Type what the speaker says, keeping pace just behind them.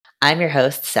I'm your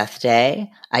host, Seth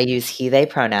Day. I use he, they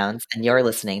pronouns, and you're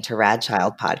listening to Rad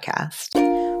Child Podcast.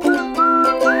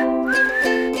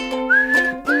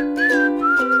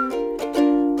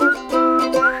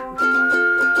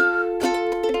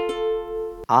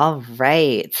 All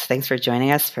right. Thanks for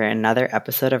joining us for another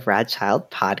episode of Rad Child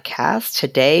Podcast.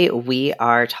 Today, we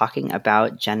are talking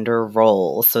about gender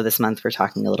roles. So this month, we're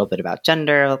talking a little bit about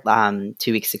gender.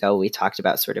 2 weeks ago, we talked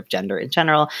about sort of gender in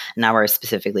general. Now we're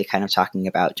specifically kind of talking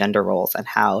about gender roles and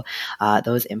how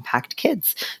those impact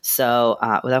kids. So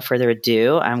without further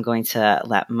ado, I'm going to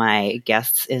let my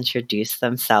guests introduce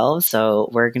themselves. So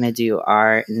we're going to do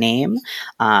our name,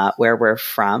 where we're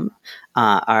from,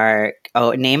 our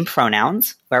name,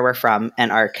 pronouns, where we're from,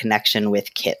 and our connection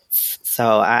with kids.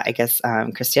 So I guess,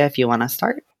 Christia, if you want to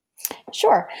start.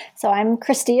 Sure. So I'm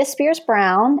Christia Spears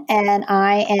Brown, and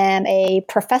I am a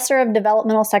professor of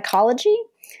developmental psychology,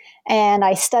 and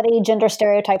I study gender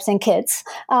stereotypes in kids.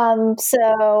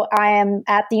 So I am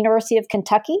at the University of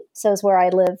Kentucky, so is where I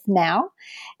live now.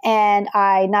 And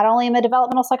I not only am a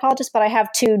developmental psychologist, but I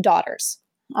have 2 daughters.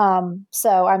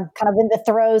 So I'm kind of in the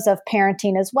throes of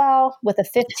parenting as well, with a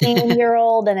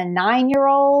 15-year-old and a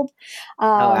 9-year-old. Oh,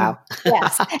 wow.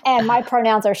 Yes. And my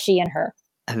pronouns are she and her.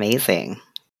 Amazing.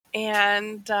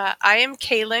 And I am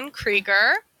Kaylin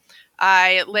Krieger.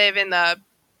 I live in the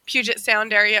Puget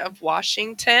Sound area of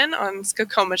Washington on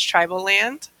Skokomish tribal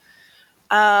land.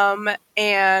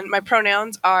 And my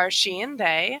pronouns are she and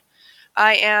they.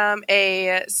 I am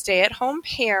a stay-at-home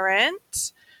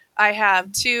parent. I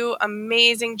have 2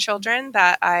 amazing children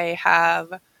that I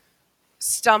have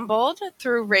stumbled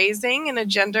through raising in a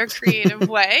gender creative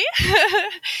way.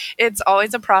 It's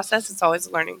always a process. It's always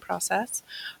a learning process.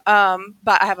 But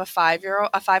I have a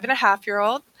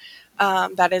 5.5-year-old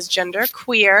that is gender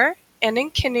queer and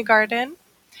in kindergarten.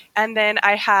 And then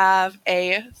I have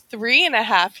a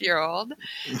 3.5-year-old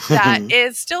that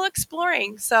is still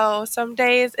exploring. So some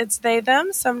days it's they,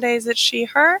 them. Some days it's she,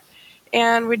 her.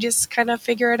 And we just kind of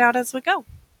figure it out as we go.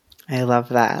 I love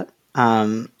that.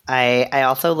 I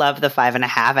also love the 5.5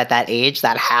 at that age.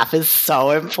 That half is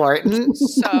so important.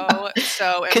 So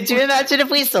important. Could you imagine if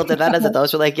we still did that as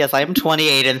adults? We're like, yes, I'm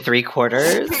 28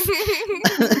 3/4.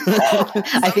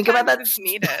 I think about that. It's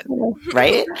needed.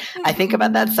 Right? I think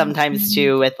about that sometimes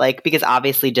too, with because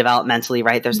obviously developmentally,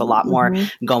 right, there's a lot more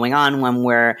going on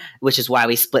which is why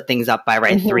we split things up by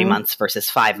 3 months versus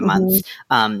 5 months.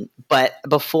 But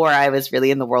before I was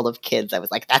really in the world of kids, I was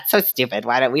like, that's so stupid.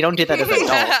 Why don't we do that as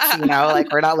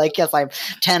adults? We're not like, yes, I'm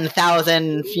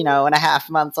 10,000, and a half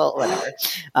months old, whatever.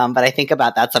 But I think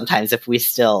about that sometimes if we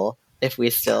still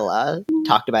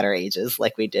talked about our ages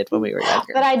like we did when we were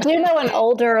younger. But I do know an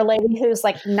older lady who's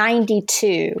like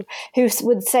 92, who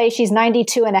would say she's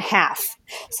 92 and a half.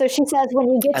 So she says, when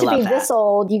you get to be this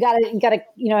old, you gotta,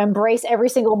 embrace every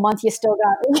single month you still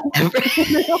got.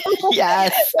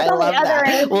 Yes, I love that.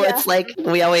 Age, well, yeah. It's like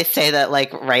we always say that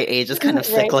right age is kind of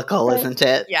cyclical, right. Isn't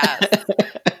it? Yes.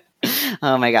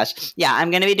 Oh my gosh. Yeah,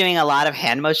 I'm going to be doing a lot of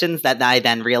hand motions that I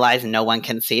then realize no one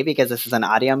can see because this is an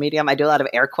audio medium. I do a lot of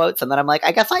air quotes, and then I'm like,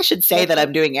 I guess I should say that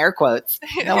I'm doing air quotes.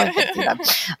 No one can see them.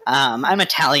 I'm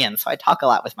Italian, so I talk a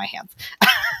lot with my hands.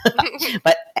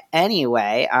 But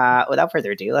anyway, without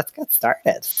further ado, let's get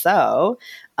started. So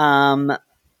I'm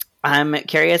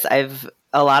curious.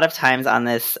 A lot of times on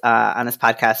this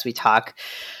podcast, we talk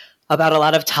about a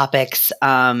lot of topics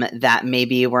that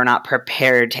maybe we're not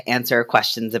prepared to answer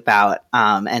questions about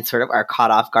and sort of are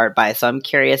caught off guard by. So I'm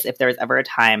curious if there was ever a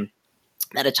time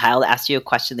that a child asked you a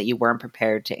question that you weren't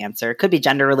prepared to answer. It could be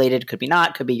gender related, could be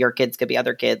not, could be your kids, could be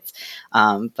other kids,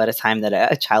 but a time that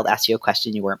a child asked you a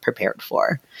question you weren't prepared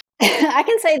for. I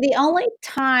can say the only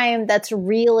time that's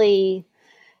really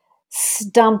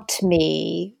stumped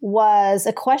me was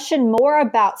a question more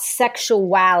about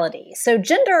sexuality. So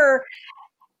gender,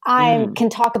 I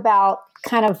can talk about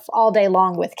kind of all day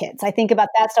long with kids. I think about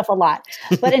that stuff a lot.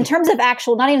 But in terms of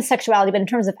actual, not even sexuality, but in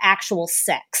terms of actual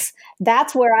sex,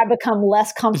 that's where I become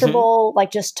less comfortable,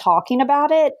 just talking about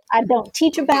it. I don't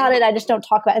teach about it. I just don't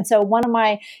talk about it. And so one of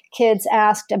my kids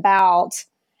asked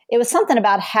it was something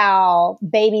about how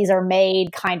babies are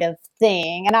made kind of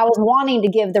thing. And I was wanting to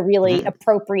give the really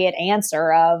appropriate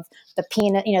answer of the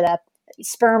penis, that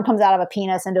sperm comes out of a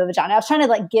penis into a vagina. I was trying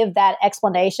to give that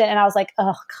explanation, and I was like,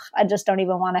 oh, I just don't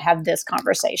even want to have this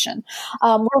conversation.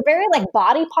 We're very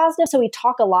body positive, so we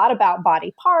talk a lot about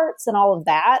body parts and all of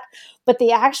that. But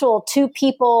the actual 2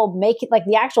 people make it,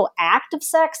 the actual act of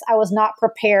sex, I was not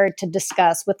prepared to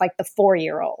discuss with the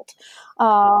 4-year-old.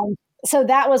 So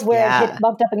that was where it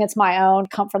bumped up against my own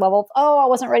comfort level. I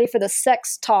wasn't ready for the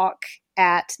sex talk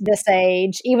at this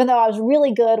age, even though I was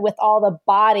really good with all the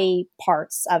body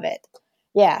parts of it.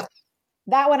 Yeah.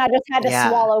 That one I just had to Yeah.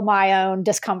 swallow my own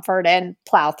discomfort and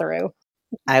plow through.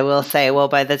 I will say, well,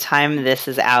 by the time this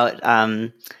is out,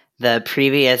 the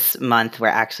previous month we're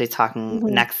actually talking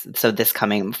next. So this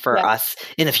coming for us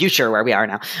in the future where we are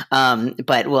now.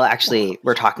 But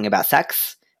we're talking about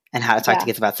sex and how to talk to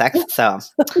kids about sex. So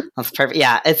that's perfect.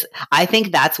 Yeah. I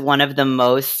think that's one of the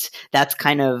most, that's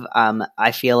kind of,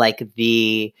 I feel like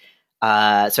the,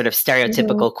 sort of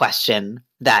stereotypical question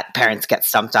that parents get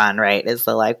stumped on, right? Is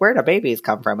the like, where do babies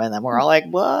come from? And then we're all like,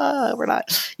 what? We're not,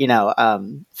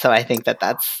 so I think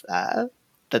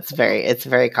it's a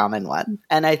very common one.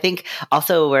 And I think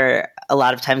also where a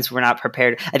lot of times we're not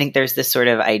prepared. I think there's this sort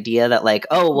of idea that like,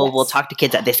 oh, well, we'll talk to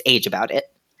kids at this age about it.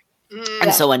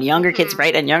 And so when younger kids,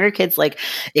 right, and younger kids like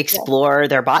explore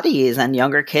their bodies, and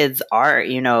younger kids are,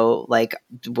 like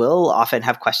will often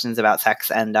have questions about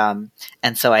sex, and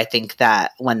so I think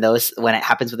that when it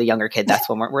happens with a younger kid, that's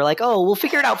when we're like, oh, we'll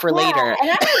figure it out for later.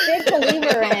 And I'm a big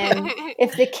believer in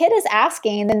if the kid is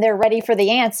asking, then they're ready for the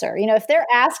answer. If they're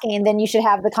asking, then you should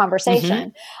have the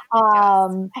conversation,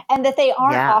 and that they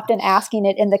aren't often asking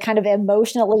it in the kind of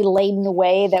emotionally laden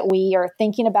way that we are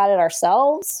thinking about it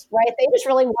ourselves, right? They just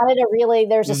really wanted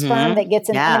there's a sperm that gets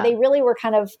in, and they really were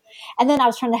kind of, and then I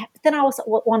also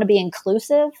want to be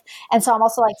inclusive. And so I'm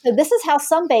also like, so this is how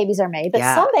some babies are made, but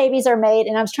some babies are made,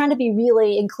 and I was trying to be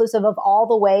really inclusive of all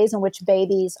the ways in which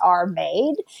babies are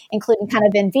made, including kind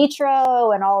of in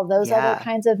vitro and all of those other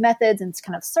kinds of methods, and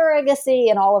kind of surrogacy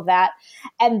and all of that.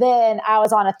 And then I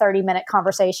was on a 30-minute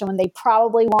conversation when they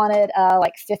probably wanted a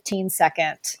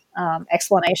 15-second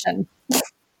explanation.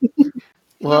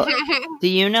 Well, do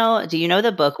you know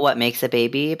the book "What Makes a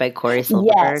Baby" by Corey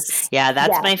Silverberg? Yes. Yeah,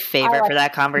 that's my favorite for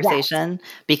that conversation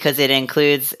because it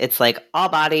includes, it's like all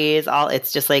bodies,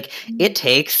 it's just like it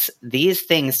takes these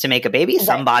things to make a baby.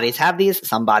 Some bodies have these,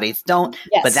 some bodies don't,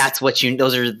 but that's what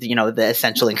those are, the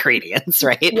essential ingredients,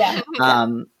 right? Yeah.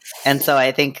 And so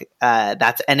I think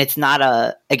and it's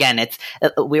not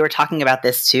we were talking about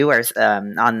this too, or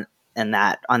on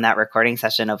that recording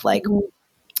session of like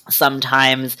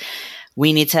sometimes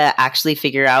we need to actually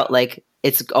figure out, like,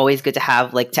 it's always good to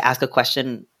have, like, to ask a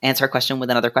question, answer a question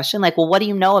with another question. Like, well, what do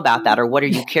you know about that? Or what are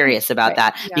you curious about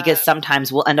that? Yeah. Because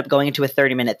sometimes we'll end up going into a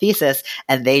 30-minute thesis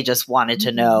and they just wanted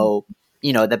to know,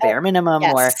 the bare minimum,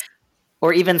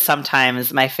 or even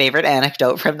sometimes my favorite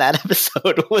anecdote from that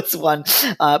episode was one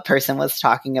person was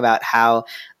talking about how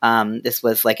this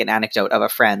was like an anecdote of a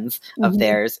friend of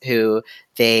theirs who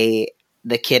the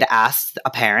kid asked a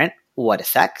parent, what is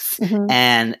sex?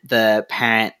 And the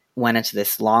parent went into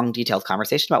this long, detailed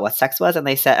conversation about what sex was, and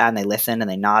they said, and they listened,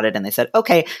 and they nodded, and they said,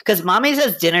 "Okay, because mommy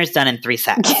says dinner's done in 3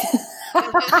 seconds."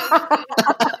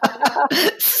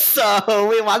 So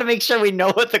we want to make sure we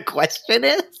know what the question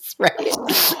is, right?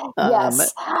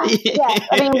 Yes. Yes.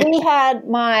 I mean, we had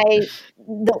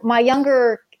my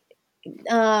younger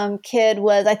kid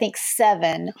was, I think,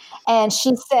 7, and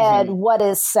she said, "What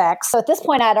is sex?" So at this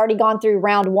point, I'd already gone through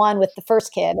round 1 with the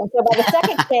first kid, and so by the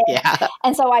second kid,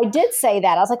 and so I did say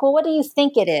that. I was like, "Well, what do you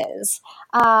think it is?"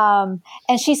 And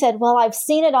she said, "Well, I've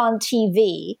seen it on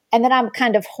TV," and then I'm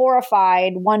kind of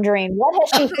horrified, wondering what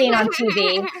has she seen on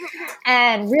TV,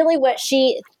 and really what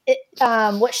she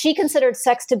considered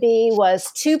sex to be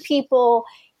was 2 people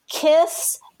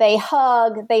kiss, they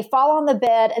hug, they fall on the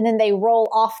bed, and then they roll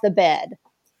off the bed.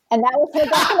 And that was her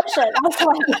definition. I was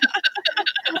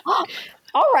like,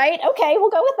 all right, okay, we'll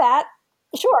go with that.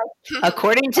 Sure.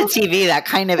 According to TV, that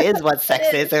kind of is what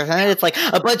sex is. It's like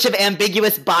a bunch of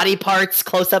ambiguous body parts,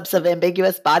 close-ups of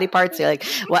ambiguous body parts. You're like,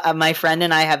 my friend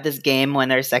and I have this game when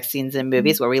there's sex scenes in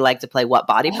movies where we like to play what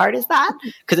body part is that?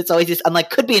 Because it's always just, I'm like,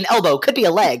 could be an elbow, could be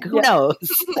a leg. Who knows?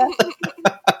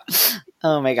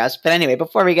 Oh my gosh. But anyway,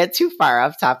 before we get too far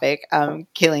off topic,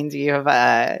 Kayleen, do you have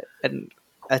a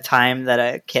time that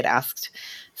a kid asked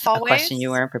a question you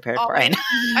weren't prepared for? I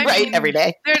mean, every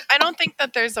day. I don't think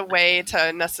that there's a way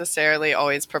to necessarily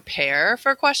always prepare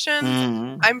for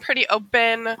questions. I'm pretty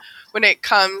open when it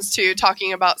comes to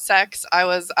talking about sex. I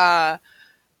was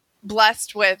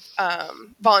blessed with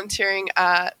volunteering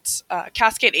at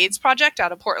Cascade AIDS Project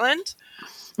out of Portland,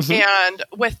 and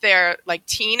with their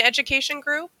teen education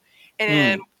group.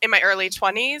 And in my early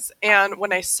 20s, and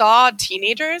when I saw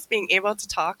teenagers being able to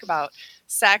talk about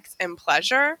sex and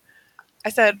pleasure, I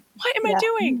said, what am I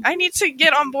doing? I need to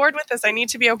get on board with this. I need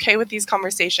to be okay with these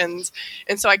conversations.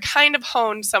 And so I kind of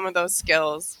honed some of those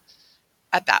skills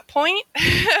at that point.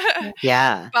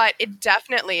 Yeah. But it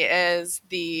definitely is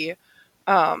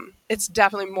it's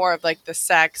definitely more of the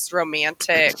sex,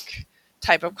 romantic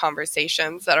type of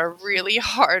conversations that are really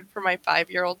hard for my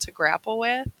 5-year-old to grapple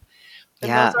with. And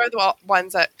those are the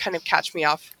ones that kind of catch me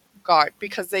off guard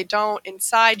because they don't,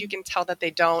 inside you can tell that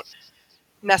they don't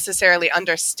necessarily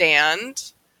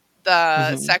understand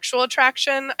the sexual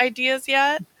attraction ideas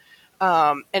yet,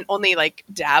 and only like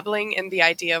dabbling in the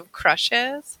idea of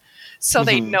crushes. So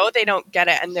they know they don't get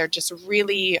it, and they're just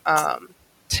really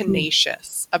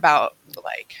tenacious about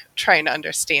like trying to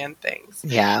understand things.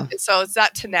 Yeah. And so it's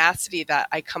that tenacity that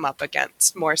I come up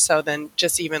against more so than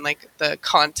just even like the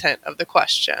content of the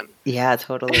question. Yeah,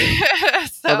 totally.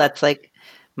 Well, that's like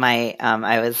my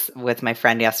I was with my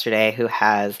friend yesterday who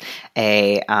has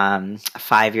a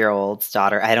 5-year-old's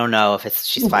daughter. I don't know if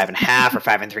she's 5.5 or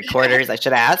 5 3/4. I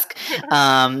should ask,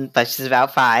 but she's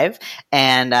about 5,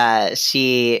 and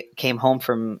she came home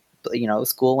from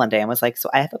school one day and was like, "So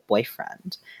I have a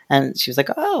boyfriend," and she was like,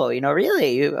 "Oh,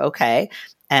 really? Okay,"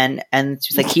 and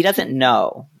she's like, "He doesn't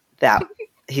know that."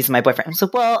 He's my boyfriend. I'm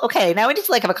like, well, okay, now we need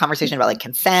to like have a conversation about like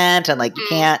consent and like you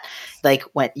can't like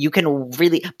when you can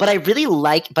really, but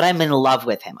I'm in love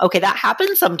with him. Okay, that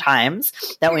happens sometimes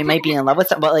that we might be in love with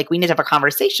them, but like we need to have a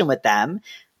conversation with them.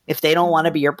 If they don't want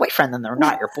to be your boyfriend, then they're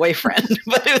not your boyfriend.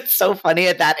 But it's so funny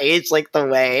at that age, like the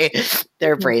way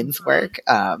their brains work.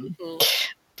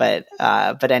 But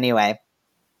anyway.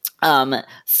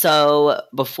 So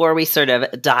before we sort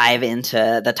of dive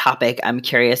into the topic, I'm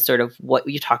curious sort of what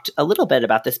you talked a little bit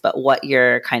about this, but what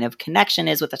your kind of connection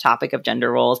is with the topic of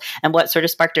gender roles and what sort of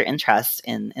sparked your interest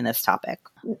in this topic.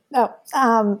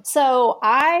 So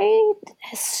I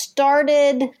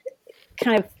started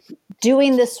kind of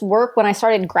doing this work when I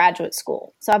started graduate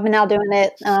school. So I've been now doing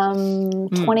it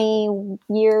 21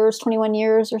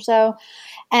 years or so,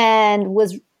 and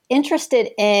was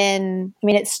interested in,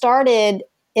 it started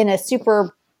in a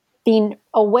super being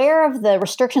aware of the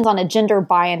restrictions on a gender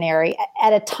binary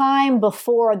at a time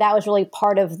before that was really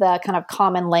part of the kind of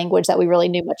common language that we really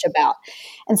knew much about.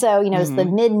 And so, it was the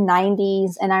mid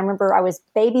 90s. And I remember I was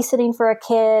babysitting for a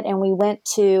kid and we went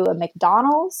to a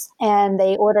McDonald's and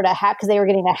they ordered because they were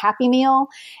getting a Happy Meal.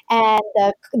 And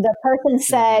the person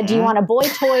said, do you want a boy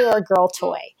toy or a girl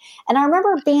toy? And I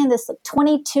remember being this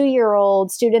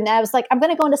 22-year-old student. And I was like, I'm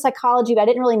going to go into psychology, but I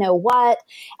didn't really know what.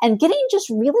 And getting just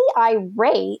really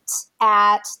irate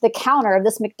at the counter of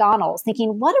this McDonald's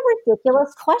thinking, what a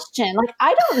ridiculous question. Like,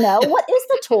 I don't know. What is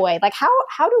the toy? Like, how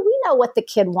do we know what the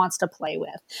kid wants to play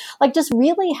with? Like, just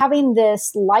really having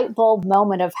this light bulb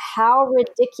moment of how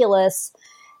ridiculous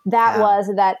that was,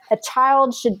 that a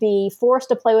child should be forced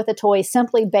to play with a toy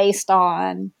simply based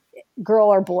on girl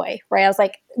or boy, right? I was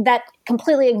like, that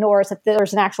completely ignores that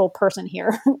there's an actual person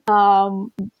here.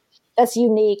 That's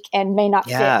unique and may not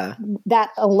fit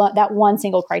that one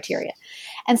single criteria.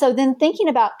 And so then thinking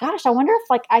about, gosh, I wonder if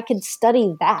like I could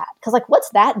study that, because like, what's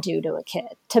that do to a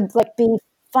kid to like be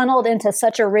funneled into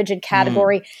such a rigid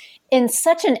category in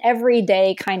such an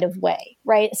everyday kind of way,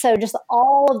 right? So just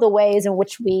all of the ways in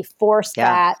which we force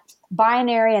that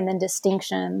binary and then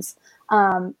distinctions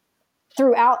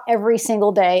throughout every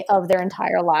single day of their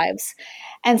entire lives.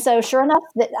 And so sure enough,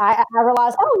 that I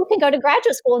realized, you can go to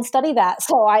graduate school and study that.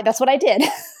 So that's what I did.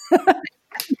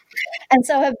 And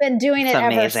so have been doing it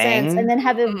ever since, and then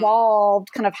have evolved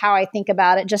kind of how I think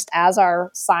about it just as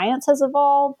our science has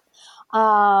evolved.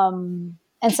 And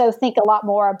so think a lot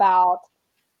more about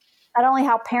not only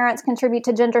how parents contribute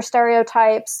to gender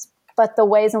stereotypes, but the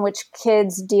ways in which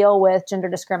kids deal with gender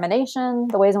discrimination,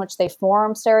 the ways in which they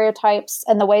form stereotypes,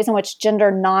 and the ways in which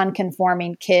gender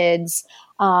non-conforming kids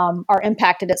are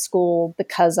impacted at school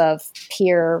because of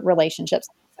peer relationships,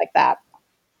 things like that.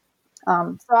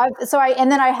 And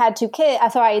then I had 2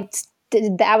 kids. So I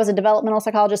was a developmental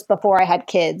psychologist before I had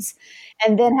kids,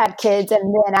 and then had kids,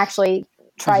 and then actually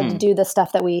tried to do the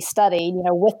stuff that we studied,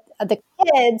 with the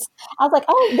kids. I was like,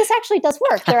 this actually does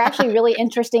work. They're actually really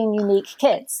interesting, unique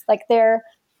kids. Like that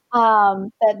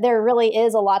there really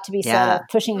is a lot to be said of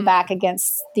pushing back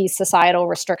against these societal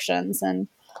restrictions, and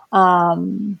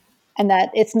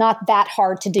that it's not that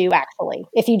hard to do actually,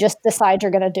 if you just decide you're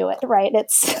going to do it, right?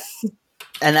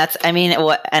 And that's,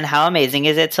 and how amazing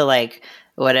is it to like,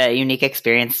 what a unique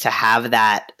experience to have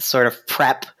that sort of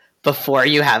prep before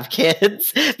you have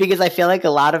kids, because I feel like a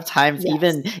lot of times,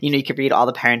 even, you could read all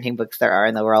the parenting books there are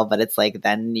in the world, but it's like,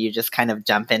 then you just kind of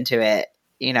jump into it,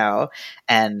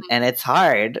 and it's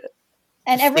hard.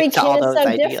 And every kid is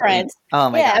so different. Oh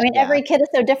my gosh, every kid is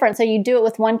so different. So you do it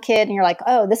with one kid and you're like,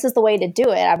 this is the way to do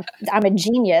it. I'm a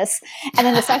genius. And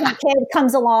then the second kid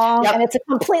comes along and it's a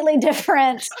completely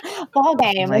different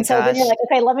ballgame. And so then you're like,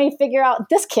 okay, let me figure out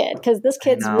this kid, because this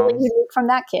kid's really unique from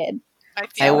that kid. I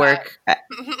I feel work that.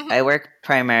 I work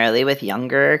primarily with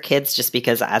younger kids just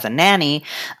because as a nanny,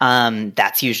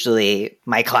 that's usually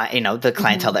my client, the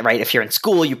clientele that, right? If you're in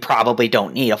school, you probably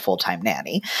don't need a full-time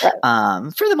nanny,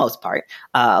 Right. for the most part,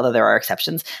 although there are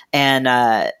exceptions.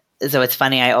 And so it's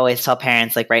funny, I always tell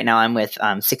parents, like right now I'm with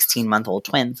 16-month-old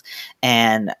twins,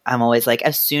 and I'm always like,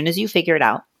 as soon as you figure it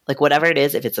out, like whatever it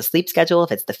is, if it's a sleep schedule,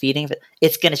 if it's the feeding,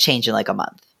 it's going to change in like a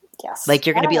month. Yes. Like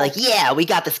you're going to be like, yeah, we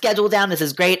got the schedule down. This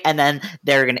is great. And then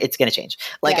it's going to change.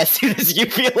 Like as soon as you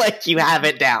feel like you have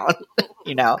it down,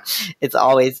 it's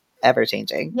always ever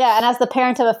changing. Yeah. And as the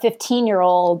parent of a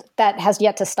 15-year-old, that has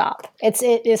yet to stop. It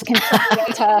is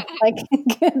continuing to like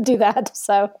do that.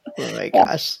 So, oh my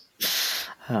gosh.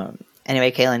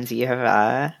 Anyway, Kaylin, do you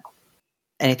have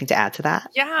anything to add to that?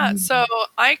 Yeah. So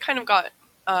I kind of got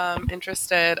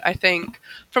interested, I think,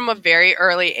 from a very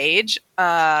early age.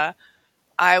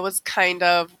 I was kind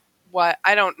of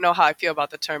I don't know how I feel about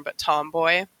the term, but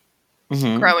tomboy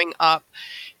growing up.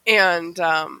 And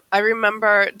I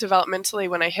remember developmentally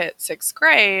when I hit 6th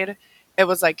grade, it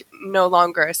was like no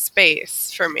longer a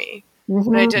space for me.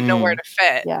 And I didn't know where to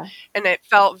fit. Yeah. And it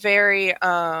felt very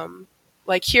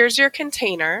like, here's your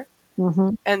container,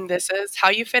 and this is how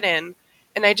you fit in.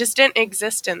 And I just didn't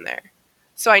exist in there.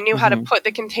 So I knew how to put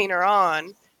the container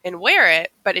on and wear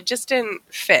it, but it just didn't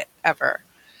fit ever.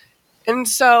 And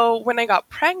so when I got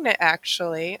pregnant,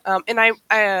 actually, and I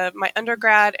my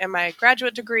undergrad and my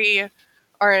graduate degree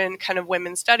are in kind of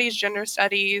women's studies, gender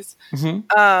studies.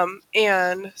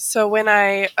 And so when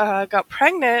I got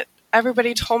pregnant,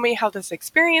 everybody told me how this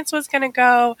experience was going to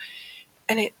go,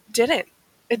 and it didn't.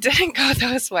 It didn't go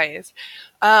those ways.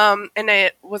 And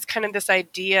it was kind of this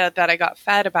idea that I got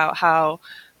fed about how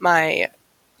my,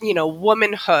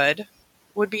 womanhood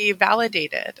would be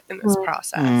validated in this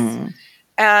process.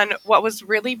 And what was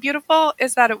really beautiful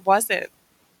is that it wasn't.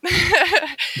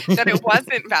 That it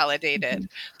wasn't validated.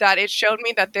 That it showed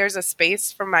me that there's a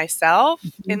space for myself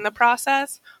in the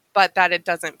process, but that it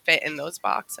doesn't fit in those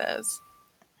boxes.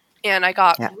 And I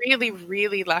got really,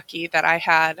 really lucky that I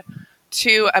had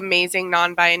 2 amazing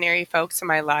non-binary folks in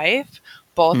my life,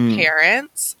 both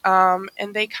parents,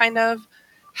 and they kind of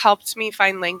helped me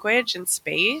find language and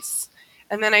space.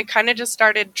 And then I kind of just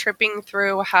started tripping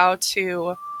through how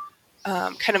to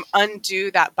kind of undo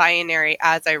that binary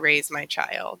as I raise my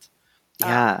child.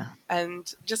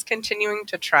 And just continuing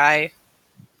to try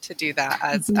to do that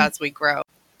as we grow.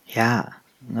 Yeah.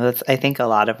 I think a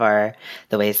lot of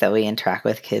the ways that we interact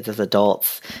with kids as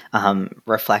adults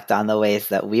reflect on the ways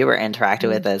that we were interacted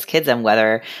with as kids, and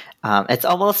whether it's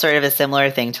almost sort of a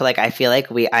similar thing to, like, I feel like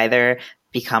we either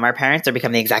become our parents or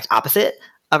become the exact opposite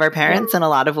of our parents in a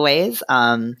lot of ways,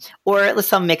 or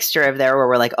some mixture of there where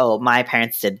we're like, oh, my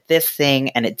parents did this thing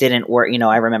and it didn't work.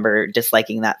 I remember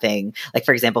disliking that thing. Like,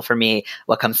 for example, for me,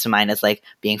 what comes to mind is like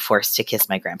being forced to kiss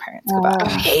my grandparents goodbye. I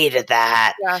hated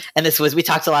that. Yeah. And we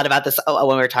talked a lot about this when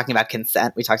we were talking about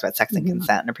consent. We talked about sex and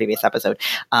consent in a previous episode.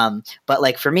 But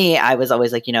like for me, I was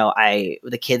always like,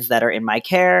 the kids that are in my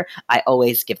care, I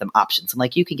always give them options. I'm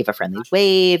like, you can give a friendly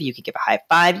wave, you can give a high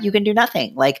five, you can do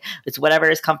nothing. Like, it's whatever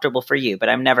is comfortable for you, but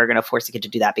I'm never going to force a kid to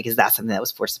do that because that's something that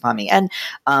was forced upon me. And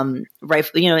in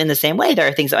the same way, there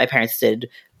are things that my parents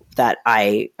did that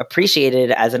I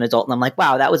appreciated as an adult, and I'm like,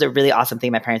 wow, that was a really awesome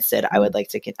thing my parents did. I would like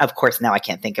to. Of course, now I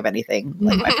can't think of anything.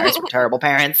 Like, my parents were terrible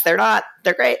parents. They're not.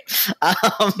 They're great.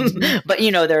 But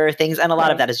there are things, and a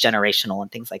lot of that is generational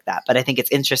and things like that. But I think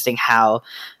it's interesting how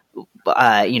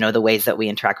the ways that we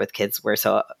interact with kids were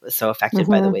so affected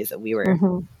by the ways that we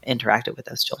were interacted with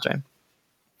those children.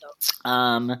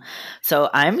 So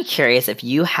I'm curious if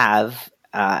you have,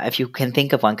 if you can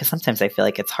think of one, because sometimes I feel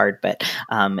like it's hard, but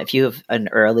if you have an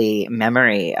early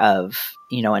memory of,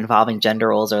 involving gender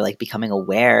roles or like becoming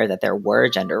aware that there were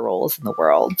gender roles in the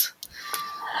world.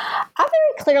 I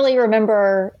very clearly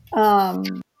remember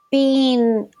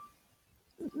being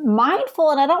mindful,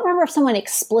 and I don't remember if someone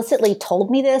explicitly told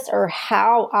me this or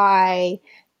how I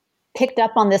picked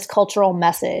up on this cultural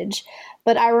message.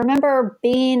 But I remember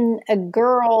being a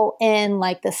girl in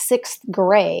like the 6th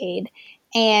grade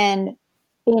and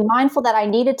being mindful that I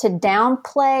needed to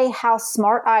downplay how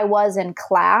smart I was in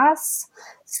class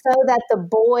so that the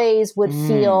boys would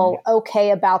feel okay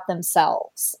about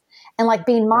themselves. And like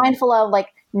being mindful of like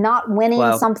not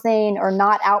winning something or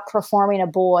not outperforming a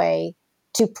boy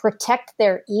to protect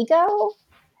their ego.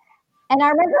 And I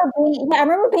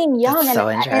remember being young. That's so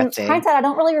and in hindsight, I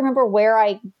don't really remember where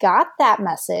I got that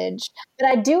message, but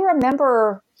I do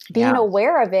remember being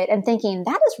aware of it and thinking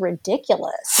that is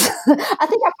ridiculous. I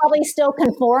think I probably still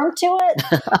conform to it,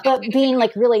 but being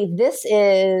like, really, this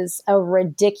is a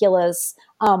ridiculous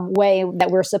way that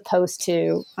we're supposed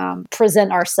to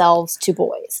present ourselves to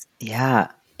boys. Yeah.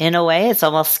 In a way, it's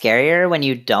almost scarier when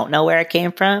you don't know where it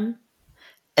came from.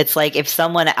 It's like if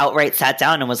someone outright sat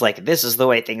down and was like, this is the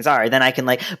way things are, then I can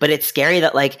but it's scary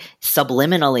that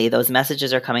subliminally those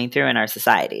messages are coming through in our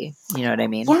society. You know what I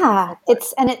mean? Yeah.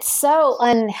 It's so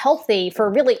unhealthy for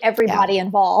really everybody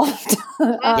involved.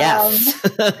 Yes.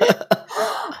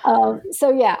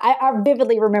 So yeah, I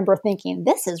vividly remember thinking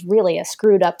this is really a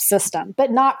screwed up system,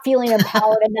 but not feeling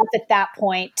empowered enough at that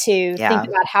point to think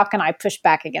about how can I push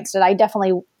back against it. I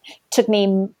definitely took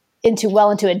me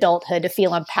into adulthood to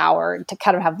feel empowered to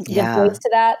kind of give voice to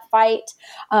that fight.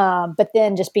 But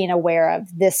then just being aware of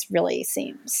this really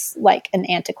seems like an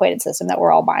antiquated system that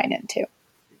we're all buying into.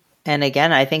 And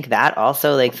again, I think that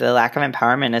also the lack of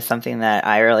empowerment is something that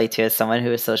I relate to as someone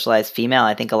who is socialized female.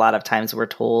 I think a lot of times we're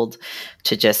told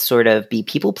to just sort of be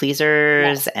people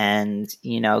pleasers and,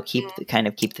 keep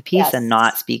the peace and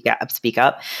not speak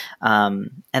up.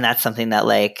 And that's something that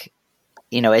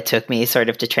it took me sort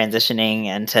of to transitioning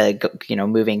and to,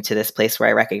 moving to this place where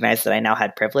I recognized that I now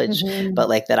had privilege, but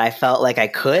that I felt like I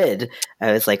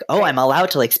was like, oh, I'm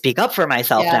allowed to speak up for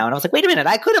myself now. And I was like, wait a minute,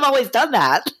 I could have always done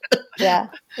that. Yeah.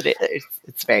 But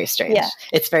it's very strange. Yeah.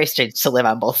 It's very strange to live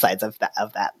on both sides of that.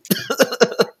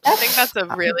 I think that's a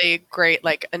really great,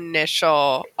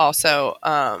 initial also,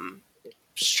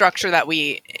 structure that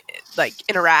we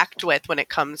interact with when it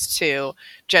comes to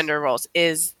gender roles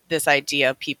is this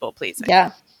idea of people pleasing.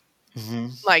 Yeah.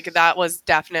 Mm-hmm. That was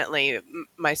definitely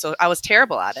I was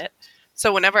terrible at it.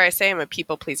 So whenever I say I'm a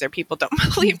people pleaser, people don't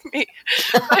believe me.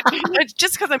 But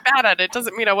just because I'm bad at it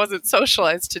doesn't mean I wasn't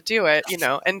socialized to do it,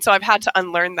 And so I've had to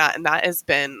unlearn that, and that has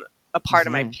been a part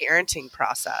of my parenting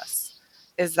process.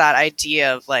 Is that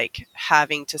idea of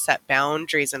having to set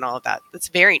boundaries and all of that? It's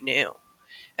very new,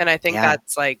 and I think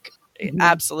that's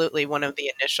absolutely one of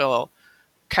the initial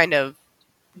kind of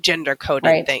gender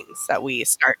coding things that we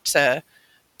start to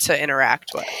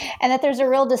interact with. And that there's a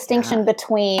real distinction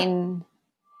between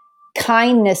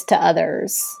kindness to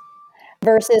others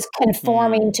versus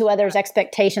conforming to others'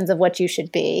 expectations of what you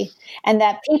should be. And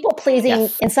that people pleasing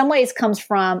in some ways comes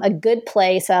from a good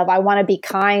place of I want to be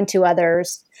kind to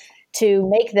others to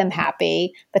make them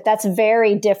happy, but that's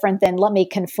very different than let me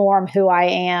conform who I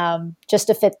am just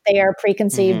to fit their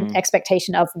preconceived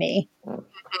expectation of me.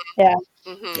 Yeah.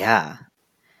 Yeah.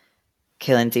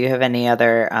 Kaylin, do you have any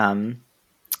other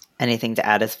anything to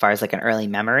add as far as an early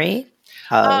memory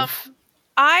of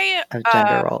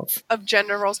gender roles? Of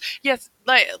gender roles, yes.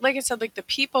 Like I said, the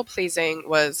people pleasing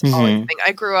was always a thing.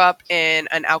 I grew up in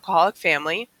an alcoholic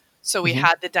family, so we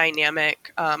had the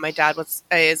dynamic. My dad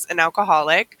is an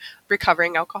alcoholic,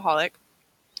 recovering alcoholic,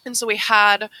 and so we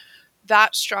had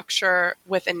that structure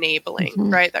with enabling,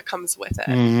 right? That comes with it,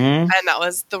 and that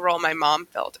was the role my mom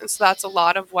filled. And so that's a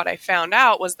lot of what I found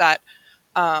out was that.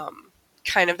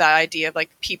 Kind of that idea of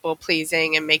people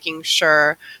pleasing and making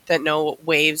sure that no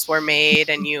waves were made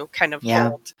and you kind of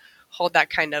hold that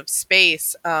kind of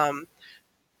space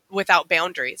without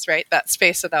boundaries, right? That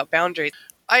space without boundaries.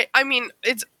 I mean,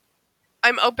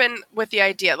 I'm open with the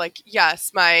idea.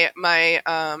 Yes, my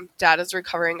dad is a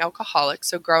recovering alcoholic.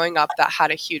 So growing up, that had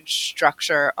a huge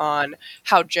structure on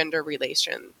how gender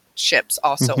relationships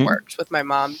also worked with my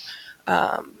mom.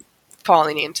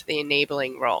 Falling into the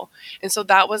enabling role. And so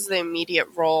that was the immediate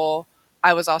role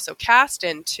I was also cast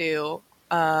into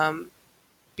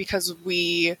because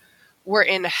we were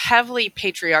in heavily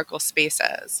patriarchal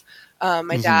spaces.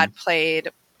 My dad played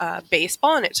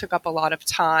baseball and it took up a lot of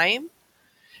time.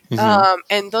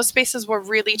 And those spaces were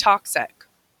really toxic.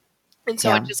 And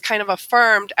so it just kind of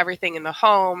affirmed everything in the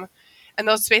home. And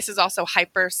those spaces also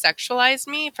hypersexualized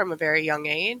me from a very young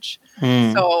age.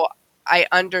 So I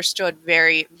understood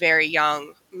very, very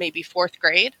young, maybe fourth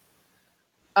grade,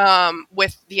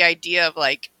 with the idea of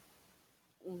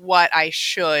what I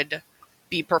should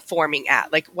be performing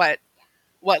at, what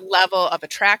level of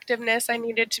attractiveness I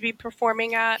needed to be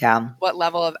performing at, what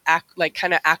level of acquiescing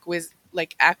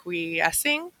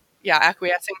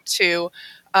to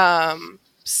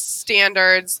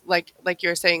standards, like you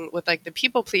were saying with the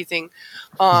people pleasing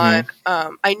on.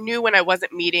 I knew when I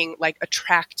wasn't meeting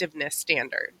attractiveness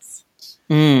standards.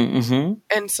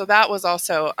 And so that was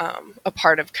also a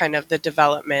part of kind of the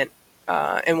development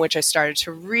in which I started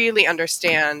to really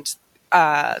understand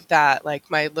that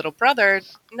my little brother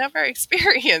never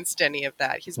experienced any of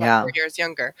that. He's about 4 years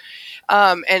younger.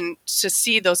 And to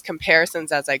see those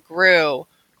comparisons as I grew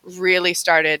really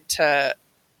started to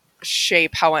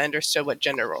shape how I understood what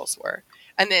gender roles were.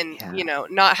 And then,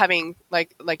 not having,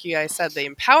 like you guys said, the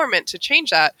empowerment to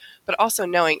change that, but also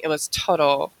knowing it was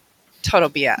total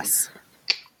BS.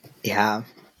 Yeah.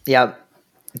 Yep.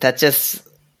 That just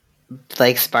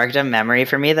like sparked a memory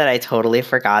for me that I totally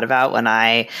forgot about when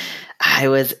I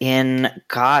was in,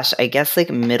 I guess like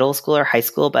middle school or high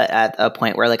school, but at a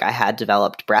point where like I had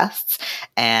developed breasts,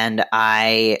 and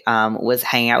I was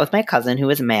hanging out with my cousin who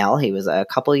was male. He was a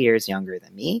couple years younger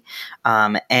than me.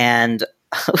 And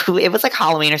it was like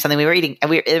Halloween or something. We were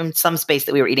in some space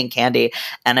that we were eating candy,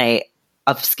 and a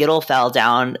Skittle fell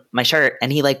down my shirt,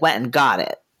 and he like went and got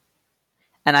it.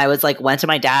 And I was like, went to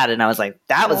my dad, and I was like,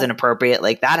 that was inappropriate.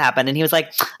 Like that happened. And he was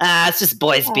like, it's just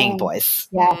boys being boys.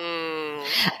 Yeah.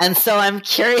 And so I'm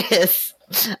curious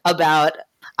about,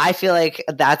 I feel like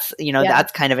that's,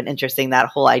 that's kind of an interesting, that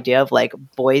whole idea of like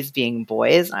boys being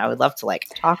boys. And I would love to like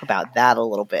talk about that a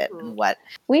little bit. And what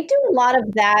we do a lot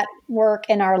of that work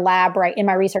in our lab, in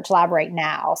my research lab right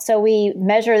now. So we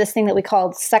measure this thing that we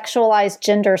call sexualized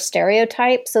gender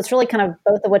stereotypes. So it's really kind of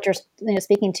both of what you're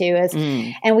speaking to is,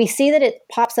 and we see that it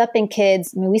pops up in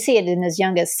kids. I mean, we see it in as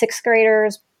young as 6th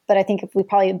graders, but I think if we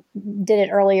probably did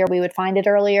it earlier, we would find it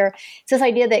earlier. It's this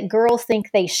idea that girls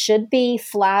think they should be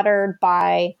flattered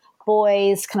by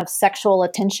boys' kind of sexual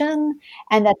attention,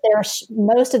 and that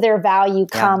most of their value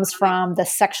comes from the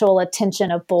sexual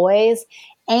attention of boys,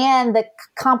 and the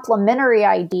complementary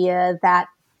idea that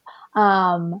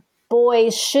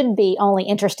boys should be only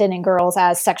interested in girls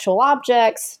as sexual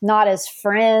objects, not as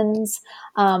friends,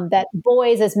 that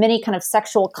boys, as many kind of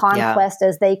sexual conquest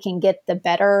as they can get, the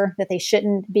better, that they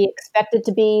shouldn't be expected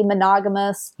to be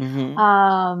monogamous,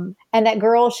 and that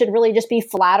girls should really just be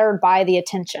flattered by the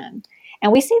attention.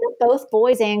 And we see that both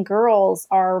boys and girls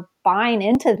are buying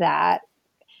into that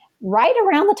right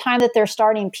around the time that they're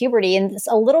starting puberty, and it's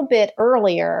a little bit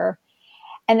earlier.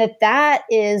 And that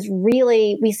is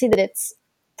really, we see that it's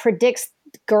predicts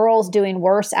girls doing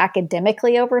worse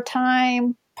academically over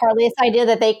time. Partly this idea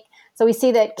that so we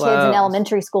see that kids in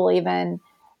elementary school even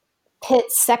pit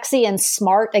sexy and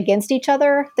smart against each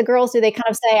other. The girls they kind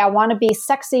of say, I want to be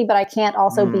sexy, but I can't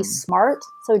also be smart.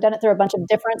 So we've done it through a bunch of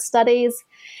different studies.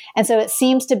 And so it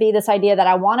seems to be this idea that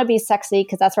I want to be sexy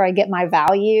because that's where I get my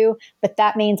value, but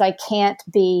that means I can't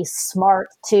be smart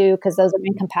too because those are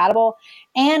incompatible.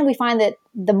 And we find that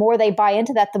the more they buy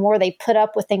into that, the more they put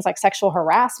up with things like sexual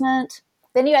harassment.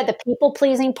 Then you add the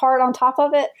people-pleasing part on top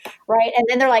of it, right? And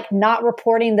then they're like not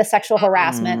reporting the sexual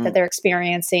harassment that they're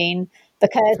experiencing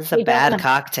because it's a bad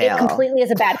cocktail. It completely is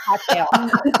a bad cocktail.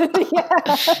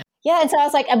 Yeah. And so I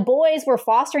was like, and boys were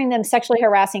fostering them sexually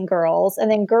harassing girls. And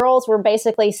then girls were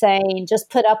basically saying, just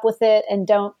put up with it and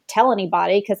don't tell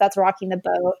anybody because that's rocking the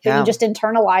boat. Yeah. You just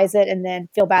internalize it and then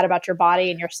feel bad about your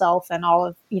body and yourself and all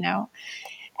of,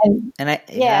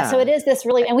 so it is this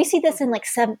really, and we see this in like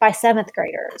 7th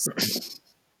graders.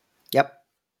 Yep.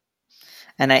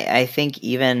 And I think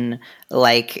even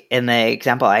like in the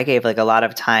example I gave, like a lot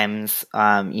of times,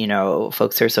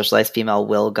 folks who are socialized female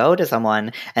will go to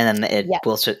someone and then it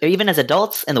will, even as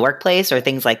adults in the workplace or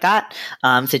things like that,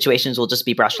 situations will just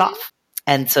be brushed off.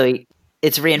 And so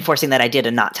it's reinforcing that idea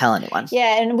to not tell anyone.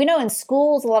 Yeah. And we know in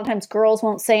schools, a lot of times girls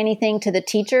won't say anything to the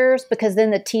teachers because then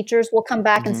the teachers will come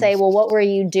back and say, well, what were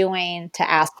you doing to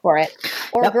ask for it?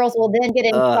 Or girls will then get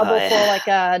in trouble for like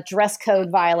a dress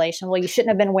code violation. Well, you shouldn't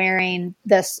have been wearing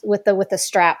this with the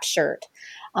strap shirt.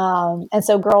 And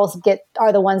so girls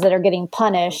are the ones that are getting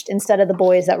punished instead of the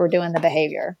boys that were doing the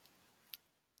behavior.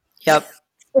 Yep.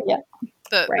 Yeah.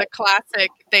 The classic,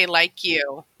 they like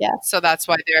you. Yeah. So that's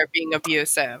why they're being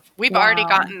abusive. We've already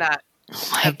gotten that. Oh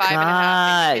my At 5 and a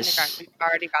half in kindergarten, we've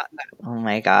already gotten that. Oh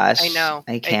my gosh. I know.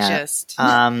 I can't. I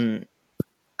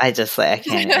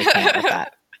can't with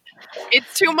that.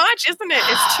 It's too much, isn't it?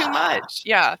 It's too much.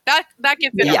 Yeah. That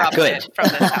gets interrupted from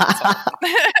this household.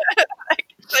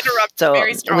 So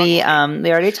very strongly. we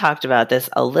already talked about this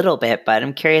a little bit, but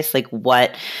I'm curious, like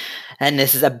what, and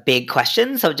this is a big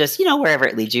question, so just, wherever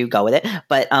it leads you, go with it.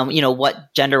 But,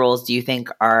 what gender roles do you think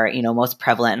are, most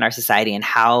prevalent in our society, and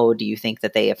how do you think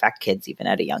that they affect kids even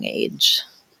at a young age?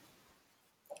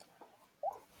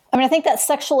 I mean, I think that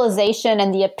sexualization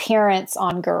and the appearance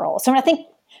on girls. I mean, I think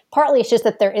partly it's just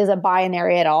that there is a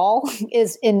binary at all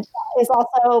is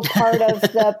also part of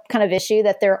the kind of issue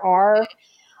that there are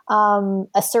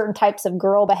a certain types of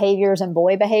girl behaviors and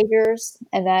boy behaviors,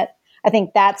 and that I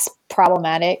think that's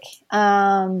problematic.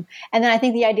 And then I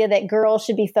think the idea that girls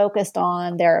should be focused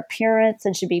on their appearance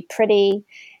and should be pretty,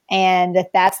 and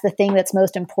that's the thing that's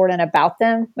most important about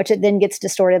them, which it then gets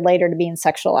distorted later to being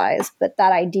sexualized. But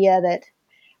that idea that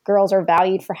girls are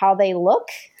valued for how they look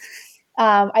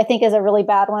I think is a really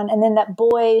bad one. And then that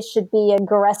boys should be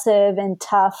aggressive and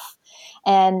tough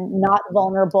and not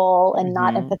vulnerable and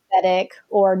not empathetic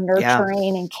or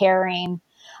nurturing and caring,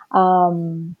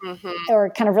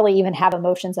 or kind of really even have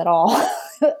emotions at all.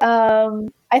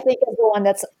 I think is the one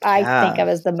I think of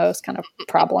as the most kind of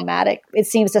problematic. It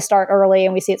seems to start early,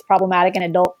 and we see it's problematic in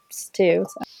adults too.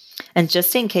 So. And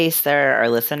just in case there are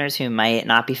listeners who might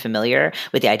not be familiar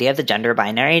with the idea of the gender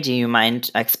binary, do you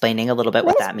mind explaining a little bit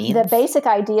what that means? The basic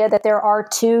idea that there are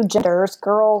two genders,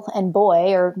 girl and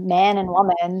boy, or man and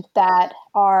woman, that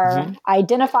are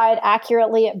identified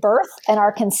accurately at birth and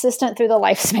are consistent through the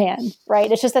lifespan,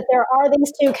 right? It's just that there are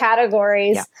these two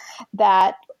categories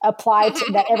that apply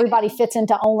to, that everybody fits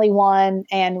into only one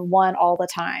and one all the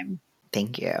time.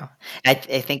 Thank you. I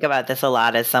think about this a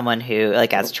lot as someone who,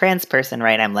 like, as a trans person,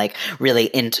 right, I'm like really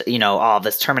into, all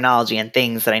this terminology and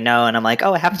things that I know. And I'm like,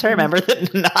 oh, I have to remember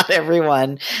that not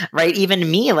everyone, right?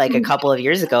 Even me, like a couple of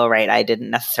years ago, right, I didn't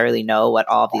necessarily know what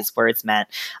all of these words meant.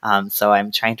 So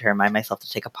I'm trying to remind myself to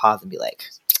take a pause and be like,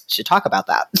 should talk about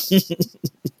that.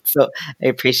 So I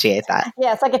appreciate that.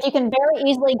 Yeah, it's like if you can very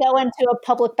easily go into a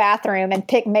public bathroom and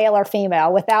pick male or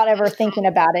female without ever thinking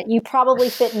about it, you probably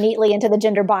fit neatly into the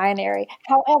gender binary.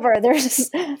 However, there's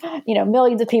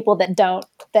millions of people that don't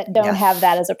have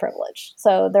that as a privilege.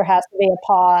 So there has to be a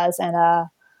pause and a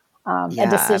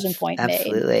decision point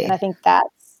absolutely. made. And I think that's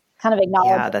kind of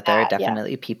acknowledge that there are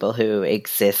definitely people who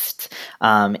exist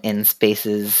in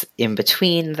spaces in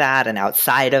between that and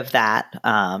outside of that,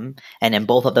 and in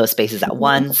both of those spaces at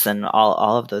once, and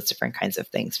all of those different kinds of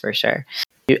things for sure.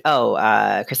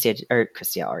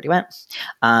 Christia already went.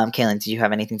 Kaylin, do you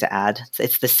have anything to add?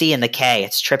 It's the C and the K.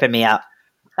 It's tripping me up.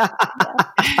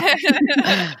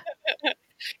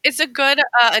 It's a good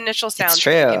initial sound at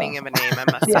the beginning of a name, I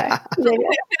must say.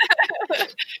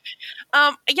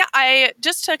 I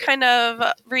just to kind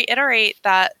of reiterate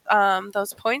that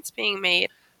those points being made,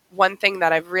 one thing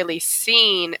that I've really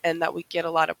seen and that we get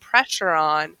a lot of pressure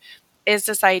on is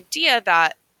this idea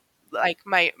that, like,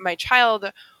 my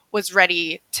child was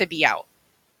ready to be out.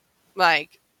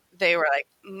 Like, they were like,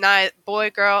 not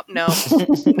boy, girl, no,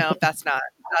 that's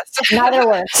neither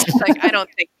works. Like, I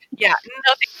don't think. Yeah, no,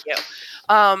 thank you.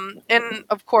 And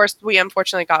of course, we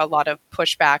unfortunately got a lot of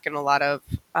pushback and a lot of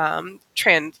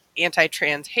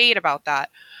anti-trans hate about that.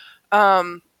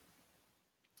 But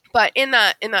in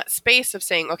that space of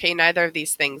saying, okay, neither of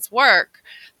these things work,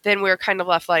 then we're kind of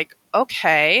left like,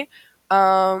 okay,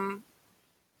 well,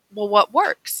 what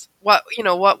works? What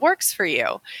works for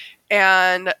you?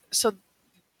 And so,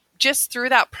 just through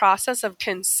that process of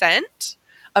consent,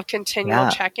 of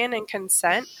continual check-in and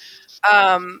consent.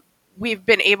 We've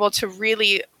been able to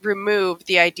really remove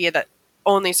the idea that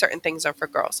only certain things are for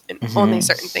girls and only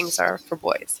certain things are for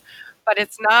boys. But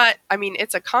it's not,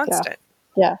 it's a constant.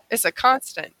 Yeah. It's a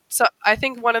constant. So I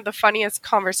think one of the funniest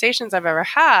conversations I've ever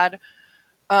had,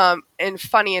 and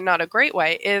funny in not a great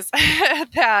way, is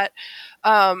that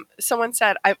someone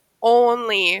said, I've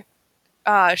only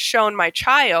shown my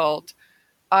child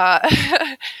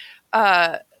the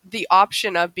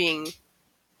option of being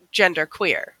gender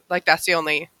queer. Like, that's the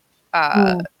only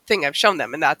thing I've shown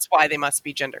them, and that's why they must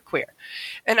be gender queer.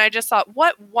 And I just thought,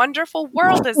 what wonderful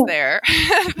world is there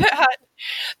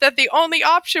that the only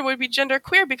option would be gender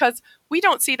queer, because we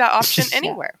don't see that option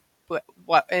anywhere.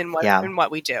 In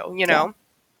what we do,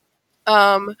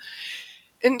 and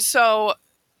so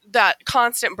that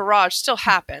constant barrage still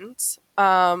happens.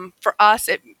 For us,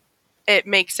 it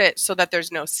makes it so that there's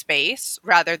no space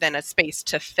rather than a space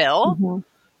to fill.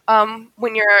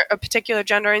 When you're a particular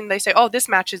gender and they say, oh, this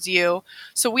matches you.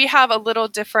 So we have a little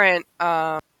different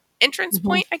entrance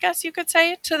point, I guess you could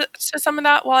say, to some of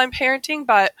that while I'm parenting,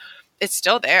 but it's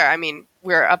still there.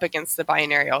 We're up against the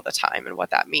binary all the time and what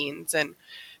that means, and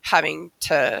having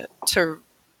to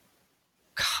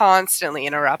constantly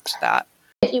interrupt that.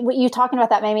 You talking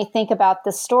about that made me think about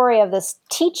the story of this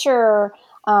teacher.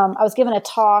 I was given a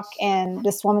talk, and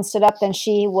this woman stood up, and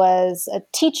she was a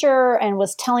teacher and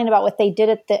was telling about what they did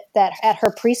at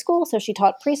her preschool. So she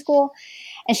taught preschool,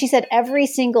 and she said every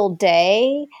single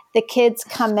day the kids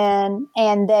come in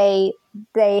and they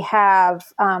have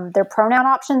their pronoun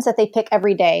options that they pick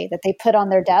every day that they put on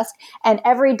their desk, and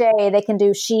every day they can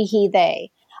do she, he, they.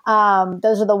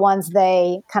 Those are the ones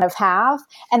they kind of have.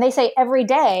 And they say every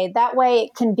day. That way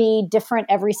it can be different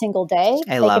every single day.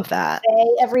 I love that.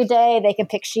 Every day. They can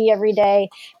pick she every day.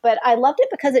 But I loved it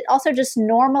because it also just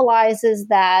normalizes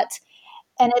that.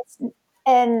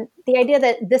 And the idea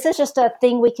that this is just a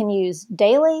thing we can use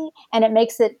daily, and it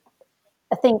makes it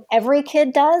I think every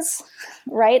kid does,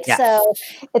 right? Yes. So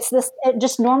it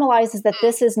just normalizes that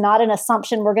this is not an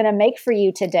assumption we're going to make for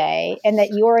you today, and that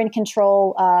you're in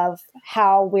control of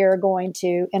how we're going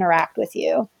to interact with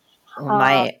you.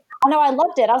 My I know, I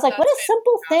loved it. I was like, what a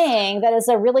simple thing that is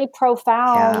a really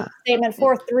profound statement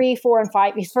for 3, 4, and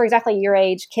 5, for exactly your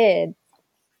age kid.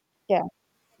 Yeah.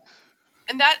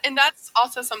 And that's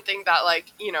also something that,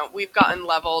 like, we've gotten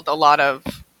leveled a lot of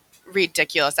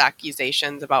ridiculous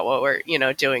accusations about what we're,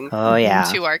 doing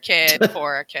to our kid,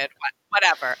 for our kid,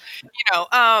 whatever.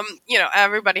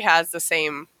 Everybody has the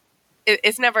same.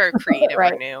 It's never creative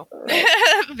or new.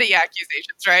 The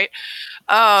accusations, right?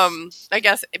 I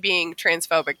guess being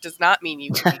transphobic does not mean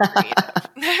you can be creative.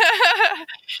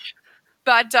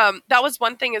 But that was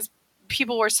one thing, is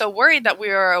people were so worried that we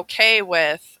were okay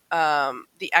with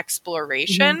the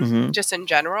exploration just in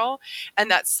general,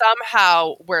 and that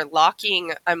somehow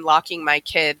I'm locking my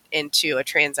kid into a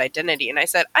trans identity. And I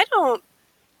said, I don't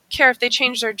care if they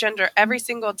change their gender every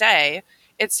single day.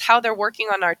 It's how they're working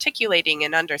on articulating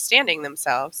and understanding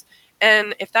themselves.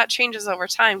 And if that changes over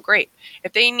time, great.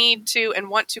 If they need to and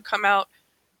want to come out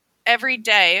every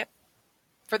day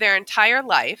for their entire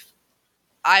life,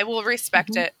 I will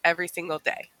respect it every single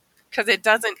day, because it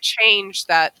doesn't change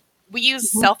that we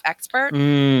use self-expert.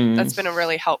 That's been a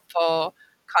really helpful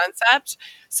concept.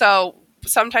 So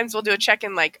sometimes we'll do a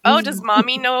check-in like, oh, does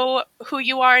mommy know who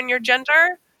you are and your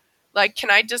gender? Like, can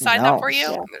I decide that for you?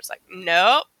 And there's like,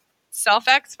 nope,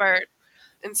 self-expert.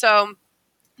 And so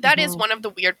that is one of the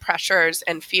weird pressures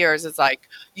and fears, is like,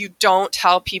 you don't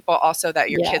tell people also that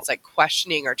your kid's like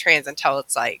questioning or trans until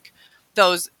it's like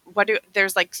there's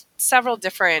like several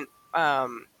different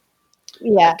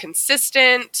like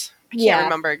consistent, I can't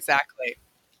remember exactly,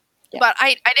 but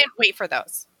I didn't wait for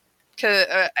those,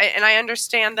 and I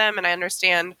understand them, and I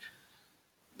understand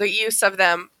the use of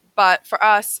them. But for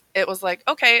us, it was like,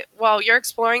 okay, well, you're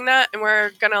exploring that, and we're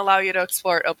going to allow you to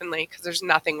explore it openly, because there's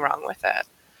nothing wrong with it.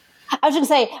 I was going to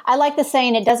say, I like the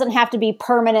saying, it doesn't have to be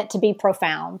permanent to be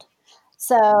profound.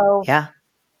 So, yeah.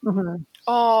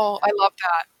 Oh, I love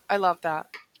that. I love that.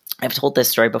 I've told this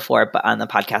story before, but on the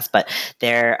podcast, but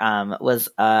there was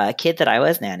a kid that I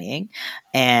was nannying,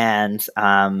 and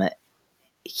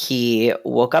he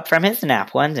woke up from his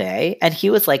nap one day, and he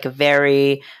was like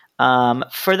very,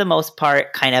 for the most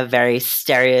part, kind of very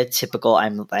stereotypical.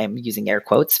 I'm using air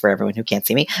quotes for everyone who can't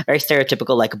see me. Very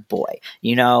stereotypical, like boy.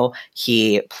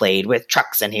 He played with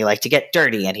trucks, and he liked to get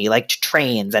dirty, and he liked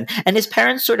trains, and his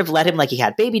parents sort of let him, like, he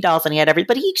had baby dolls, and he had everything,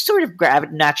 but he sort of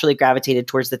naturally gravitated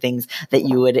towards the things that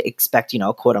you would expect,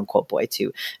 quote unquote boy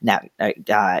to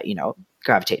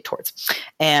gravitate towards.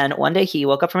 And one day he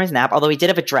woke up from his nap, although he did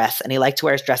have a dress, and he liked to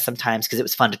wear his dress sometimes because it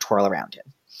was fun to twirl around him.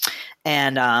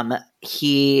 And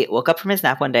he woke up from his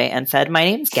nap one day and said, "My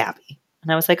name's Gabby."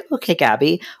 And I was like, "Okay,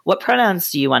 Gabby, what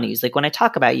pronouns do you want to use? Like, when I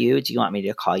talk about you, do you want me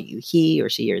to call you he or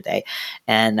she or they?"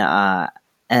 And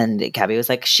Gabby was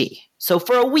like, "She." So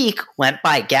for a week went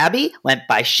by. Gabby went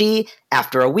by she.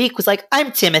 After a week was like,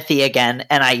 "I'm Timothy again,"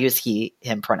 and I use he,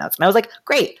 him pronouns. And I was like,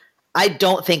 great. I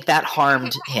don't think that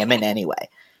harmed him in any way.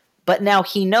 But now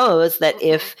he knows that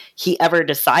if he ever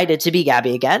decided to be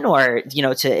Gabby again, or,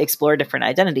 to explore a different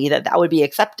identity, that would be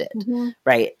accepted,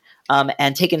 right?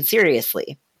 And taken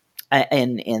seriously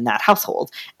in that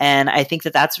household. And I think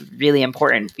that that's really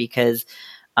important, because,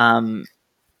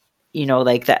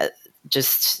 like that,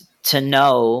 just to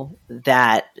know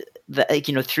that,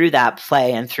 through that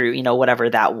play and through, whatever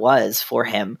that was for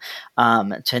him,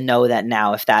 to know that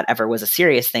now, if that ever was a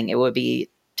serious thing, it would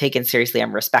be taken seriously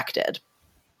and respected.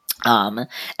 And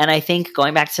I think,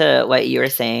 going back to what you were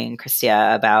saying,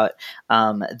 Christia, about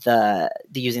the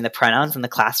using the pronouns in the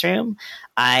classroom,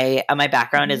 my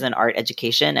background is in art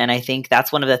education, and I think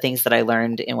that's one of the things that I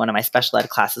learned in one of my special ed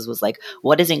classes was like,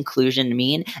 what does inclusion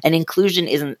mean? And inclusion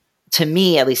isn't, to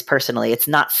me, at least personally, it's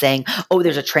not saying, oh,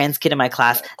 there's a trans kid in my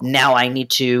class, now I need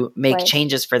to make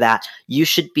changes for that. The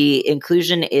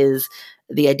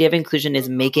idea of inclusion is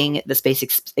making the space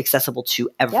accessible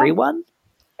to everyone.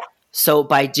 So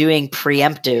by doing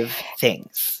preemptive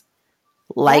things,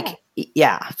 like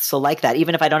that,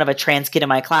 even if I don't have a trans kid in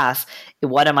my class,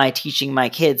 what am I teaching my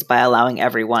kids by allowing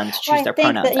everyone to choose their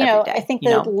pronouns every day? I think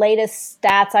the latest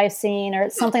stats I've seen are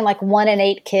something like 1 in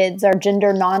 8 kids are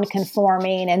gender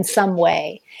non-conforming in some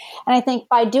way. And I think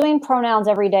by doing pronouns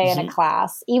every day in a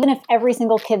class, even if every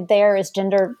single kid there is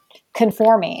gender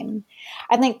conforming,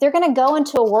 I think they're going to go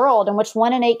into a world in which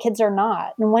 1 in 8 kids are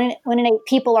not, and 1 in 8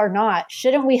 people are not.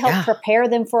 Shouldn't we help prepare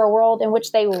them for a world in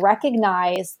which they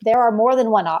recognize there are more than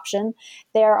one option?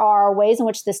 There are ways in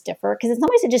which this differ, because in some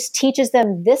ways it just teaches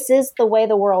them this is the way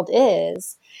the world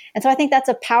is. And so I think that's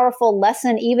a powerful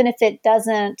lesson, even if it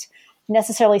doesn't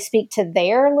necessarily speak to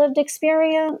their lived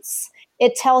experience.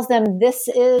 It tells them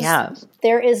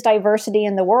there is diversity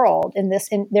in the world,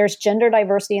 there's gender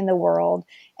diversity in the world,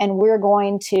 and we're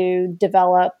going to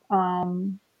develop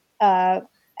attitude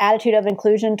of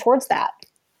inclusion towards that,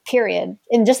 period.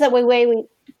 And just that way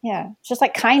it's just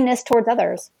like kindness towards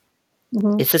others.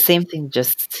 Mm-hmm. It's the same thing,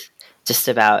 just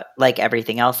about like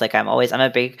everything else. Like I'm a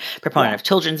big proponent of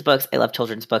children's books. I love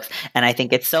children's books. And I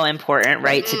think it's so important,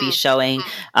 right, to be showing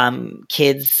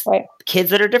kids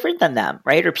that are different than them,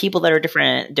 right? Or people that are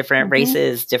different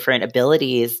races, different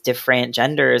abilities, different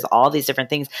genders, all these different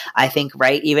things. I think,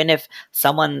 right, even if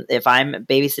I'm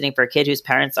babysitting for a kid whose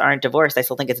parents aren't divorced, I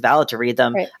still think it's valid to read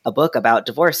them a book about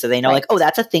divorce so they know like, oh,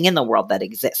 that's a thing in the world that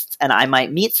exists. And I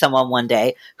might meet someone one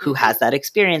day who has that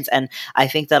experience. And I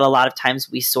think that a lot of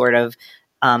times we sort of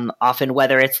often,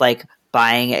 whether it's like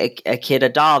buying a kid a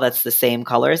doll that's the same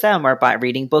color as them, or by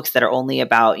reading books that are only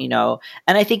about, and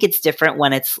I think it's different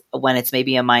when it's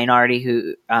maybe a minority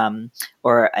who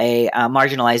or a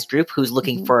marginalized group who's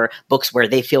looking for books where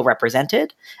they feel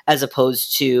represented, as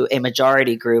opposed to a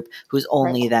majority group who's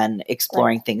only then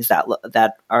exploring things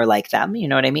that are like them. You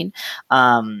know what I mean?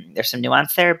 There's some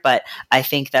nuance there, but I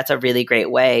think that's a really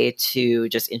great way to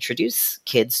just introduce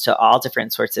kids to all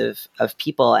different sorts of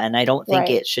people. And I don't think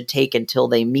it should take until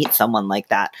they meet someone like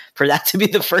that for that to be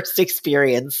the first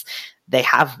experience they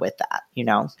have with that,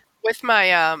 With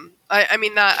my, I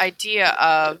mean, that idea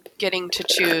of getting to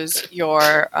choose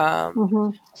your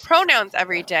pronouns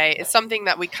every day is something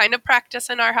that we kind of practice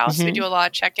in our house. We do a lot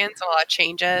of check-ins, a lot of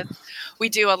changes. We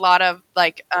do a lot of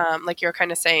like you're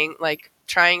kind of saying, like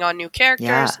trying on new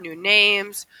characters, new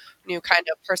names, new kind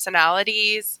of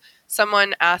personalities.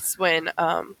 Someone asked when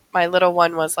my little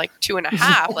one was like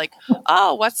 2.5, like,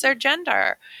 oh, what's their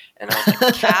gender? And I was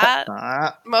like, cat.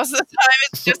 Most of the time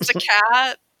it's just a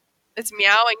cat. It's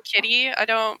meow and kitty.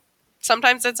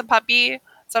 Sometimes it's a puppy,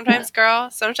 sometimes girl,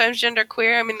 sometimes gender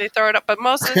queer. I mean, they throw it up, but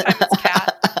most of the time it's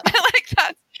cat. Like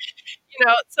that,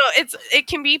 so it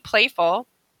can be playful.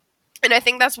 And I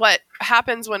think that's what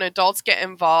happens when adults get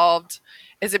involved,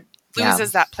 is it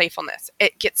loses that playfulness.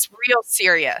 It gets real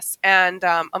serious. And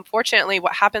unfortunately,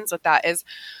 what happens with that is,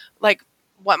 like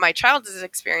what my child is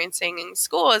experiencing in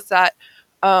school, is that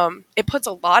it puts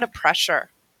a lot of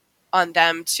pressure on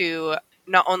them to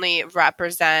not only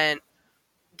represent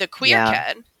the queer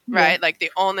kid, right? Like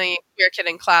the only queer kid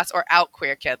in class, or out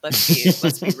queer kid.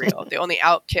 Let's be real. The only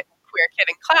out queer kid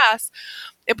in class.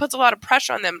 It puts a lot of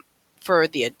pressure on them for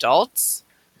the adults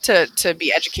to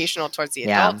be educational towards the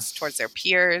adults, towards their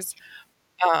peers.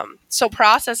 So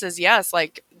processes, yes,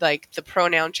 like the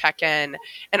pronoun check-in,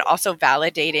 and also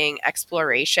validating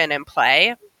exploration and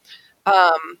play.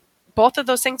 Both of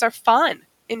those things are fun,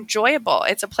 enjoyable.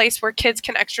 It's a place where kids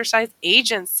can exercise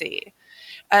agency.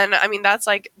 And I mean, that's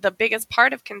like the biggest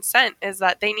part of consent, is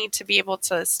that they need to be able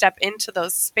to step into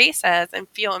those spaces and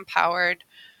feel empowered,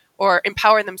 or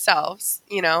empower themselves,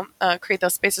 create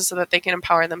those spaces so that they can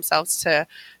empower themselves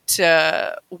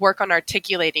to work on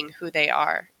articulating who they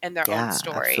are and their own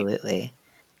story. Absolutely.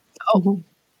 Oh,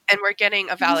 and we're getting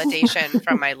a validation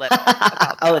from my little about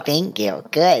that. Oh, thank you.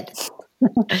 Good.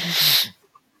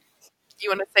 You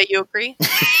want to say you agree?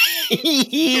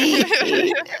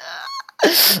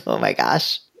 Oh my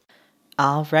gosh.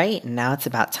 All right, now it's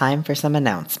about time for some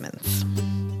announcements.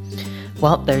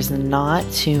 Well, there's not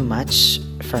too much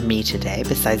from me today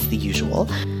besides the usual.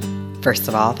 First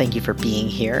of all, thank you for being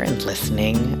here and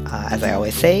listening. As I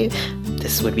always say,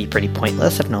 this would be pretty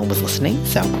pointless if no one was listening,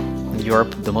 so you're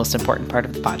the most important part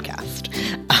of the podcast.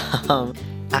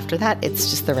 After that, it's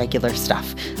just the regular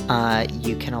stuff.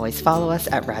 You can always follow us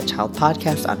at Rad Child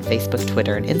Podcast on Facebook,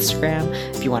 Twitter, and Instagram.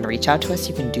 If you want to reach out to us,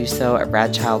 you can do so at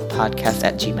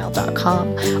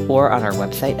radchildpodcast@gmail.com or on our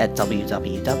website at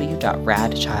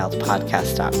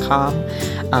www.radchildpodcast.com.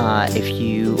 If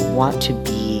you want to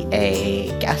be a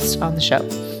guest on the show,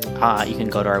 you can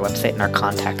go to our website in our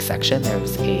contact section.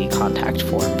 There's a contact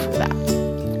form for that.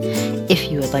 If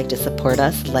you would like to support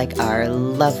us, like our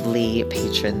lovely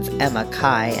patrons Emma,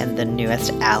 Kai, and the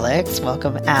newest Alex,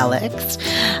 welcome Alex,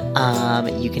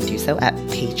 you can do so at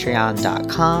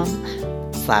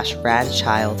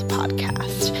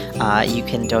patreon.com/radchildpodcast. You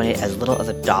can donate as little as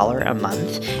 $1 a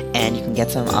month, and you can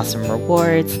get some awesome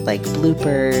rewards like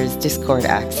bloopers, Discord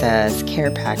access,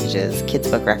 care packages, kids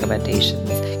book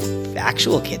recommendations,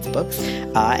 actual kids books,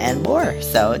 and more.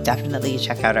 So definitely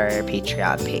check out our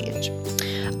Patreon page.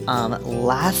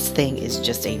 Last thing is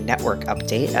just a network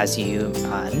update. As you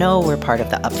know, we're part of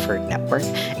the Upford Network,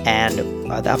 and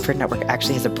the Upford Network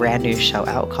actually has a brand new show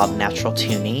out called Natural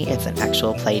Toonie. It's an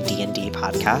actual play D&D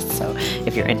podcast, so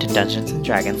if you're into Dungeons and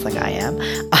Dragons like I am,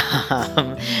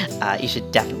 you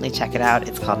should definitely check it out.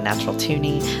 It's called Natural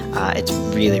Toonie. It's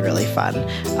really, really fun,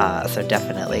 so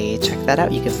definitely check that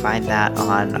out. You can find that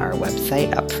on our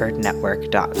website,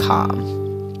 upfordnetwork.com.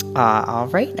 All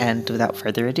right, and without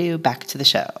further ado, back to the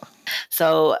show.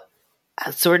 So,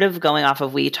 sort of going off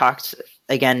of, we talked,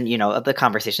 again, the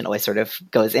conversation always sort of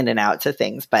goes in and out to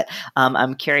things, but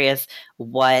I'm curious,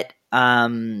 what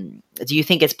do you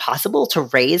think it's possible to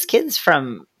raise kids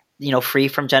from, free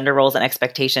from gender roles and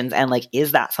expectations? And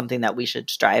is that something that we should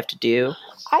strive to do?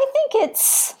 I think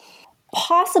it's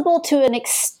possible to an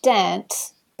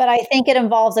extent, but I think it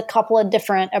involves a couple of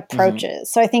different approaches. Mm-hmm.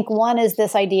 So I think one is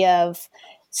this idea of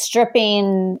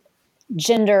stripping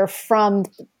gender from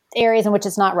areas in which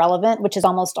it's not relevant, which is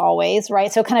almost always, right?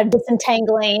 So kind of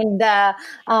disentangling the,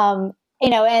 and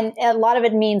a lot of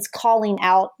it means calling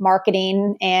out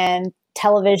marketing and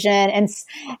television.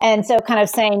 And so kind of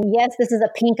saying, yes, this is a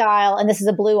pink aisle and this is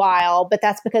a blue aisle, but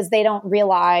that's because they don't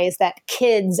realize that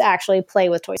kids actually play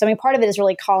with toys. I mean, part of it is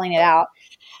really calling it out.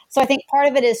 So I think part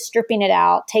of it is stripping it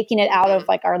out, taking it out of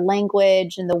our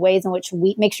language and the ways in which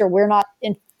we make sure we're not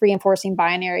reinforcing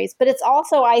binaries. But it's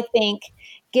also, I think,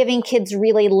 giving kids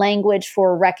really language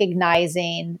for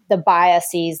recognizing the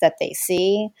biases that they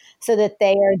see so that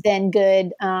they are then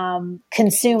good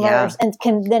consumers and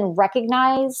can then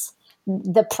recognize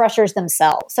the pressures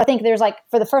themselves. So I think there's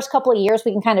for the first couple of years,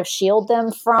 we can kind of shield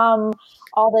them from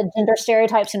all the gender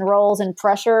stereotypes and roles and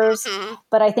pressures. Mm-hmm.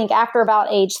 But I think after about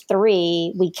age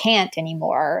 3, we can't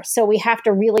anymore. So we have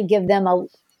to really give them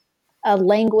a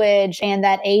language and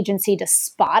that agency to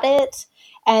spot it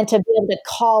and to be able to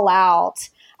call out.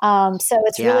 So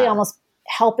it's really almost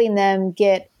helping them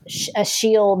get a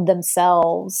shield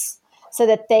themselves so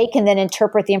that they can then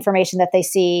interpret the information that they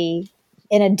see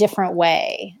in a different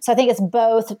way. So I think it's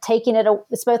both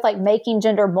it's both making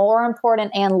gender more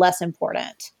important and less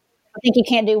important. I think you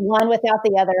can't do one without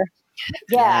the other.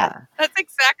 Yeah. That's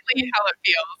exactly how it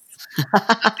feels.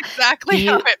 That's exactly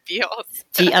how it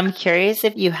feels. I'm curious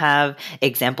if you have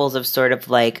examples of sort of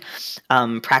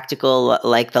practical,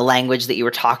 the language that you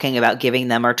were talking about giving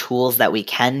them, or tools that we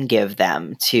can give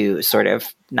them to sort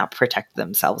of not protect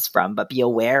themselves from, but be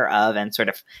aware of and sort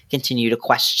of continue to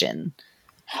question.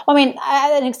 Well, I mean,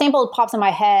 an example that pops in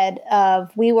my head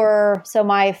of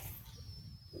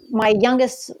my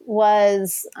youngest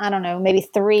was, I don't know, maybe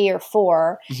 3 or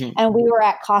 4. Mm-hmm. And we were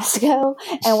at Costco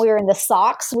and we were in the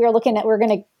socks. We were going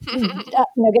to get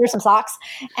her some socks.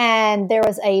 And there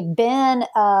was a bin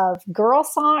of girl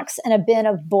socks and a bin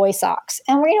of boy socks.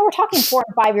 And we're talking 4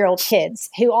 and 5-year-old kids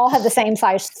who all have the same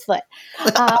size foot.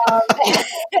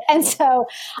 And so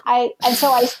I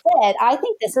said, I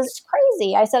think this is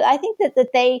crazy. I said, I think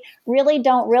that they really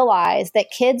don't realize that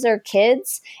kids are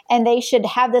kids and they should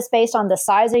have this based on the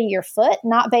size of your foot,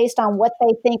 not based on what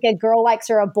they think a girl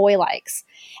likes or a boy likes.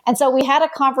 And so we had a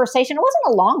conversation. It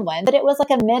wasn't a long one, but it was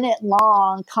a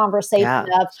minute-long conversation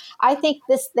of, I think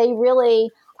they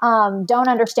really don't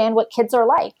understand what kids are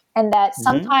like, and that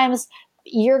sometimes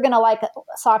you're going to like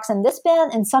socks in this bin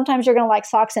and sometimes you're going to like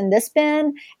socks in this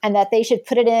bin, and that they should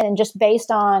put it in just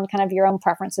based on kind of your own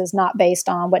preferences, not based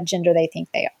on what gender they think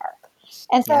they are.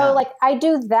 And so I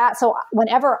do that. So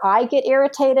whenever I get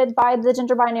irritated by the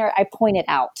gender binary, I point it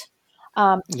out.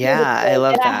 I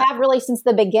love that. I have really since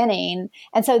the beginning.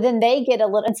 And so then they get a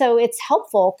little, and so it's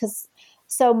helpful because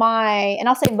and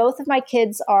I'll say both of my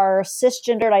kids are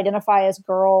cisgendered, identify as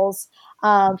girls.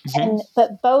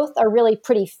 But both are really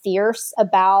pretty fierce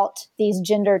about these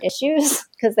gendered issues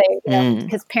because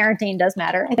because parenting does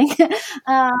matter, I think.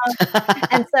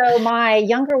 And so my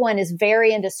younger one is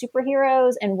very into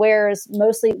superheroes and wears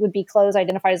mostly would be clothes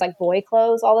identified as boy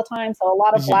clothes all the time. So a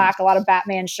lot of black, a lot of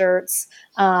Batman shirts,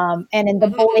 and in the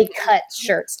boy cut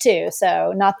shirts too.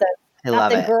 So not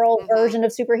the girl version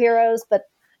of superheroes, but.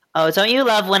 Oh, don't you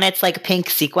love when it's pink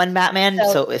sequin Batman?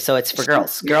 So it's for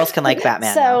girls. Girls can like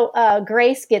Batman. So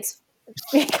Grace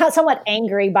got somewhat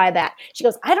angry by that. She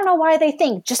goes, I don't know why they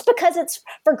think just because it's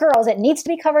for girls, it needs to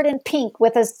be covered in pink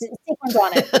with a sequins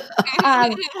on it.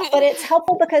 But it's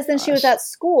helpful because then she was at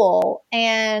school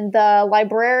and the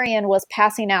librarian was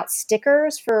passing out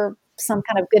stickers for some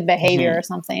kind of good behavior or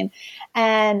something,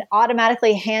 and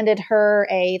automatically handed her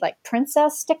a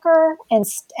princess sticker, and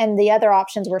the other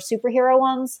options were superhero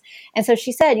ones. And so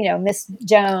she said, Miss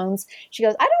Jones, she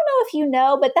goes, I don't know if you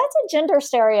know, but that's a gender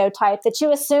stereotype that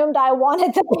you assumed I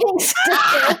wanted the pink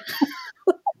sticker.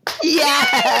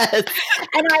 Yes.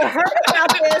 And I heard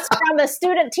about this from a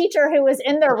student teacher who was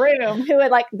in the room who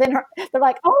had they're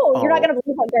like, oh, you're not going to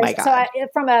believe what my Grace. God. So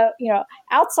from a,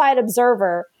 outside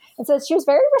observer, and so she was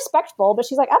very respectful, but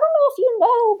she's like, I don't know if you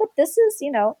know, but this is,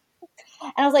 and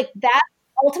I was like, that's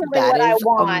ultimately That what I is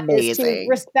want is to amazing.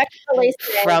 respectfully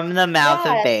say, From the mouth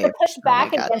of Babe. to push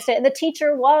back against it. And the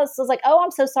teacher was like, oh,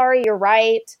 I'm so sorry, you're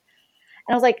right.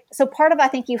 And I was like, so part of, I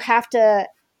think you have to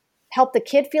help the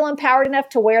kid feel empowered enough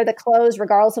to wear the clothes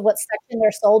regardless of what section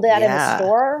they're sold at in the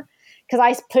store. Because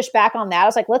I pushed back on that. I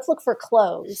was like, let's look for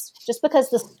clothes. Just because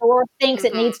the store thinks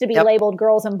it needs to be labeled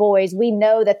girls and boys, we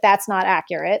know that that's not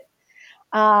accurate.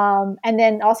 And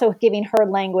then also giving her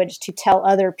language to tell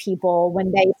other people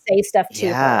when they say stuff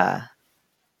to her.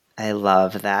 I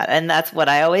love that. And that's what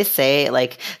I always say.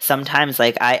 Like sometimes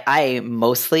like I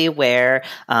mostly wear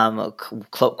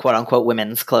quote unquote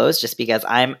women's clothes just because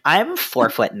I'm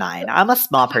 4'9". I'm a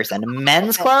small person.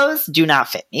 Men's clothes do not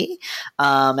fit me.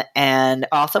 And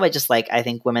also I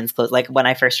think women's clothes, like when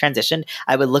I first transitioned,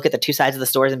 I would look at the two sides of the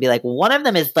stores and be like, one of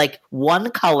them is like one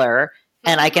color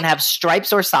and I can have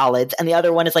stripes or solids. And the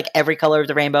other one is like every color of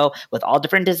the rainbow with all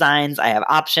different designs. I have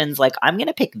options. Like I'm going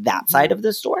to pick that side of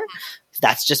the store.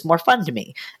 That's just more fun to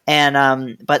me.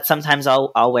 And, but sometimes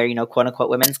I'll wear, quote unquote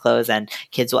women's clothes and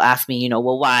kids will ask me,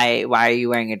 well, why are you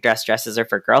wearing a dress? Dresses are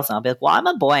for girls. And I'll be like, well, I'm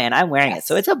a boy and I'm wearing it.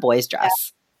 So it's a boy's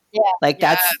dress. Yeah. Like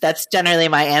that's generally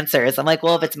my answer is I'm like,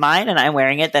 well, if it's mine and I'm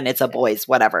wearing it, then it's a boy's,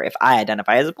 whatever. If I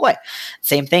identify as a boy,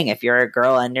 same thing. If you're a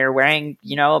girl and you're wearing,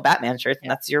 a Batman shirt, then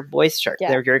that's your boy's shirt.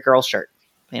 They're your girl's shirt.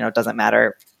 It doesn't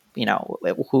matter,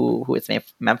 who it's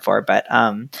meant for, but,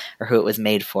 or who it was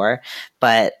made for.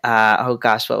 But, oh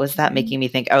gosh, what was that making me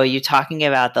think? Oh, you talking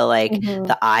about the,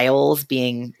 the aisles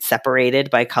being separated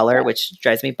by color, which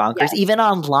drives me bonkers. Yes. Even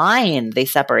online, they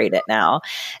separate it now.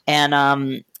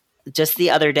 And, just the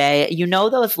other day,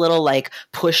 those little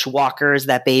push walkers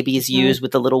that babies use with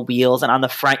the little wheels, and on the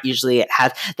front usually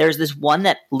there's this one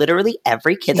that literally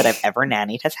every kid that I've ever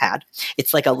nannied has had.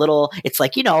 It's like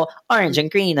orange and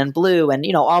green and blue and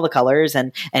all the colors,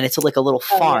 and it's like a little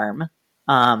farm.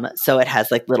 So it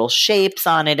has little shapes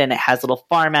on it, and it has little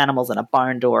farm animals and a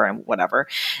barn door and whatever.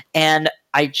 And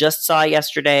I just saw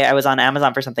yesterday, I was on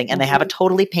Amazon for something, and they have a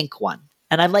totally pink one,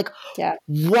 and I'm like,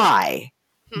 why?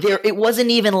 It wasn't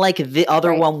even like the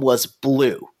other one was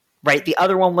blue, right? The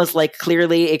other one was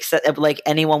clearly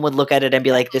anyone would look at it and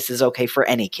be like, this is okay for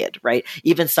any kid, right?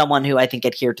 Even someone who I think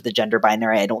adhered to the gender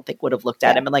binary, I don't think would have looked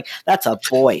at him and that's a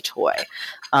boy toy.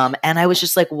 And I was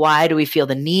just like, why do we feel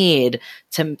the need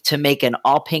to make an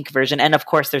all pink version? And of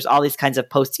course, there's all these kinds of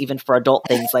posts even for adult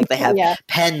things, like they have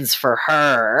pens for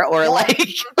her, or all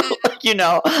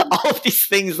of these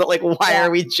things that why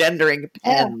are we gendering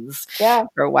pens?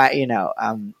 Or why,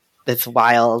 it's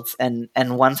wild. And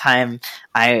one time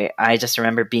I just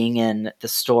remember being in the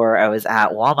store. I was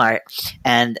at Walmart,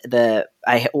 and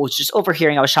I was just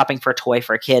overhearing, I was shopping for a toy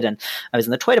for a kid, and I was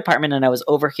in the toy department, and I was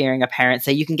overhearing a parent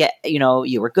say, you can get,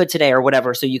 you were good today or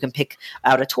whatever, so you can pick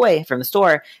out a toy from the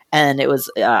store. And it was,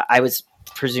 I was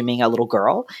presuming a little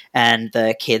girl, and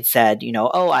the kid said,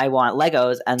 oh, I want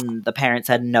Legos. And the parent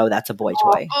said, no, that's a boy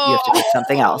toy. You have to pick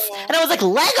something else. And I was like,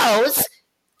 Legos?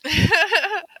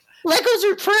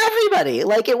 Legos are for everybody.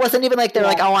 It wasn't even they're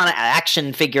I want an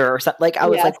action figure or something. I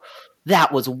was like,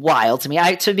 that was wild to me.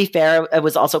 To be fair, it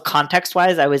was also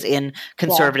context-wise, I was in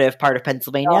conservative part of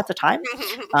Pennsylvania at the time.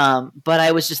 But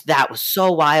I was just, that was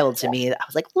so wild to me. I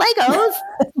was like, Legos?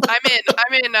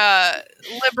 I'm in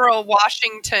liberal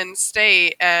Washington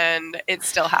state, and it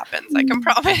still happens. I can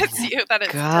promise you that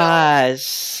it's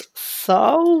still...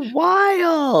 so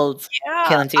wild. Yeah,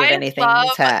 Kaylin, do you have anything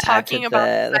to add to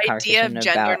the idea of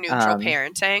gender neutral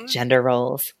parenting, gender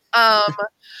roles?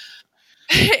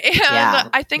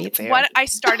 I think what I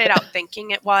started out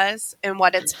thinking it was, and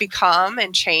what it's become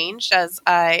and changed as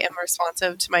I am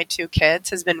responsive to my two kids,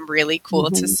 has been really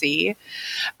cool to see.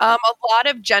 A lot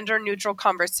of gender neutral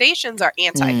conversations are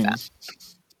anti-fem,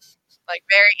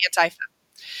 very anti-fem.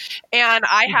 And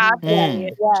I have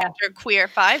a genderqueer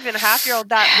 5.5-year-old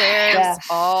that wears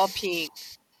all pink.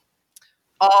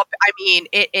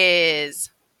 It is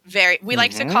very, we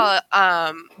like to call it,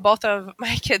 both of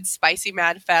my kids spicy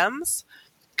mad femmes,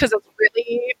 because it's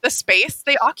really the space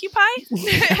they occupy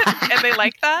and they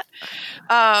like that.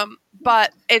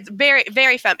 But it's very,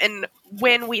 very femme. And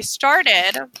when we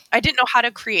started, I didn't know how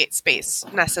to create space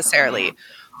necessarily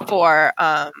for,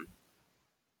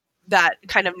 that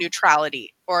kind of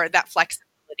neutrality or that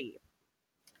flexibility.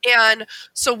 And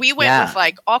so we went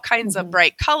with all kinds of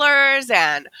bright colors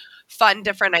and fun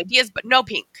different ideas, but no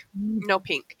pink. And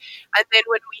then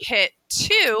when we hit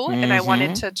 2 and I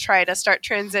wanted to try to start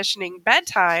transitioning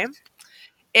bedtime,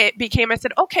 it became, I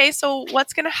said, okay, so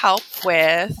what's going to help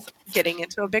with getting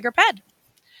into a bigger bed?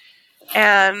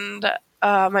 And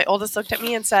my oldest looked at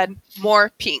me and said,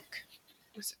 more pink.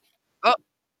 I said, oh,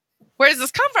 where does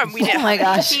this come from? We didn't have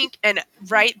any pink. And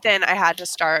right then I had to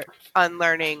start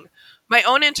unlearning my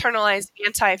own internalized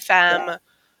anti-fem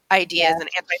ideas and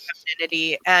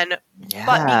anti-femininity. And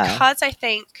but because I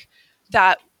think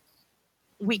that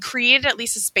we created at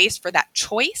least a space for that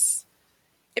choice,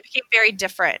 it became very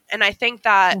different. And I think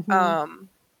that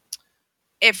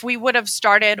if we would have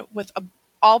started with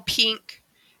all pink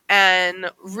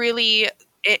and really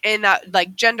in that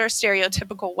like gender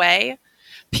stereotypical way,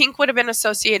 pink would have been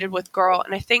associated with girl.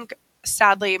 And I think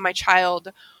sadly my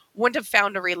child wouldn't have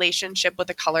found a relationship with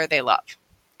the color they love.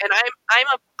 And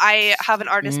I have an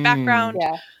artist background.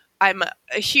 Yeah. I'm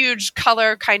a huge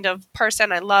color kind of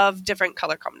person. I love different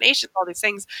color combinations, all these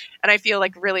things. And I feel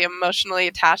like really emotionally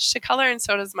attached to color. And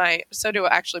so do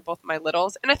actually both my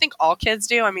littles. And I think all kids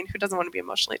do. I mean, who doesn't want to be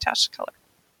emotionally attached to color?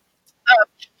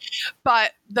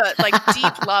 But the like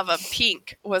deep love of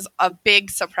pink was a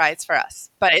big surprise for us.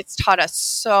 But it's taught us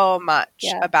so much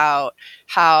about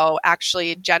how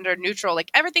actually gender neutral,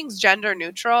 like everything's gender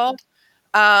neutral,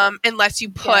 unless you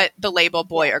put the label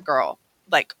boy or girl,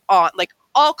 like on, like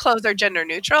all clothes are gender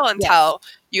neutral until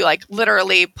you like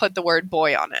literally put the word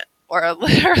boy on it or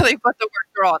literally put the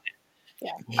word girl on it.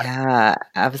 Yeah,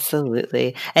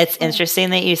 absolutely. It's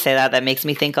interesting that you say that. That makes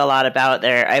me think a lot about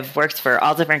I've worked for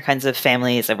all different kinds of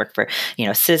families. I've worked for,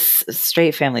 cis,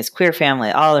 straight families, queer family,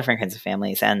 all different kinds of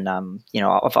families and,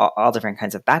 all different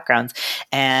kinds of backgrounds.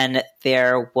 And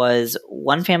there was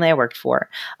one family I worked for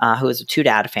who was a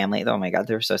 2-dad family. Oh my God,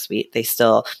 they were so sweet. They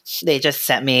just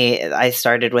sent me, I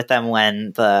started with them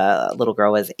when the little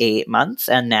girl was 8 months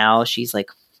and now she's like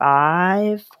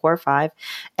 4 or 5,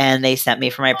 and they sent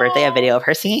me for my birthday a video of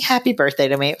her singing happy birthday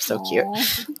to me. It was so cute.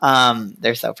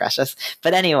 They're so precious.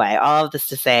 But anyway, all of this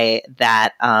to say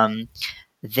that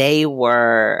they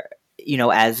were,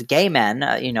 as gay men,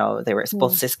 they were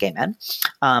both cis gay men,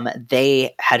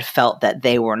 they had felt that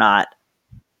they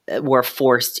were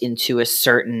forced into a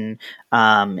certain,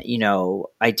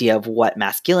 idea of what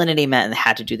masculinity meant and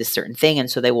had to do this certain thing. And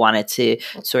so they wanted to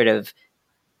sort of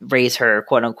raise her,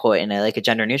 quote unquote, in a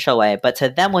gender neutral way. But to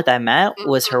them, what that meant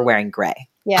was her wearing gray.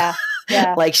 Yeah.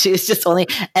 Yeah. Like she was just only,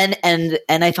 and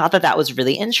I thought that was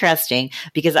really interesting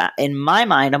because in my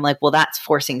mind, I'm like, well, that's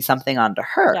forcing something onto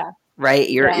her. Yeah.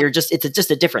 Right. You're just, it's just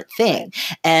a different thing.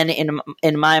 Right. And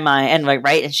in my mind, and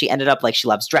right. And she ended up she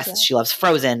loves dresses. Yeah. She loves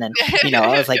Frozen. And,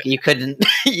 I was like, you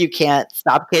can't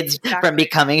stop kids from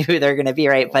becoming who they're going to be.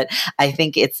 Right. But I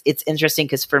think it's interesting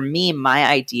because for me, my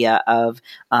idea of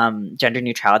gender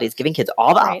neutrality is giving kids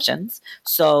all the options.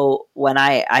 So when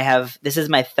I have, this is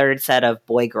my 3rd set of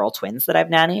boy girl twins that I've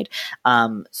nannied.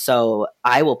 So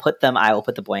I will put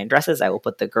the boy in dresses. I will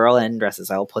put the girl in dresses.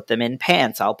 I will put them in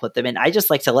pants. I'll put them in, I just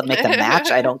like to make them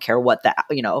match. I don't care what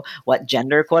what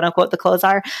gender, quote unquote, the clothes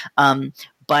are.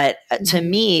 But to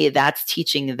me, that's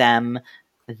teaching them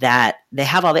that they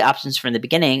have all the options from the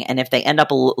beginning. And if they end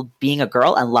up being a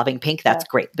girl and loving pink, that's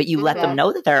great. But you let them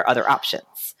know that there are other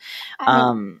options.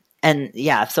 And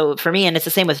so for me, and it's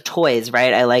the same with toys,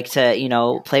 right? I like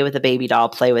to, play with a baby doll,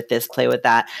 play with this, play with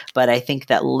that. But I think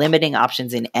that limiting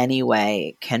options in any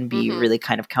way can be really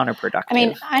kind of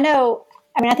counterproductive.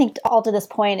 I think all to this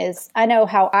point is I know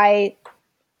how I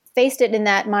faced it in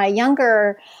that my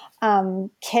younger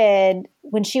kid,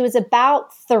 when she was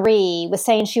about 3, was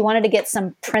saying she wanted to get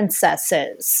some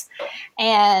princesses.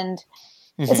 And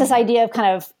it's this idea of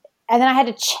kind of, and then I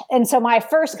had to, and so my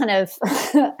first kind of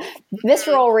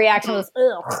visceral reaction was,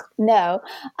 ugh, no.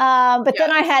 But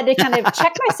then I had to kind of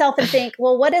check myself and think,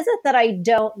 well, what is it that I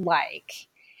don't like?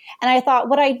 And I thought,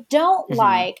 what I don't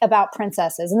like about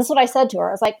princesses, and this is what I said to her.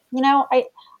 I was like,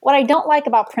 what I don't like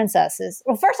about princesses.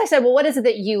 Well, first I said, well, what is it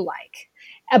that you like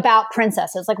about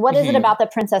princesses? Like, what is it about the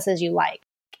princesses you like?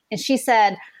 And she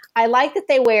said, I like that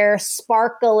they wear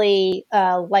sparkly,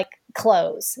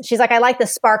 clothes. She's like, I like the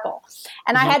sparkle.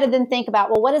 And I had to then think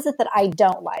about, well, what is it that I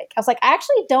don't like? I was like, I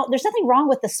actually don't, there's nothing wrong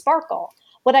with the sparkle.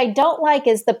 What I don't like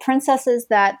is the princesses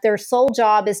that their sole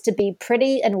job is to be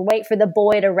pretty and wait for the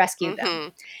boy to rescue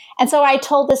them. And so I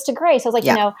told this to Grace. I was like,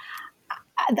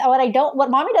 what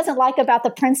mommy doesn't like about the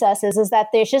princesses is that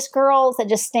there's just girls that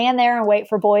just stand there and wait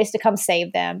for boys to come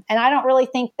save them. And I don't really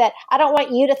think that, I don't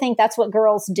want you to think that's what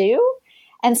girls do.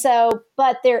 And so,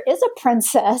 but there is a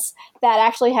princess that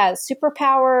actually has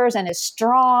superpowers and is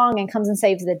strong and comes and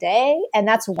saves the day, and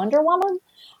that's Wonder Woman.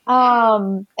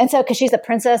 And so, because she's the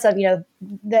princess of,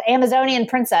 the Amazonian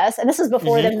princess, and this was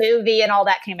before the movie and all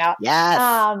that came out. Yes.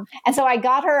 And so I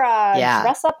got her a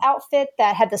dress up outfit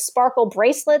that had the sparkle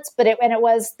bracelets, but it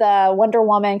was the Wonder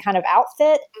Woman kind of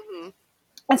outfit. Mm-hmm.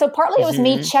 And so partly it was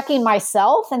me checking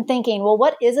myself and thinking, well,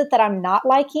 what is it that I'm not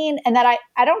liking? And that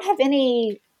I don't have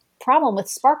any problem with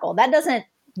sparkle. That doesn't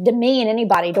demean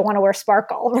anybody to want to wear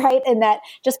sparkle, right? And that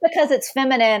just because it's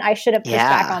feminine, I shouldn't push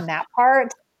back on that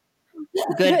part.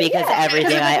 Good, because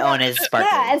everything I own is sparkly.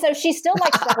 Yeah, and so she still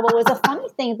likes sparkle. It was a funny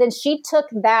thing. Then she took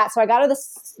that. So I got her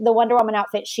the Wonder Woman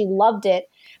outfit. She loved it.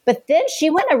 But then she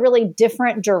went a really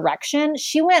different direction.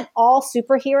 She went all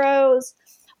superheroes,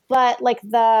 but like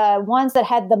the ones that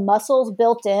had the muscles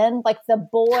built in, like the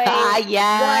boy.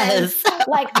 Yes.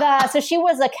 So she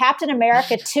was a Captain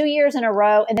America 2 years in a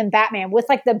row, and then Batman with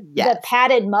like the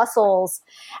padded muscles.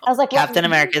 I was like, Captain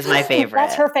America is my favorite.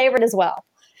 That's her favorite as well.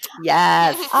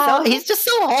 Yes. He's just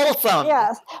so wholesome.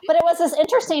 Yes. But it was this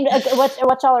interesting,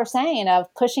 what y'all are saying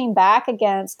of pushing back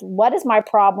against what is my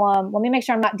problem? Let me make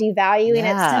sure I'm not devaluing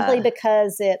it simply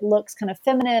because it looks kind of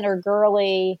feminine or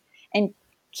girly, and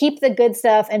keep the good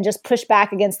stuff and just push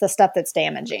back against the stuff that's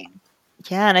damaging.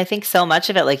 Yeah, and I think so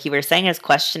much of it, like you were saying, is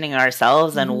questioning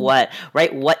ourselves and what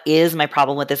is my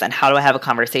problem with this, and how do I have a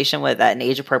conversation with that, an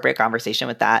age-appropriate conversation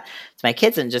with that to my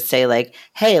kids, and just say like,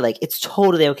 hey, like it's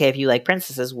totally okay if you like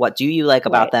princesses. What do you like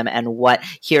about them, and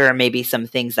here are maybe some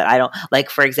things that I don't like.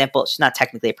 For example, she's not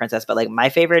technically a princess, but like my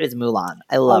favorite is Mulan.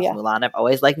 I love Mulan. I've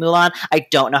always liked Mulan. I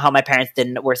don't know how my parents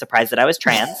were surprised that I was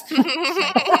trans.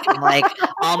 I'm like,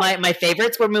 all my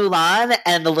favorites were Mulan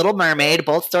and The Little Mermaid,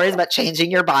 both stories about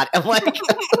changing your body. I'm like,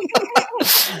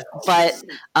 but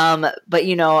and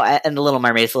The Little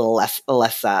Mermaid is a little less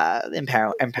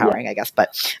empowering, I guess.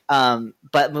 But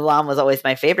Mulan was always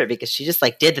my favorite because she just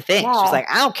like did the thing. Yeah. She's like,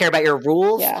 I don't care about your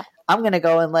rules. Yeah. I'm gonna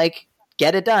go and like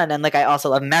get it done. And like I also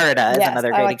love Merida as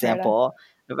another great example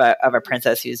of a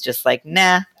princess who's just like,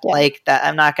 like that.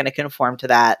 I'm not going to conform to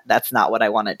that. That's not what I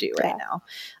want to do right now.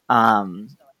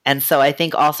 And so I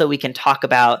think also we can talk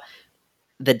about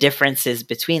the differences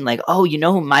between like, oh,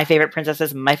 who my favorite princess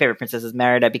is? My favorite princess is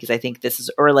Merida because I think this is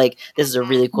a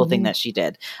really cool thing that she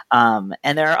did. And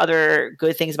there are other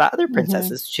good things about other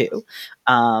princesses too.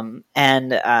 But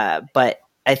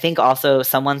I think also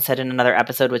someone said in another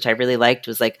episode, which I really liked,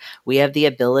 was like, we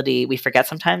forget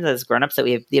sometimes as grownups that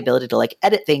we have the ability to like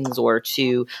edit things or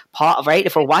to pause, right?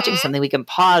 If we're watching something, we can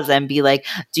pause and be like,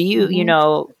 do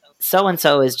you,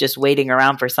 so-and-so is just waiting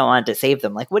around for someone to save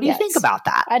them. Like, what do you think about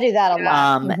that? I do that a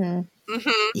lot.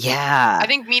 Yeah. I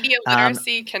think media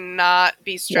literacy cannot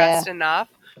be stressed enough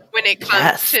when it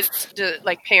comes to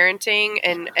like parenting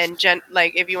and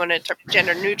like if you want to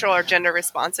gender neutral or gender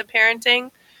responsive parenting.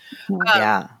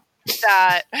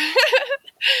 That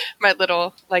my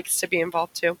little likes to be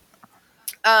involved too.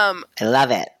 I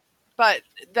love it. But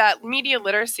that media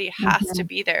literacy has to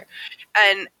be there.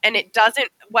 And it doesn't,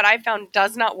 what I found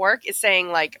does not work is saying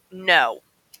like no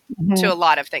to a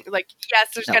lot of things. Like, yes,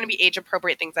 there's going to be age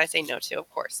appropriate things I say no to, of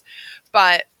course.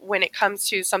 But when it comes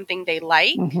to something they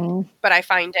like, but I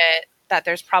find it that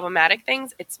there's problematic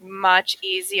things, it's much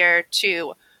easier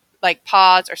to like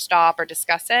pause or stop or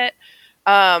discuss it.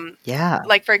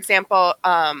 Like for example,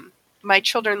 my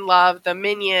children love the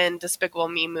Minion, Despicable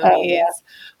Me movies,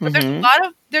 but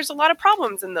there's a lot of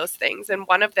problems in those things. And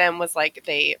one of them was like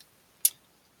they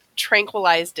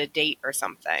tranquilized a date or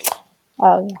something,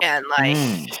 and like,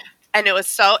 and it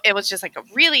was just like a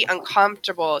really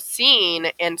uncomfortable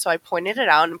scene. And so I pointed it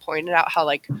out and pointed out how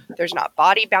like there's not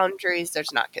body boundaries,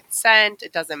 there's not consent.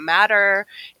 It doesn't matter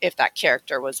if that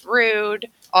character was rude.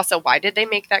 Also, why did they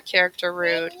make that character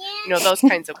rude? Those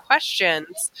kinds of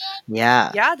questions.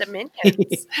 Yeah, the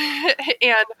Minions.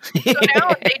 And so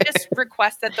now they just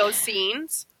request that those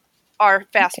scenes are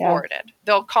fast forwarded.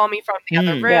 They'll call me from the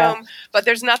other room, but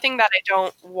there's nothing that I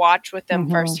don't watch with them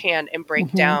firsthand and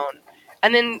break down.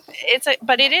 And then it's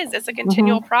a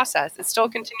continual process. It's still a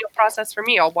continual process for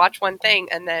me. I'll watch one thing,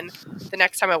 and then the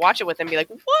next time I watch it with them, be like,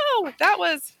 whoa, that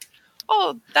is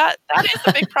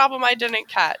a big problem I didn't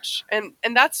catch. And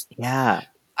that's,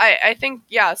 I think,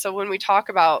 so when we talk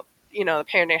about, the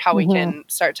parenting, how we can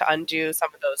start to undo some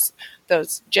of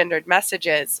those gendered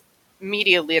messages,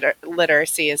 media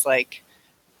literacy is like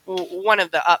one of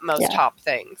the utmost top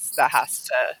things that has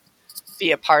to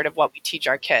be a part of what we teach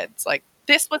our kids. Like,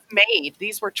 this was made.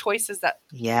 These were choices that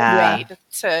were made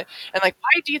and like,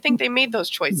 why do you think they made those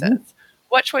choices?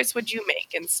 what choice would you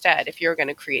make instead if you're going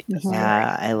to create this story?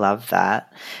 Yeah, I love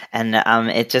that. And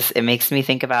it makes me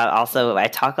think about also, I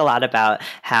talk a lot about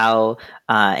how,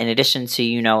 in addition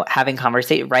to, having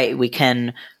conversation, right, we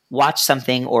can watch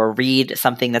something or read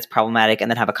something that's problematic and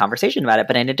then have a conversation about it.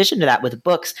 But in addition to that, with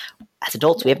books, as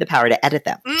adults, we have the power to edit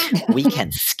them. We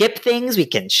can skip things, we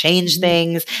can change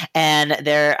things. And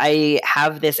I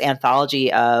have this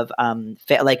anthology of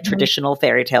traditional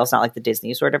fairy tales, not like the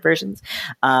Disney sort of versions.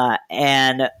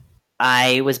 And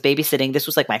I was babysitting. This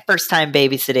was like my first time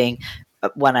babysitting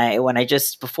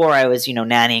before I was,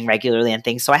 nannying regularly and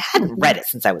things. So I hadn't read it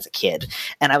since I was a kid.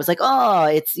 And I was like,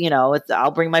 oh,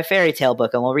 I'll bring my fairy tale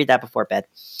book and we'll read that before bed.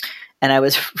 And I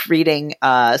was reading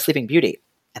Sleeping Beauty.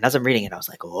 And as I'm reading it, I was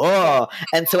like, oh.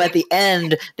 And so at the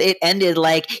end, it ended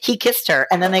like he kissed her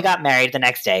and then they got married the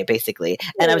next day, basically.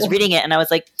 And I was reading it and I was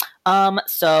like,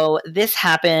 so this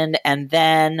happened and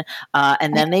then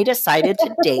they decided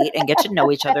to date and get to know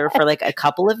each other for like a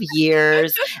couple of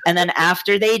years. And then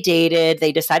after they dated,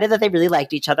 they decided that they really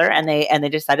liked each other and they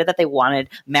decided that they wanted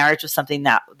marriage was something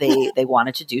that they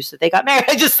wanted to do. So they got married.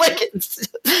 I just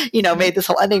made this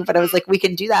whole ending, but I was like, we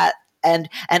can do that. And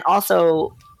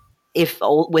also,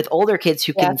 with older kids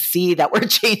who can see that we're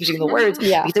changing the words, you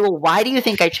say, well, why do you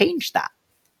think I changed that?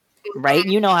 Right?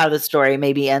 You know how the story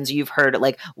maybe ends. You've heard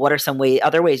like, what are some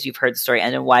other ways you've heard the story?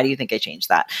 And then why do you think I changed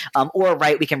that?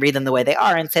 We can read them the way they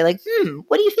are and say like,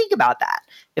 what do you think about that?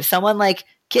 If someone like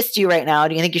kissed you right now,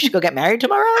 do you think you should go get married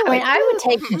tomorrow? I would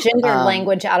take gendered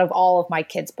language out of all of my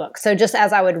kids' books. So just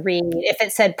as I would read, if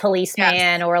it said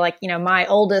policeman or like, my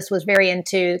oldest was very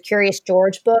into Curious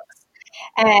George books.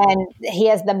 And he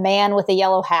has the man with the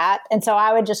yellow hat. And so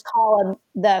I would just call him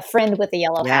the friend with the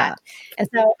yellow hat. And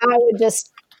so I would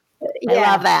just, I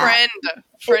love that.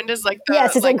 Friend is like the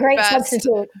it's a great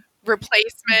substitute.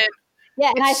 Replacement.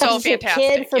 Yeah, and I substitute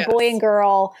kid for boy and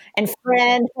girl and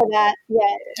friend for that.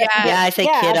 I say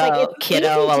kiddo,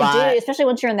 kiddo a lot. Especially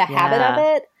once you're in the habit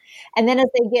of it. And then as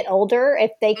they get older,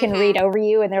 if they can read over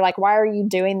you and they're like, why are you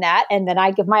doing that? And then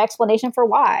I give my explanation for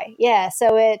why. Yeah,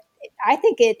 so I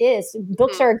think it is.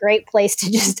 Books are a great place to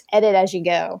just edit as you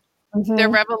go. They're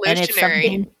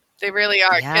revolutionary. They really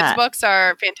are. Yeah. Kids' books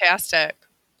are fantastic.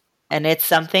 And it's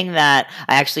something that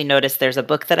I actually noticed. There's a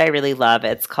book that I really love.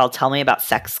 It's called Tell Me About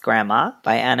Sex, Grandma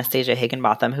by Anastasia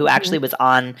Higginbotham, who actually was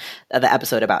on the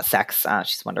episode about sex.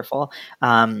 She's wonderful.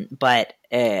 But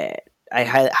I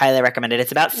highly recommend it.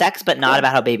 It's about sex, but not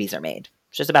about how babies are made.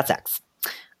 It's just about sex.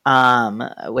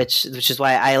 Which is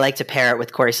why I like to pair it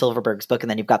with Corey Silverberg's book, and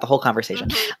then you've got the whole conversation.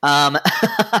 But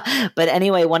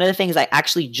anyway, one of the things I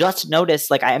actually just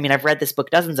noticed, I've read this book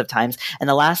dozens of times, and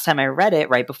the last time I read it,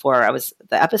 right before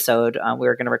the episode we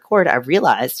were going to record, I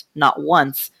realized not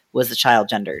once was the child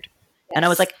gendered, and I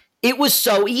was like, it was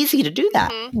so easy to do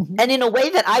that, and in a way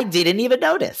that I didn't even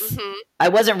notice. I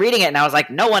wasn't reading it, and I was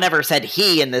like, no one ever said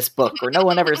he in this book, or no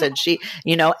one ever said she,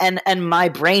 and my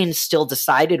brain still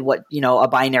decided what, a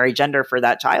binary gender for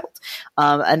that child.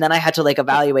 And then I had to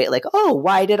evaluate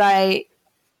why did I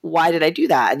do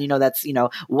that? And, that's,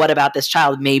 what about this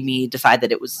child made me decide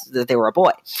that they were a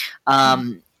boy?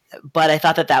 But I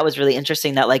thought that was really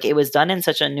interesting that it was done in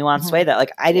such a nuanced way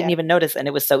that I didn't even notice, and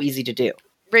it was so easy to do.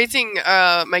 Raising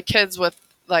my kids with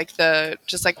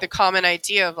the common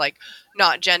idea of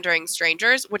not gendering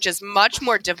strangers, which is much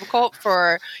more difficult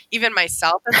for even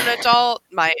myself as an adult,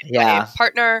 my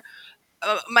partner.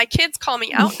 My kids call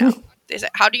me out now. They say,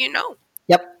 "How do you know?"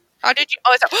 Yep. How did you?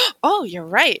 Oh, it's like, oh, you're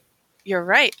right. You're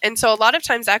right. And so a lot of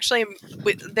times, actually,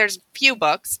 there's few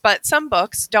books, but some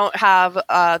books don't have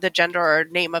the gender or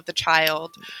name of the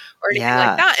child or anything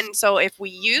like that. And so if we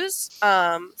use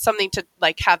something to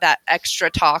have that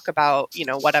extra talk about,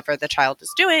 whatever the child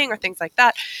is doing or things like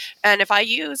that, and if I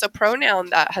use a pronoun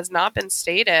that has not been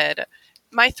stated,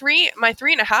 my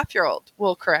 3.5-year-old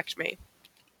will correct me.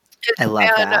 I love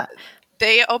that.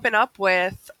 They open up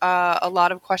with a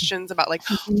lot of questions about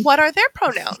what are their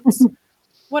pronouns?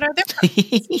 What are their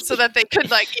pronouns? So that they could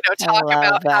talk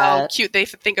about how cute they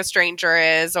think a stranger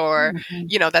is, or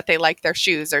that they like their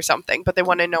shoes or something, but they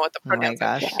want to know what the pronouns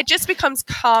are. It just becomes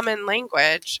common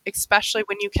language, especially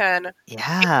when you can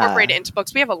incorporate it into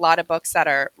books. We have a lot of books that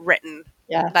are written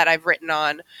that I've written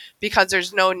on because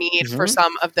there's no need for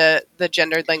some of the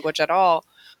gendered language at all.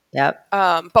 Yep.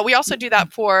 But we also do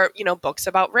that for books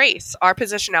about race. Our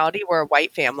positionality, we're a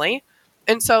white family,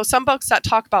 and so some books that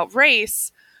talk about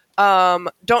race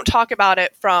don't talk about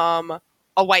it from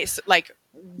a white,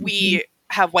 we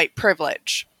have white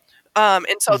privilege. And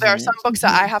so there are some books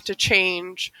that I have to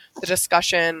change the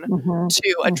discussion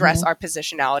to address our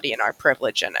positionality and our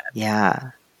privilege in it.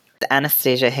 Yeah.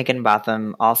 Anastasia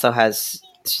Higginbotham also has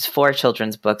She's 4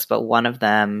 children's books, but one of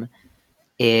them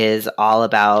is all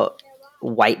about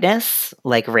whiteness,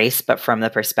 like race, but from the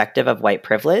perspective of white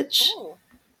privilege. Ooh.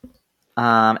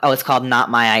 It's called Not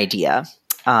My Idea,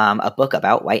 a book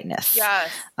about whiteness. Yes.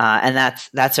 And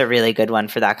that's a really good one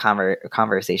for that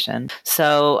conversation.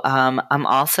 So I'm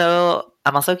also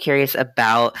curious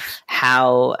about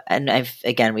how,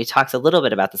 and we talked a little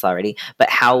bit about this already, but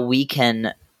how we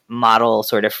can model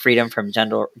sort of freedom from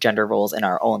gender roles in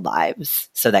our own lives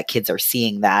so that kids are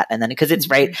seeing that. And then, because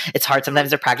it's hard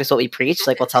sometimes to practice what we preach.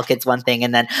 Like we'll tell kids one thing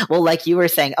and then, well, like you were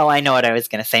saying, I know what I was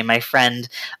going to say. My friend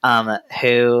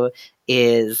who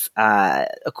is a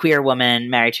queer woman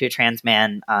married to a trans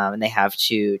man, and they have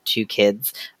two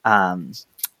kids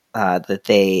that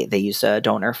they use a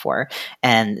donor for,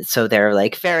 and so they're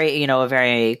like very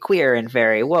very queer and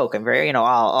very woke and very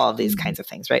all of these kinds of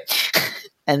things, right?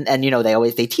 and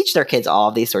they teach their kids all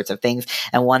of these sorts of things.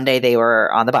 And one day they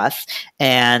were on the bus,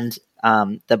 and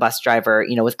the bus driver,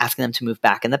 was asking them to move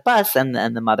back in the bus, and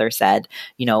the mother said,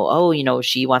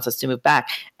 she wants us to move back,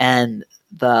 and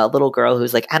the little girl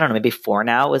who's like, I don't know, maybe 4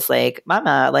 now, was like,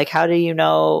 Mama, like, how do you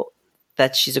know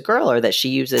that she's a girl or that she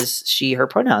uses her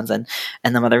pronouns? And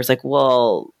the mother was like,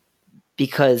 well,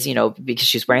 because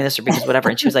she's wearing this or because whatever.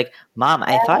 And she was like, Mom,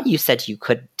 I thought you said you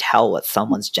could tell what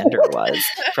someone's gender was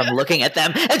from looking at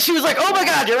them. And she was like, oh my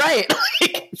God, you're right.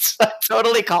 Like, it's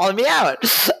totally calling me out.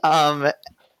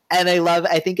 And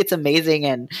I think it's amazing,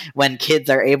 and when kids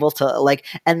are able to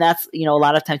and that's, a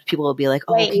lot of times people will be like,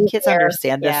 oh, can kids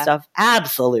understand this stuff?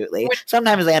 Absolutely.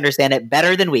 Sometimes they understand it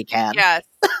better than we can. Yes.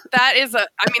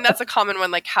 That's a common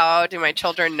one. Like, how do my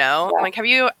children know? Yeah. Like, have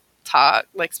you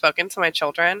spoken to my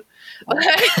children?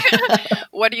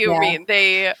 What do you mean?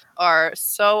 They are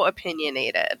so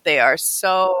opinionated. They are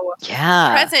so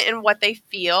present in what they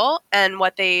feel and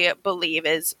what they believe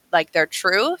is like their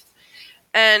truth.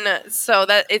 And so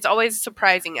that it's always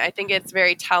surprising. I think it's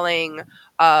very telling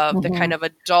of the kind of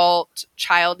adult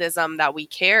childism that we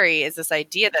carry, is this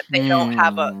idea that they don't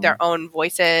have their own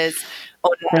voices,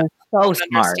 so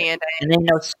smart, and they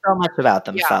know so much about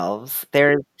themselves.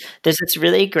 Yeah. There's this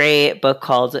really great book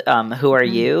called Who Are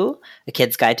You? A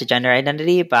Kid's Guide to Gender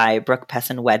Identity by Brooke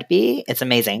Pessin-Wedby. It's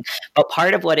amazing. But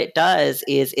part of what it does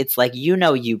is it's like, you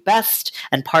best.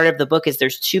 And part of the book is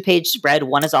there's 2-page spread.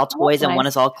 One is all toys and one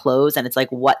is all clothes. And it's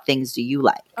like, what things do you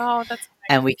like? Oh, that's nice.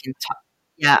 And we can talk.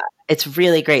 Yeah, it's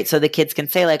really great. So the kids can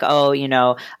say like, oh,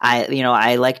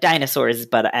 I like dinosaurs,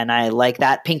 and I like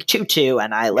that pink tutu,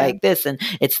 and I like this. And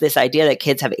it's this idea that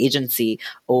kids have agency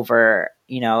over,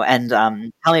 and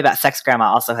Tell Me About Sex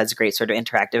Grandma also has a great sort of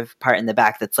interactive part in the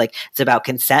back that's like, it's about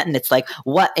consent. And it's like,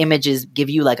 what images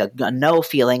give you like a no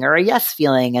feeling or a yes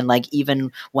feeling? And like,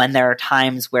 even when there are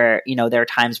times where, there are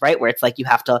times, right, where it's like, you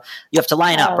have to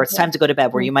line up, or it's time to go to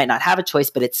bed, where you might not have a choice,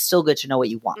 but it's still good to know what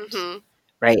you want.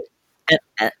 Right.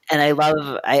 And I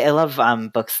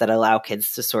love books that allow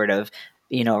kids to sort of,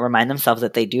 remind themselves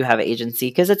that they do have agency,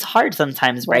 because it's hard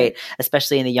sometimes, right?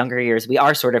 Especially in the younger years, we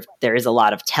are there is a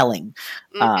lot of telling.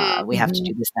 We have to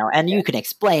do this now, and you can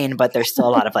explain, but there's still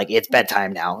a lot of like, it's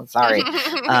bedtime now. Sorry.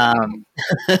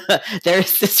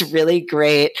 There's this really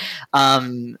great,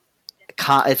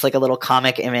 it's like a little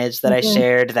comic image that I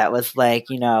shared that was like,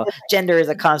 gender is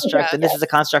a construct, and this is a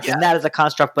construct, and that is a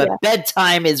construct, but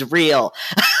bedtime is real.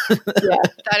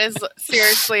 That is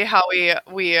seriously how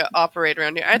we operate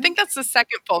around here. I think that's the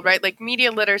second fold, right? Like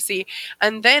media literacy,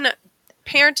 and then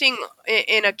parenting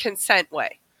in a consent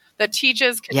way that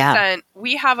teaches consent.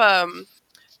 We have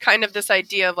kind of this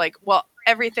idea of like, well,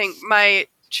 everything, my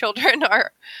children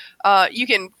are, you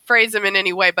can phrase them in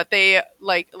any way, but they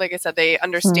like I said, they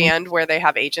understand where they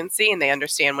have agency, and they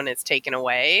understand when it's taken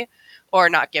away or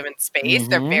not given space.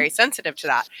 They're very sensitive to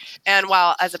that. And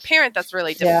while as a parent, that's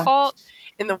really difficult,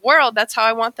 in the world, that's how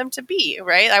I want them to be,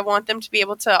 right? I want them to be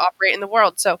able to operate in the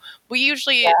world. So we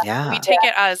usually, we take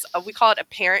it as, we call it a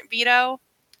parent veto.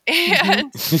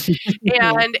 And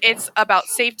it's about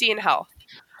safety and health.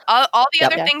 All the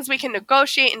other things we can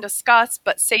negotiate and discuss,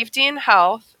 but safety and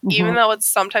health, even though it's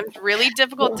sometimes really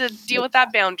difficult to deal with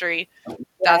that boundary,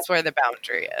 that's where the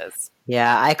boundary is.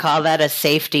 Yeah, I call that a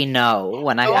safety no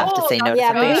when I have to say no to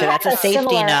something. So that's a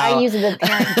safety no. I use the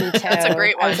parent veto. That's a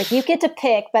great one. I was like, you get to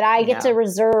pick, but I get to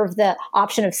reserve the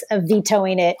option of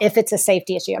vetoing it if it's a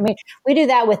safety issue. I mean, we do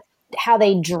that with how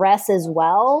they dress as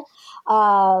well.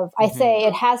 I say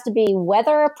it has to be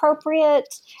weather appropriate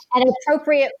and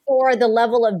appropriate for the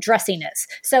level of dressiness.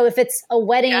 So if it's a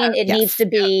wedding, it needs to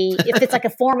be, if it's like a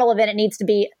formal event, it needs to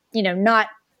be, not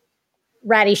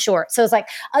ratty short. So it's like,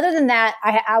 other than that,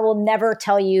 I will never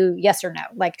tell you yes or no.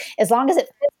 Like, as long as it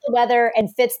fits the weather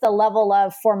and fits the level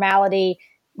of formality,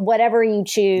 whatever you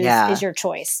choose is your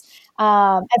choice.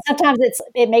 And sometimes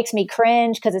it makes me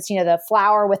cringe because it's, the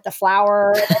flower with the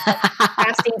flower,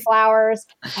 casting flowers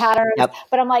patterns. Yep.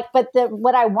 But I'm like,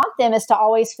 what I want them is to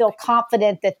always feel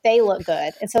confident that they look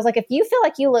good. And so it's like, if you feel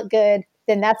like you look good,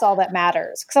 then that's all that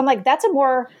matters. Because I'm like, that's a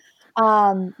more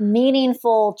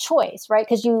meaningful choice, right?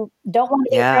 Because you don't want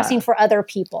to be dressing for other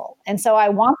people. And so I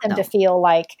want them to feel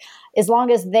like, as long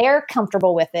as they're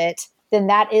comfortable with it, then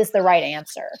that is the right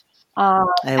answer.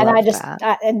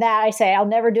 I say, I'll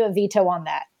never do a veto on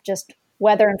that. Just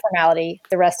weather and formality.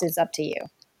 The rest is up to you.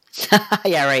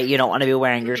 Yeah, right. You don't want to be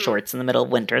wearing your shorts in the middle of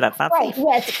winter. That's not right. safe.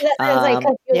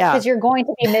 Because you're going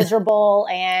to be miserable,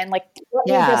 and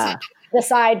you just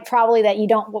decide probably that we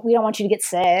don't want you to get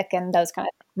sick and those kind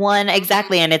of things.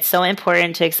 Exactly. And it's so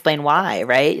important to explain why,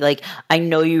 right? Like, I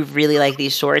know you really like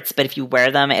these shorts, but if you wear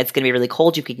them, it's going to be really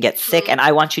cold. You can get sick. And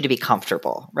I want you to be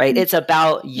comfortable, right? It's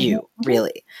about you,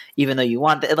 really. Even though you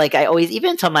want, I always,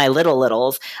 even to my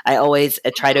littles, I always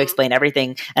try to explain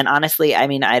everything. And honestly, I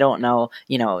mean, I don't know,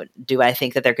 do I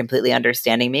think that they're completely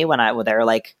understanding me when they're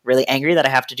like really angry that I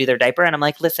have to do their diaper? And I'm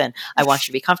like, listen, I want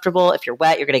you to be comfortable. If you're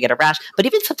wet, you're going to get a rash. But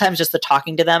even sometimes just the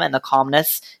talking to them and the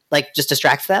calmness, just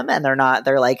distracts them, and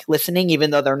they're like listening, even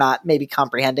though they're not maybe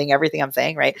comprehending everything I'm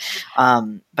saying, right?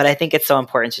 But I think it's so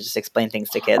important to just explain things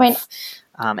to kids.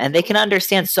 And they can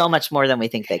understand so much more than we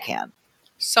think they can.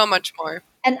 So much more.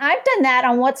 And I've done that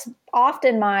on what's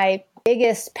often my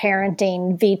biggest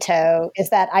parenting veto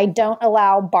is that I don't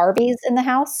allow Barbies in the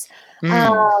house.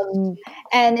 And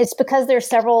it's because there's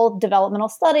several developmental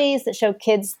studies that show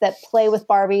kids that play with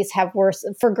Barbies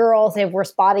for girls, they have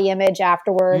worse body image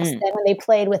afterwards than when they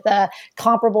played with a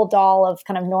comparable doll of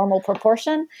kind of normal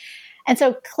proportion. And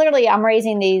so clearly I'm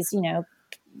raising these,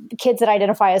 kids that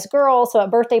identify as girls. So at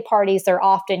birthday parties, they're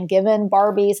often given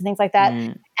Barbies and things like that.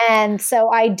 And so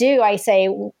I say,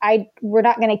 we're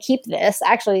not going to keep this.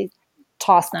 I actually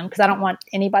toss them because I don't want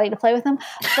anybody to play with them.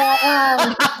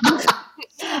 But,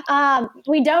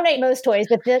 we donate most toys,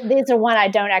 but these are one I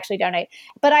don't actually donate.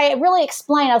 But I really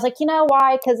explained, I was like, you know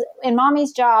why? Because in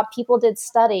Mommy's Job, people did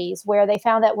studies where they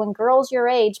found that when girls your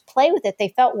age play with it, they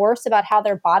felt worse about how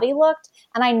their body looked.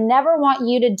 And I never want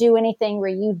you to do anything where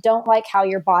you don't like how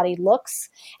your body looks.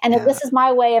 And this is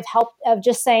my way of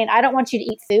just saying, I don't want you to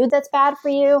eat food that's bad for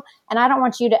you. And I don't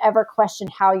want you to ever question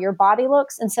how your body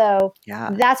looks. And so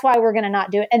that's why we're going to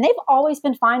not do it. And they've always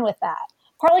been fine with that.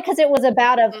 Partly because it was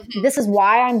about this is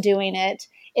why I'm doing it.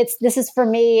 This is for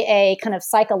me a kind of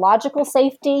psychological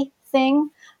safety thing.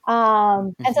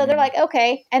 And so they're like,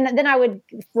 okay. And then I would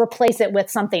replace it with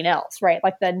something else, right?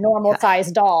 Like the normal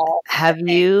size doll. Have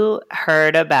you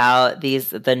heard about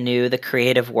the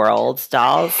Creative Worlds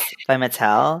dolls by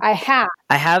Mattel? I have.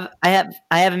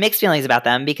 I have mixed feelings about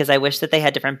them because I wish that they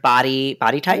had different body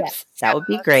types. Yes. That would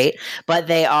be great. But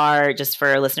they are, just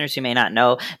for listeners who may not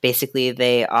know, basically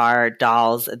they are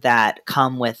dolls that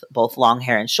come with both long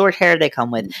hair and short hair. They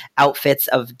come with outfits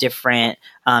of different,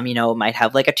 might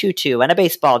have like a tutu and a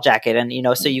baseball jacket, and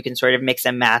so you can sort of mix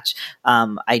and match,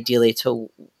 ideally to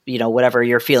whatever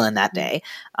you're feeling that day.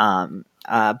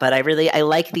 But I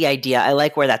like the idea. I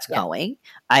like where that's going.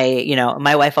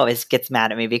 My wife always gets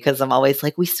mad at me because I'm always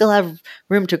like, we still have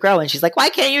room to grow. And she's like, why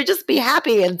can't you just be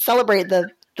happy and celebrate the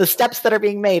steps that are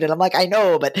being made? And I'm like, I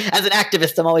know, but as an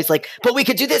activist, I'm always like, but we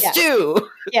could do this too.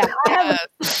 Yeah. Well,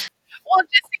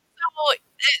 just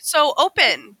so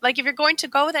open. Like if you're going to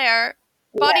go there,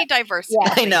 body diversity.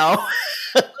 Yeah. I know.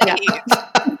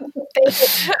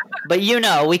 But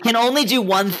we can only do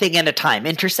one thing at a time.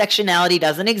 Intersectionality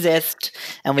doesn't exist,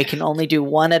 and we can only do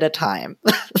one at a time.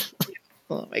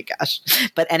 Oh my gosh.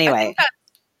 But anyway.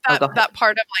 That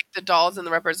part of like the dolls and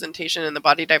the representation and the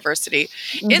body diversity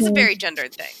is a very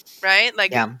gendered thing, right?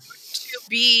 Like to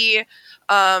be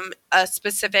a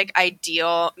specific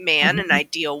ideal man and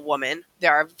ideal woman,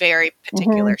 there are very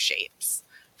particular shapes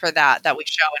for that we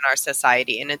show in our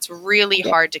society. And it's really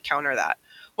hard to counter that.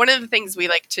 One of the things we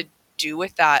like to do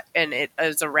with that, and it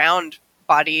is around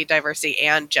body diversity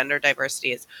and gender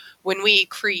diversity, is when we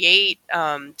create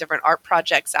different art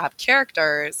projects that have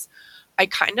characters, I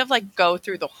kind of like go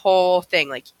through the whole thing,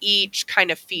 like each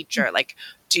kind of feature. Like,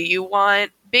 do you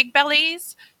want big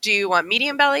bellies? Do you want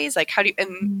medium bellies? Like, how do you?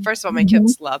 And first of all, my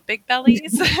kids love big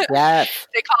bellies. Yes.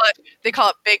 they call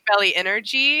it big belly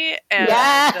energy, and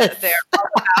they're all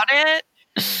about it.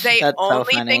 They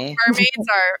only think mermaids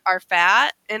are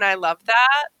fat, and I love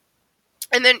that.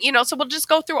 And then so we'll just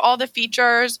go through all the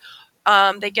features.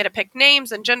 They get to pick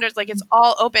names and genders. Like it's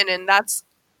all open, and that's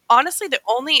honestly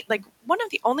one of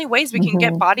the only ways we can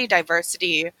get body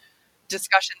diversity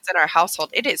discussions in our household.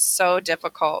 It is so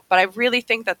difficult, but I really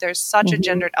think that there's such a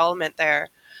gendered element there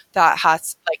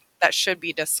that should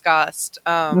be discussed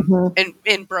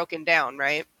and broken down,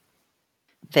 right?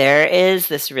 There is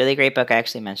this really great book. I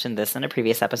actually mentioned this in a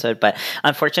previous episode, but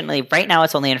unfortunately, right now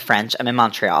it's only in French. I'm in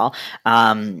Montreal,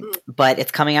 but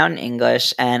it's coming out in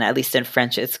English, and at least in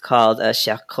French, it's called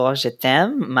Cher corps, je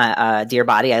t'aime, my dear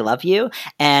body, I love you,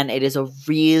 and it is a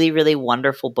really, really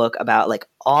wonderful book about like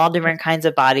all different kinds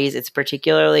of bodies. It is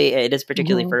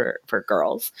particularly for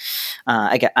girls.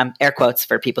 I'm air quotes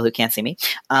for people who can't see me.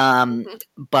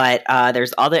 But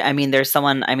there's there's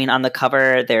someone. I mean, on the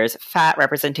cover, there's fat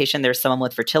representation. There's someone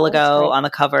with vertigo on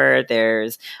the cover.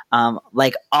 There's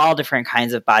like all different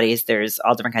kinds of bodies. There's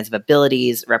all different kinds of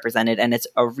abilities represented, and it's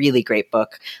a really great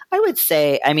book. I would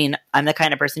say. I mean, I'm the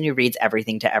kind of person who reads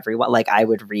everything to everyone. Like I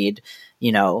would read,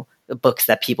 books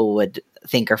that people would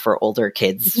think are for older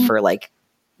kids for like.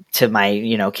 To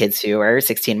my, kids who are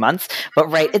 16 months.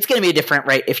 But it's going to be different,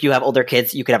 right? If you have older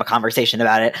kids, you could have a conversation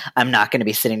about it. I'm not going to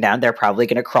be sitting down. They're probably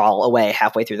going to crawl away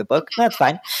halfway through the book. That's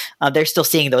fine. They're still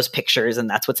seeing those pictures, and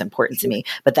that's what's important to me.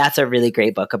 But that's a really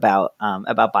great book about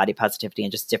body positivity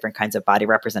and just different kinds of body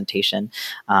representation.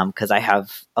 Because I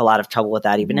have a lot of trouble with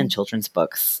that, even in children's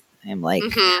books. I'm like,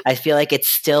 I feel like it's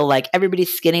still like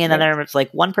everybody's skinny, and then there's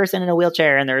like one person in a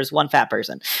wheelchair, and there's one fat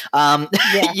person. We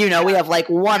have like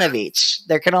one of each.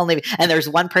 There can only be, and there's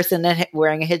one person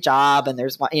wearing a hijab, and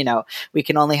there's one. We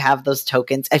can only have those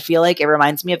tokens. I feel like it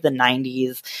reminds me of the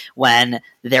 '90s when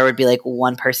there would be like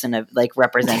one person of like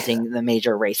representing the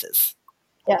major races.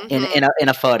 Yeah. In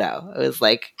a photo. It was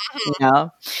like,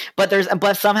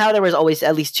 but somehow there was always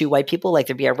at least two white people. Like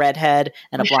there'd be a redhead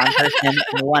and a blonde person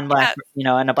and one black,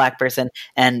 and a black person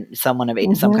and someone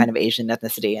of some kind of Asian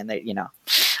ethnicity. And they,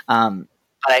 but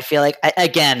I feel like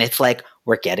again, it's like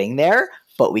we're getting there,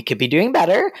 but we could be doing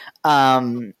better.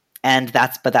 And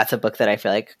that's a book that I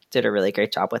feel like did a really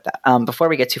great job with that. Before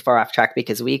we get too far off track,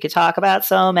 because we could talk about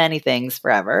so many things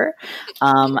forever.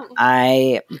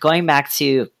 Going back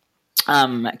to.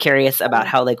 Curious about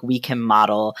how like we can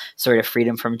model sort of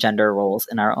freedom from gender roles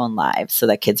in our own lives so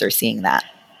that kids are seeing that.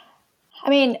 I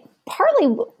mean,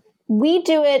 partly we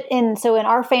do it in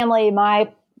our family,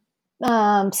 my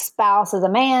spouse is a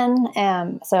man,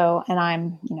 and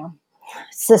I'm,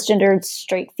 cisgendered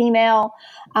straight female.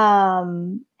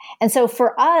 And so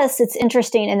for us, it's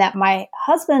interesting in that my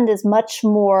husband is much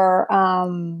more,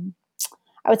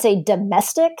 I would say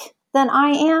domestic than I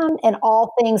am in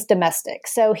all things domestic.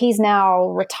 So he's now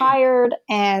retired.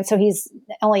 And so he's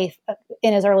only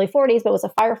in his early 40s, but was a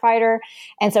firefighter.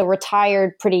 And so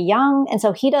retired pretty young. And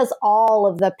so he does all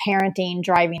of the parenting,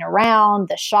 driving around,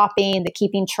 the shopping, the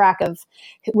keeping track of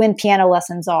when piano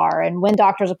lessons are and when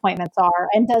doctor's appointments are,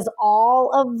 and does all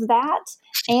of that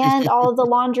and all of the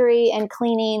laundry and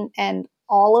cleaning and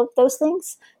all of those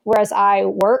things, whereas I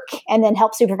work and then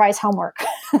help supervise homework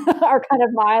are kind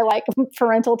of my like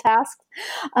parental tasks.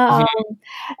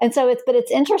 And so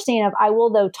it's interesting. I will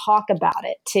though talk about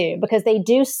it too, because they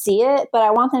do see it, but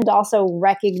I want them to also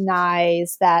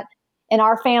recognize that in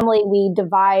our family, we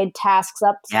divide tasks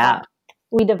up. Yeah.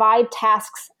 We divide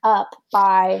tasks up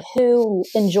by who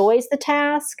enjoys the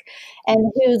task and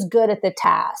who's good at the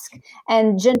task.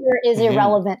 And gender is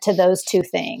irrelevant to those two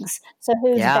things. So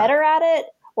who's better at it,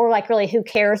 or like really who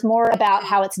cares more about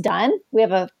how it's done? We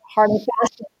have a hard and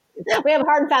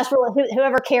fast rule.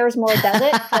 Whoever cares more does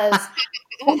it. Because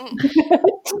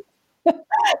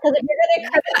if you're going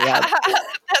to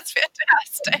that's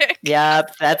fantastic. Yeah,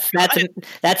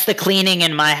 that's the cleaning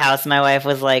in my house. My wife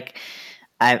was like,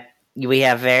 we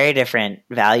have very different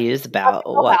values about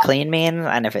what clean means,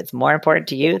 and if it's more important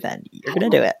to you, then you're going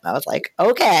to do it. And I was like,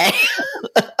 okay.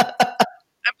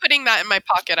 I'm putting that in my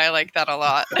pocket. I like that a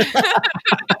lot.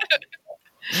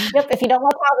 Yep. If you don't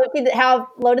love how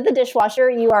loaded the dishwasher,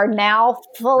 you are now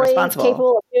fully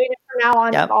capable of doing it from now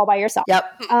on all by yourself.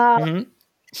 Yep. And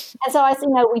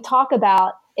so we talk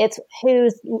about it's who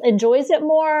enjoys it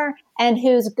more and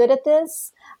who's good at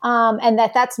this. And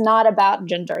that's not about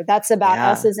gender. That's about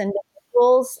us as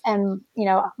individuals. And,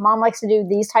 mom likes to do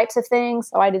these types of things.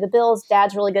 So I do the bills.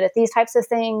 Dad's really good at these types of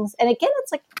things. And again,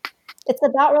 it's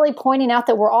about really pointing out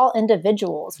that we're all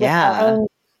individuals with our own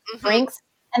strengths,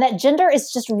 and that gender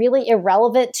is just really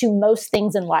irrelevant to most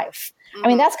things in life. I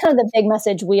mean, that's kind of the big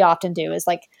message we often do is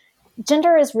like,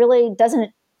 gender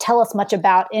doesn't tell us much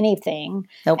about anything.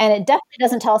 Nope. And it definitely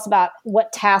doesn't tell us about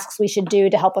what tasks we should do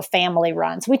to help a family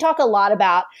run. So we talk a lot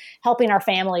about helping our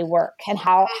family work and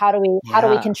how do we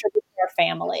contribute to our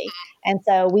family. And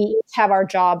so we each have our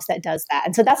jobs that does that.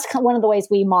 And so that's one of the ways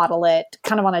we model it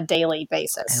kind of on a daily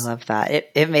basis. I love that.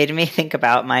 It made me think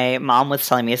about my mom was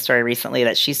telling me a story recently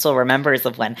that she still remembers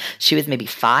of when she was maybe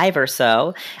 5 or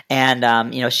so.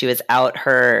 And, she was out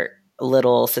her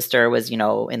little sister was,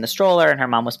 in the stroller, and her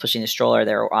mom was pushing the stroller.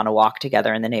 They were on a walk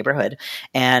together in the neighborhood,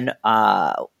 and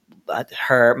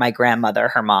my grandmother,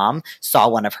 her mom, saw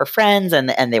one of her friends,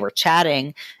 and they were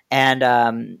chatting,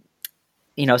 and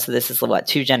so this is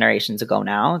 2 generations ago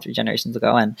now, 3 generations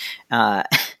ago, and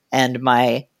and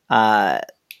my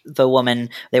the woman,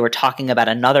 they were talking about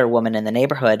another woman in the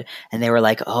neighborhood, and they were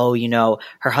like, oh,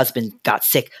 her husband got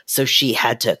sick, so she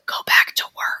had to go back to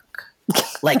work.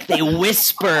 Like, they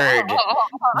whispered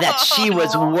that she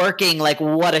was working. Like,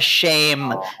 what a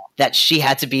shame that she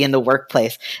had to be in the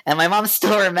workplace. And my mom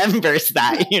still remembers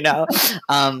that,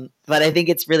 but I think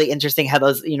it's really interesting how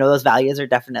those, those values are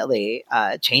definitely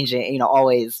changing,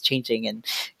 always changing and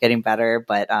getting better.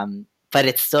 But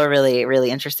it's still really, really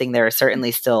interesting. There are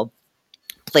certainly still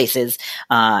places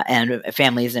and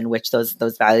families in which those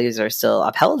values are still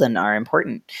upheld and are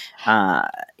important,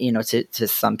 to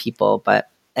some people. But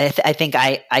I think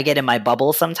I get in my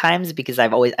bubble sometimes because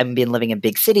I've been living in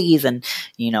big cities, and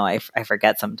I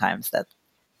forget sometimes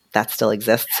that still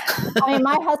exists. I mean,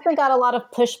 my husband got a lot of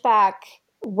pushback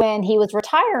when he was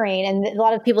retiring, and a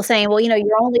lot of people saying, well,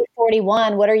 you're only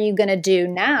 41. What are you going to do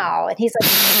now? And he's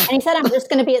like, and he said, I'm just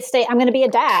going to be I'm going to be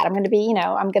a dad. I'm going to be,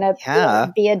 I'm going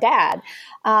to be a dad.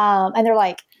 And they're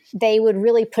like, they would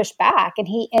really push back. And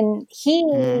he,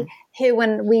 who,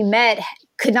 when we met,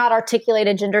 could not articulate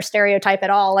a gender stereotype at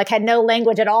all, like had no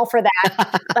language at all for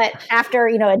that. But after,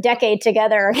 a decade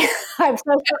together, I've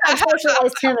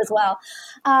socialized him as well.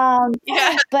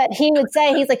 But he would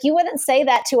say, he's like, you wouldn't say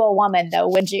that to a woman though,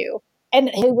 would you? And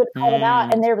he would call them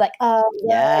out, and they're like, oh,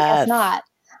 yeah, I guess not.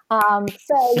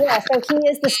 So he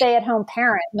is the stay-at-home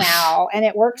parent now, and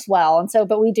it works well. And so,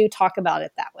 but we do talk about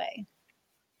it that way.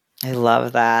 I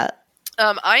love that.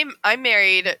 I'm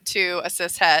married to a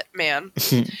cishet man,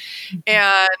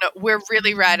 and we're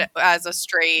really read as a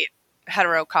straight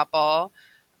hetero couple.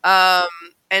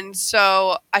 And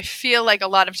so I feel like a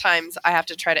lot of times I have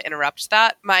to try to interrupt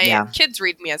that. My kids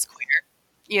read me as queer.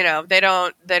 They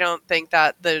don't think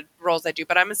that the roles I do,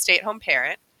 but I'm a stay-at-home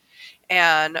parent,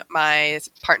 and my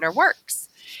partner works.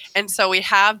 And so we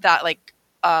have that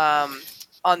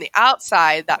on the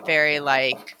outside, that very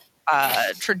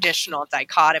traditional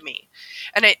dichotomy.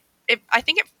 And I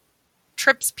think it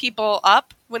trips people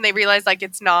up when they realize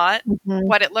it's not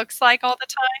what it looks like all the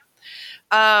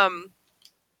time.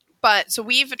 But so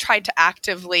we've tried to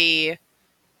actively,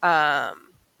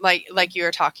 like you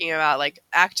were talking about,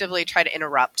 actively try to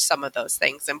interrupt some of those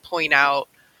things and point out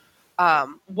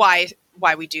why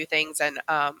we do things. And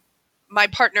my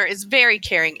partner is very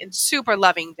caring and super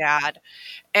loving dad.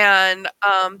 And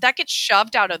that gets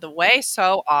shoved out of the way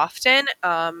so often,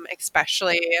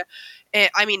 especially, in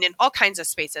all kinds of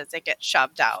spaces, it gets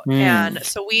shoved out. And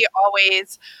so we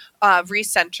always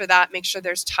recenter that, make sure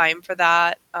there's time for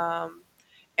that.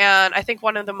 And I think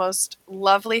one of the most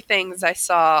lovely things I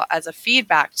saw as a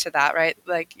feedback to that, right?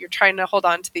 Like, you're trying to hold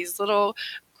on to these little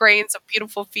grains of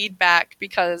beautiful feedback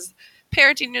because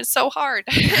parenting is so hard.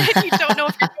 You don't know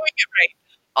if you're doing it right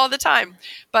all the time.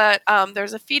 But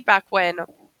there's a feedback when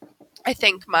I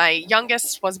think my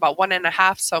youngest was about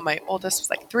 1.5, so my oldest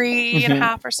was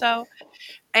 3.5 or so.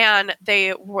 And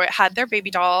they had their baby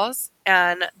dolls,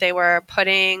 and they were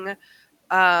putting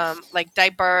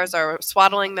diapers or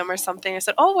swaddling them or something. I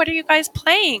said, oh, what are you guys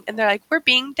playing? And they're like, we're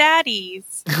being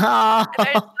daddies. And I was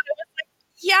like,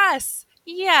 yes,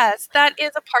 that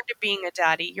is a part of being a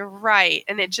daddy. You're right.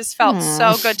 And it just felt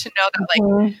so good to know that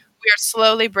we are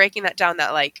slowly breaking that down,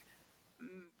 that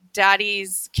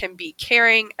daddies can be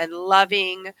caring and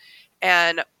loving.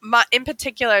 And in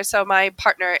particular, so my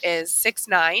partner is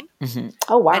 6'9".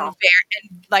 Oh, wow.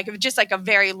 And just a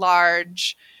very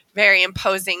large, very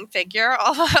imposing figure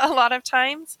a lot of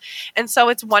times. And so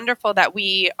it's wonderful that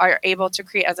we are able to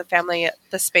create as a family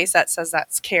the space that says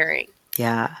that's caring.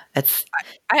 Yeah.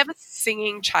 I have a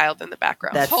singing child in the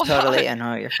background. That's totally, I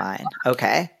know, you're fine.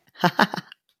 Okay.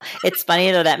 It's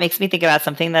funny, though, that makes me think about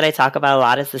something that I talk about a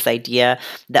lot, is this idea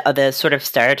of the sort of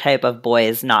stereotype of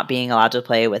boys not being allowed to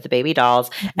play with the baby dolls.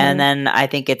 And then I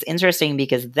think it's interesting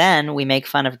because then we make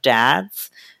fun of dads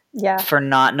for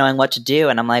not knowing what to do.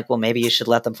 And I'm like, well, maybe you should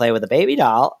let them play with a baby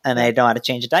doll and they know how to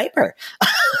change a diaper.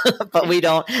 But we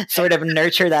don't sort of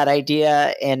nurture that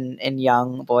idea in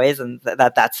young boys, and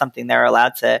that's something they're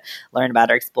allowed to learn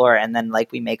about or explore. And then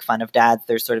we make fun of dads.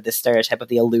 There's sort of this stereotype of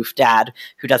the aloof dad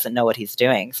who doesn't know what he's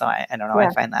doing. So I don't know.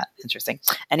 I find that interesting.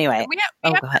 Anyway,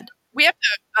 go ahead. We have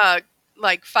to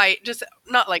fight, just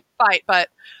not fight, but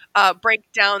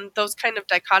break down those kind of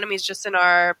dichotomies just in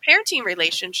our parenting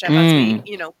relationship as we,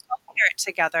 co-parent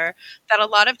together, that a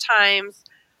lot of times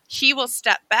he will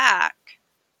step back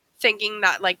thinking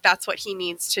that like that's what he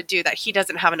needs to do, that he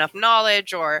doesn't have enough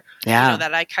knowledge, or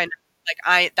that I kind of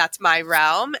like that's my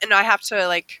realm, and I have to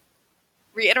like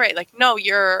reiterate like, no,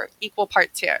 you're equal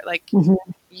parts here. Like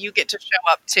you get to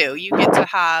show up too. You get to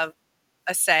have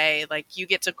a say. Like you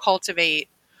get to cultivate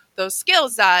those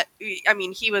skills that, I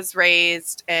mean, he was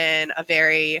raised in a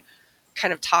very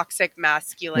kind of toxic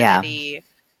masculinity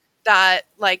that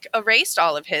like erased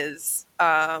all of his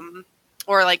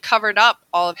or like covered up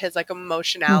all of his like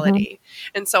emotionality.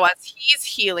 And so as he's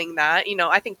healing that,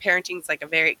 I think parenting is like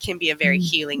can be a very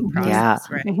healing process,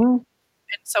 right? And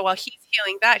so while he's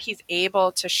healing that, he's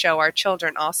able to show our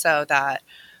children also that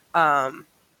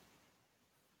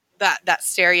that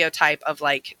stereotype of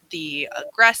like the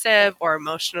aggressive or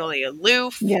emotionally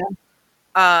aloof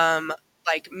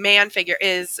like man figure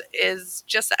is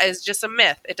just a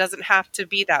myth. It doesn't have to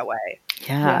be that way.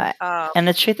 And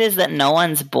the truth is that no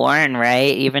one's born,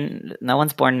 right? Even no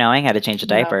one's born knowing how to change a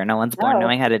diaper. No one's born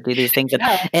knowing how to do these things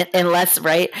unless,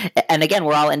 right? And again,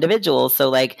 we're all individuals. So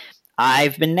like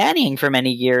I've been nannying for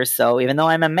many years. So even though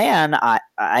I'm a man,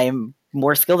 I'm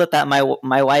more skilled at that.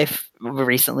 My wife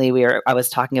recently, I was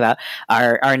talking about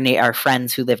our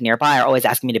friends who live nearby are always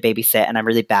asking me to babysit, and I'm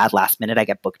really bad last minute. I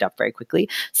get booked up very quickly,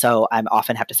 so I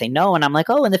often have to say no. And I'm like,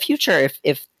 oh, in the future,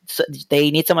 if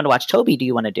they need someone to watch Toby, do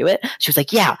you want to do it? She was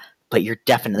like, yeah. But you're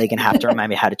definitely going to have to remind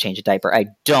me how to change a diaper. I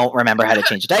don't remember how to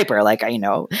change a diaper. Like,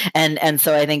 and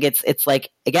so I think it's like,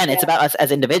 again, it's about us as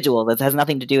individuals. It has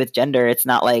nothing to do with gender. It's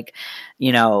not like,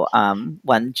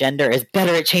 one gender is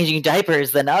better at changing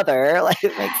diapers than other. Like,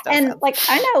 it makes no sense. Like,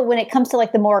 I know when it comes to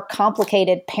like the more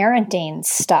complicated parenting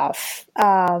stuff,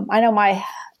 I know my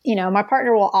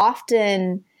partner will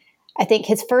often, I think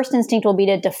his first instinct will be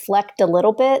to deflect a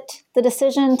little bit the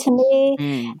decision to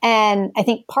me. And I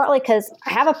think partly because I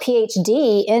have a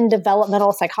PhD in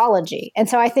developmental psychology. And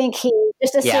so I think he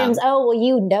just assumes, oh, well,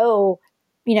 you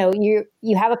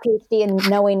have a PhD in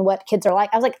knowing what kids are like.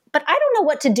 I was like, but I don't know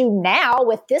what to do now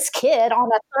with this kid on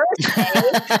a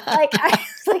Thursday.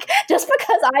 Just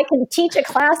because I can teach a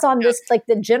class on this, like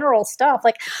the general stuff,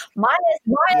 like mine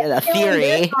is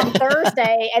theory on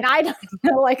Thursday, and I don't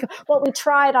know, like what we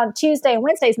tried on Tuesday and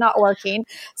Wednesday is not working.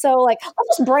 So like,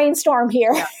 let's just brainstorm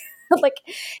here. So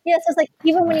it's like,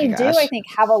 even when you do, I think,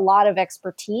 have a lot of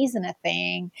expertise in a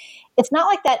thing, it's not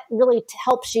like that really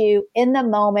helps you in the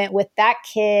moment with that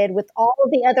kid, with all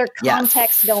of the other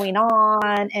context going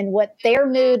on and what their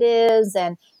mood is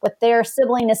and what their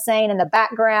sibling is saying in the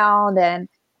background and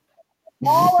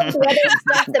all of the other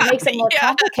stuff that makes it more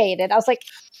complicated. I was like,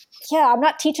 I'm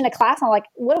not teaching a class. I'm like,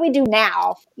 what do we do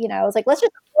now? I was like, let's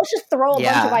just throw a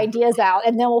bunch of ideas out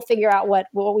and then we'll figure out what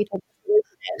we think the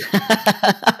solution is.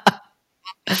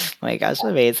 Oh my gosh,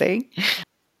 amazing.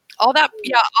 All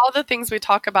the things we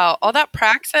talk about, all that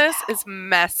praxis is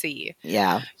messy.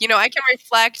 Yeah. I can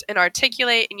reflect and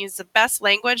articulate and use the best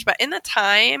language, but at the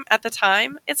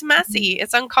time, it's messy.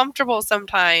 It's uncomfortable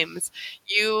sometimes.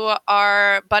 You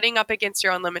are butting up against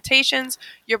your own limitations.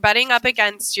 You're butting up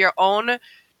against your own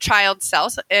child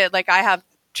self. Like I have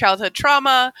childhood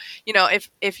trauma.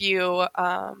 If you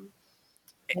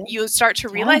you start to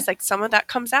realize like some of that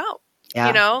comes out.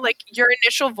 Like your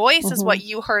initial voice is what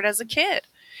you heard as a kid.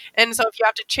 And so if you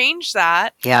have to change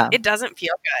that, it doesn't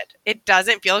feel good. It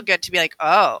doesn't feel good to be like,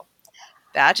 oh,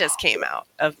 that just came out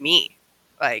of me.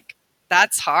 Like,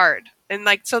 that's hard. And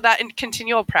like, so that in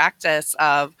continual practice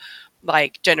of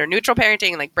like gender neutral parenting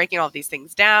and like breaking all of these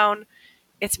things down,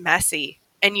 it's messy.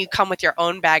 And you come with your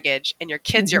own baggage and your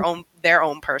kids, their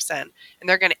own person, and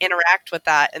they're going to interact with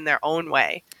that in their own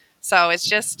way. So it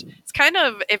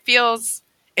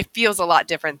feels a lot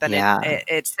different than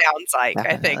it sounds like.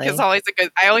 Definitely. I think it's always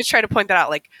I always try to point that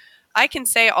out. Like, I can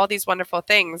say all these wonderful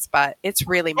things, but it's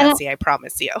really messy. I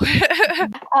promise you.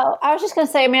 I was just going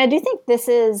to say, I mean, I do think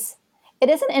it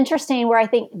is an interesting where I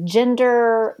think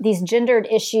these gendered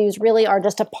issues really are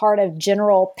just a part of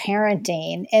general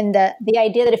parenting, and the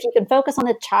idea that if you can focus on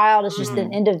the child as just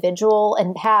an individual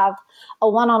and have a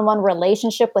one-on-one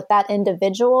relationship with that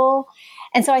individual.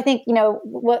 And so I think,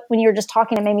 when you were just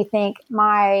talking, it made me think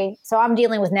so I'm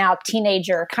dealing with now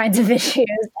teenager kinds of issues.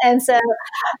 And so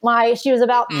she was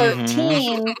about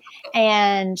 13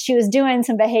 and she was doing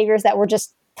some behaviors that were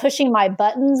just pushing my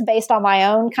buttons based on my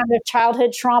own kind of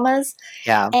childhood traumas.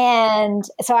 Yeah. And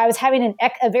so I was having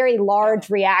a very large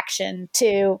reaction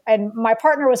and my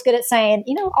partner was good at saying,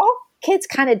 all kids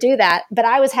kind of do that, but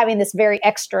I was having this very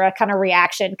extra kind of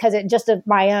reaction because it just of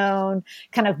my own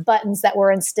kind of buttons that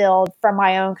were instilled from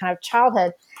my own kind of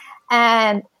childhood.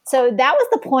 And so that was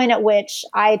the point at which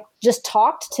I just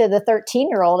talked to the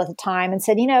 13-year-old at the time and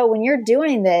said, when you're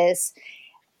doing this,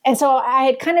 And so I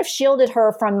had kind of shielded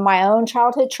her from my own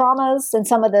childhood traumas and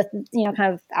some of the,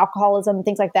 kind of alcoholism and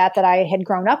things like that I had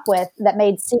grown up with that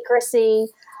made secrecy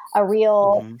a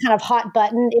real kind of hot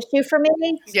button issue for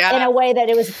me in a way that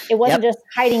it wasn't just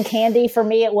hiding candy for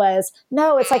me. It was,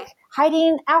 no, it's like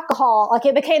hiding alcohol. Like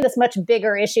it became this much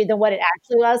bigger issue than what it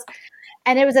actually was.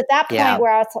 And it was at that point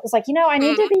where I was like, I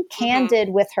need to be candid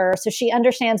with her so she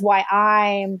understands why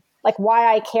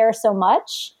I care so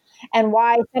much and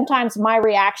why sometimes my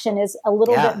reaction is a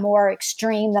little bit more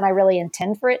extreme than I really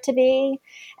intend for it to be.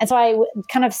 And so I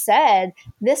kind of said,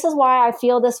 this is why I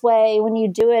feel this way. When you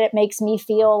do it, it makes me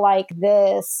feel like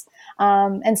this.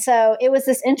 And so it was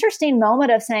this interesting moment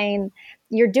of saying,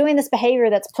 you're doing this behavior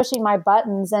that's pushing my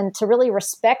buttons, and to really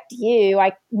respect you,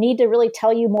 I need to really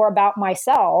tell you more about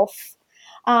myself.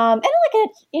 And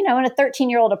in a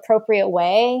 13-year-old appropriate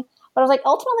way. But I was like,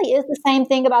 ultimately, is the same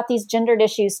thing about these gendered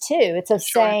issues too. It's of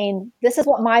saying, this is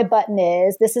what my button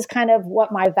is. This is kind of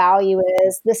what my value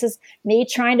is. This is me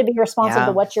trying to be responsive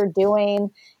to what you're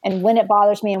doing and when it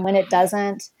bothers me and when it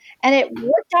doesn't. And it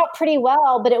worked out pretty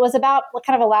well, but it was about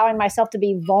kind of allowing myself to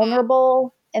be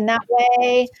vulnerable in that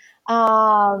way.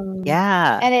 And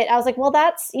I was like, well,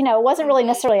 that's, it wasn't really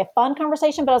necessarily a fun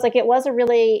conversation, but I was like, it was a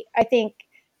really, I think,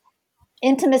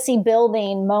 intimacy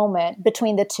building moment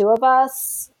between the two of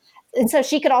us. And so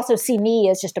she could also see me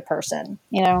as just a person,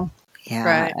 Yeah.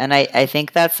 Right. And I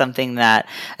think that's something that,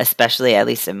 especially at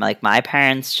least in like my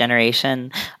parents'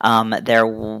 generation, there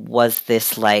was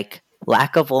this like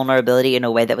lack of vulnerability in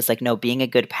a way that was like, no, being a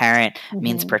good parent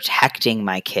means protecting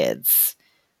my kids.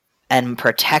 And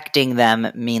protecting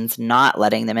them means not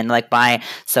letting them in. Like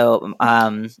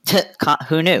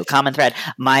who knew? Common thread.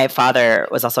 My father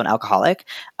was also an alcoholic,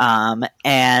 and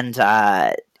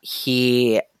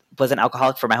he was an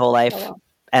alcoholic for my whole life,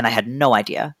 and I had no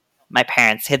idea. My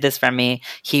parents hid this from me.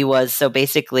 He was so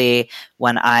basically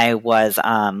when I was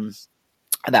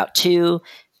about 2.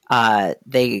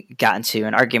 They got into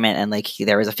an argument and like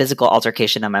there was a physical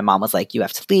altercation and my mom was like, you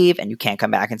have to leave and you can't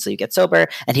come back until you get sober.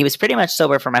 And he was pretty much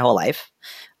sober for my whole life.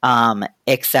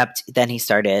 Except then he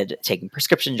started taking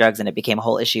prescription drugs and it became a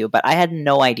whole issue. But I had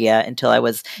no idea until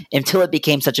it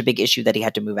became such a big issue that he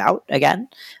had to move out again.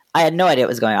 I had no idea what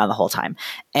was going on the whole time.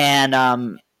 And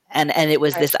it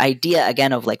was this idea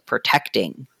again of like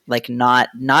protecting, like not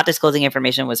disclosing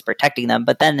information was protecting them.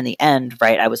 But then in the end,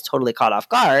 right, I was totally caught off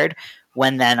guard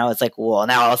when then I was like, well,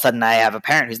 now all of a sudden I have a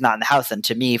parent who's not in the house. And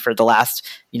to me, for the last,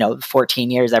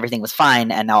 14 years, everything was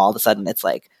fine. And now all of a sudden it's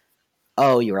like,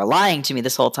 oh, you were lying to me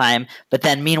this whole time. But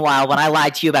then meanwhile, when I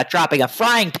lied to you about dropping a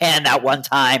frying pan that one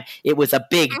time, it was a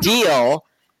big deal.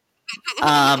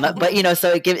 But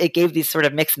so it gave these sort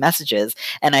of mixed messages.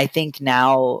 And I think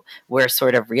now we're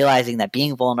sort of realizing that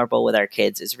being vulnerable with our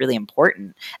kids is really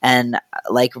important, and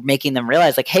like making them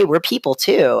realize like, hey, we're people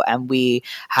too. And we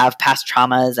have past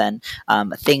traumas and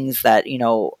things that,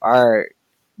 are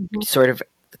sort of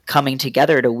coming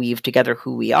together to weave together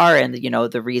who we are. And,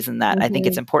 the reason that I think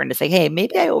it's important to say, hey,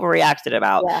 maybe I overreacted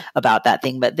about that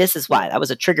thing, but this is why that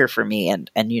was a trigger for me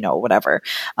and whatever.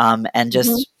 And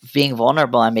just being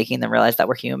vulnerable and making them realize that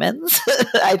we're humans.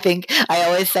 I think I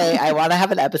always say, I want to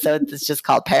have an episode that's just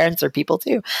called Parents Are People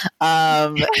Too.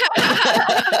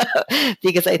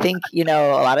 Because I think, a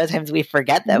lot of times we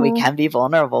forget that we can be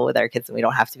vulnerable with our kids and we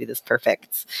don't have to be this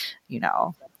perfect,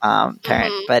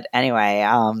 parent. But anyway,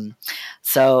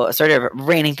 so sort of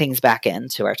reining things back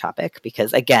into our topic,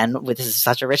 because again, this is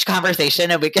such a rich conversation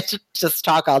and we could just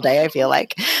talk all day, I feel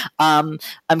like. I'm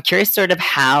curious sort of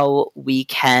how we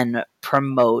can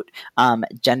promote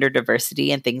gender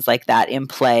diversity and things like that in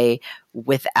play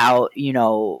without,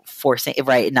 forcing,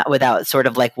 right? Not without sort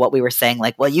of like what we were saying,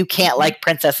 like, well, you can't like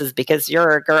princesses because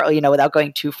you're a girl, without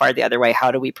going too far the other way.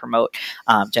 How do we promote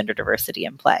gender diversity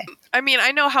in play? I mean,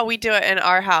 I know how we do it in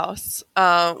our house,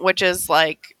 which is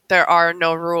like, there are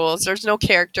no rules. There's no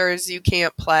characters you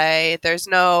can't play. There's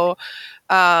no,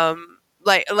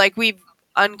 like we've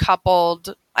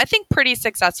uncoupled, I think pretty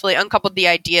successfully uncoupled the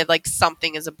idea of like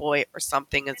something is a boy or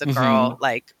something is a girl,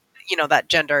 like, that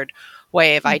gendered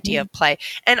way of idea of play.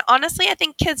 And honestly, I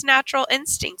think kids' natural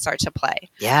instincts are to play.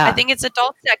 Yeah. I think it's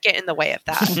adults that get in the way of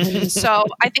that. So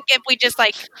I think if we just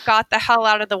like got the hell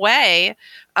out of the way,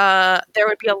 there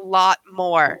would be a lot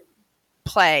more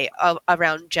play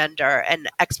around gender and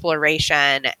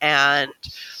exploration. And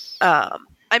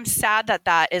I'm sad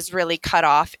that is really cut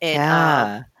off in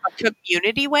a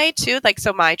community way too. Like,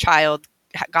 so my child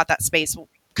got that space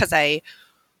because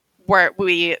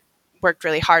we worked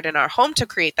really hard in our home to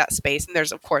create that space. And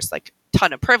there's of course like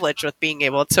ton of privilege with being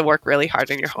able to work really hard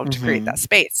in your home to create that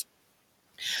space.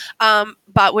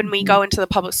 But when we go into the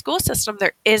public school system,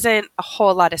 there isn't a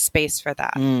whole lot of space for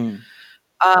that.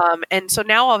 And so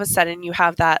now all of a sudden you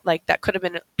have that, like, that could have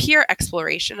been peer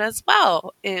exploration as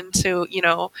well into,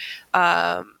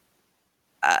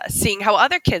 seeing how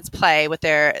other kids play with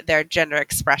their gender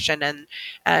expression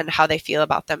and how they feel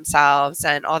about themselves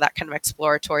and all that kind of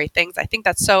exploratory things. I think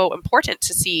that's so important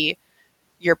to see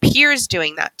your peers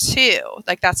doing that too.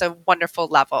 Like, that's a wonderful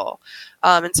level.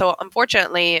 And so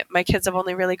unfortunately my kids have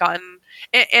only really gotten,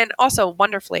 and also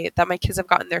wonderfully that my kids have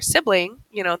gotten their sibling,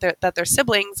 that they're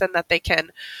siblings and that they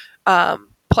can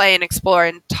play and explore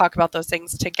and talk about those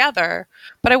things together.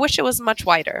 But I wish it was much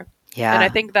wider. Yeah. And I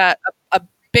think that a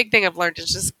big thing I've learned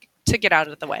is just to get out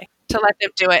of the way, to let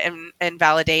them do it and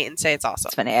validate and say it's awesome.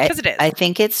 It's funny. Because it is. I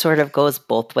think it sort of goes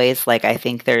both ways. Like, I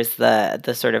think there's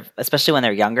the sort of, especially when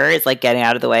they're younger, is like getting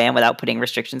out of the way and without putting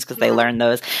restrictions because they learn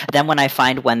those. Then when I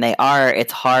find when they are,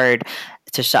 it's hard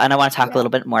to, and I want to talk a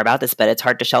little bit more about this, but it's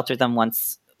hard to shelter them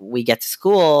once we get to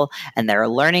school and they're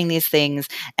learning these things.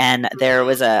 And there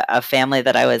was a family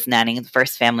that I was nannying, the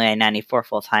first family I nannied for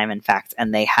full time, in fact,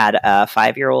 and they had a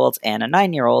 5-year-old and a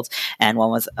 9-year-old, and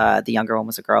one was the younger one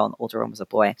was a girl and the older one was a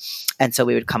boy. And so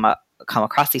we would come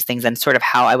across these things, and sort of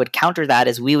how I would counter that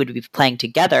is we would be playing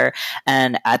together.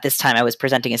 And at this time I was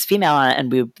presenting as female,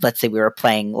 and let's say we were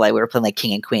playing like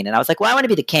king and queen. And I was like, well, I want to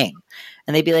be the king.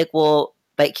 And they'd be like, well,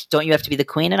 but don't you have to be the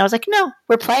queen? And I was like, no,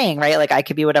 we're playing, right? Like, I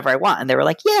could be whatever I want. And they were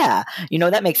like, yeah,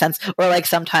 that makes sense. Or like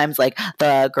sometimes like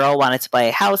the girl wanted to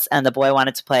play house and the boy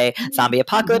wanted to play zombie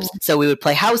apocalypse. So we would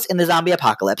play house in the zombie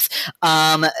apocalypse,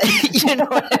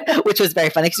 which was very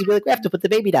funny because you'd be like, we have to put the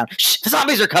baby down. Shh, the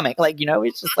zombies are coming. Like,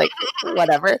 it's just like,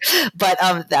 whatever. But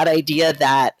that idea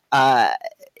that,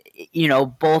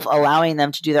 both allowing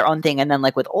them to do their own thing, and then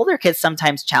like with older kids,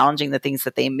 sometimes challenging the things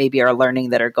that they maybe are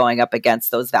learning that are going up against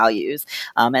those values,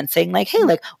 and saying like, hey,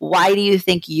 like, why do you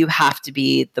think you have to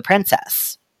be the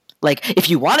princess? Like, if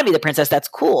you want to be the princess, that's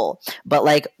cool. But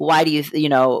like, why do you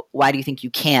think you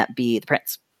can't be the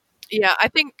prince? Yeah,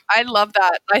 I love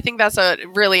that. I think that's a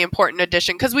really important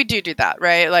addition because we do that,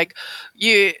 right? Like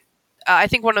I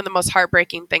think one of the most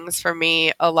heartbreaking things for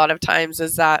me a lot of times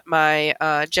is that my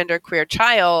genderqueer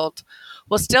child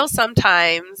will still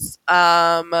sometimes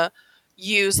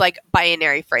use like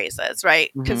binary phrases, right?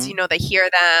 Because, they hear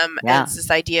them and it's this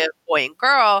idea of boy and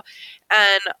girl.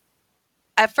 And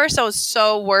at first I was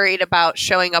so worried about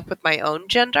showing up with my own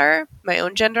gender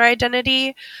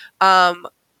identity,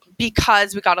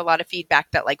 because we got a lot of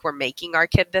feedback that like we're making our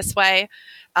kid this way.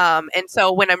 And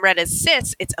so when I'm read as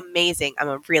cis, it's amazing. I'm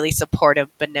a really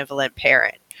supportive, benevolent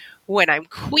parent. When I'm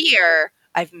queer,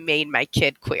 I've made my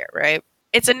kid queer, right?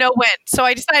 It's a no-win. So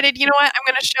I decided, you know what? I'm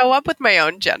going to show up with my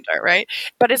own gender, right?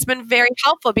 But it's been very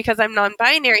helpful because I'm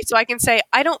non-binary. So I can say,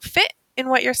 I don't fit in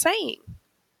what you're saying.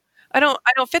 I don't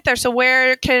fit there. So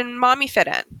where can mommy fit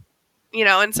in?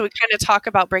 And so we kind of talk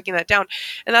about breaking that down,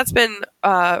 and that's been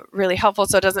really helpful.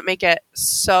 So it doesn't make it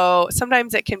so,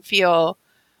 sometimes it can feel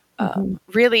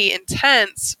really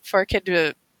intense for a kid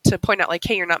to point out like,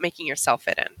 hey, you're not making yourself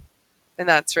fit in. And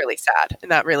that's really sad.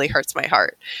 And that really hurts my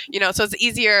heart, so it's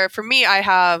easier for me. I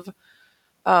have,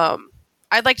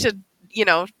 I'd like to,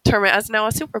 term it as now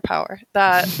a superpower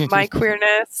that my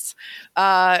queerness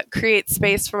creates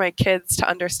space for my kids to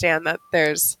understand that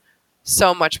there's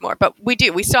so much more. But we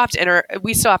still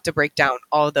have to break down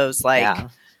all of those like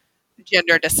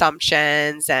gendered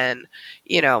assumptions and,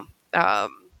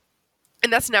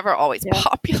 and that's never always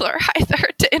popular either,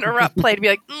 to interrupt play, to be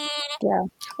like,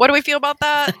 what do we feel about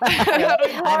that?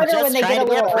 Harder when they get a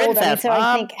little older. So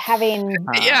I think having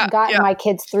gotten my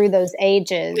kids through those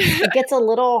ages, it gets a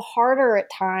little harder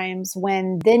at times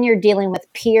when then you're dealing with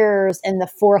peers in the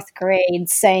 4th grade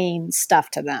saying stuff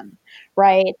to them,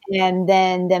 right? And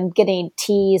then them getting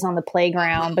teased on the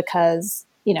playground because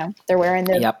they're wearing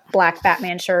the black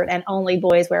Batman shirt and only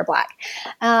boys wear black.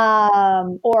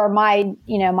 Or my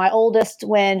oldest,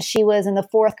 when she was in the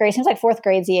 4th grade, seems like 4th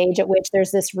grade's the age at which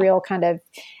there's this real kind of,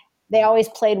 they always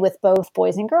played with both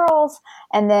boys and girls.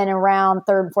 And then around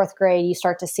 3rd and 4th grade, you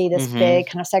start to see this big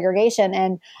kind of segregation.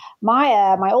 And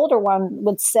Maya, my older one,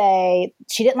 would say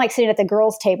she didn't like sitting at the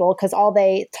girls' table because all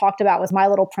they talked about was My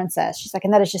Little Princess. She's like,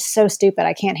 and that is just so stupid.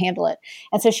 I can't handle it.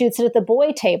 And so she would sit at the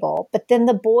boy table. But then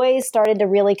the boys started to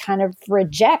really kind of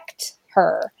reject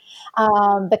her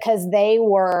because they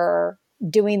were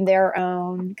doing their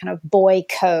own kind of boy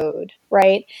code,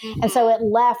 right? And so it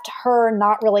left her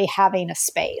not really having a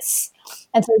space.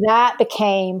 And so that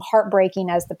became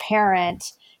heartbreaking as the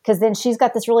parent, because then she's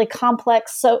got this really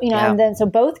complex, and then so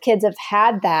both kids have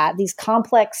had these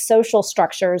complex social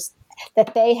structures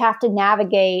that they have to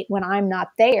navigate when I'm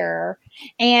not there,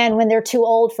 and when they're too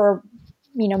old for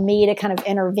me to kind of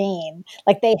intervene.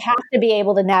 Like they have to be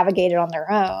able to navigate it on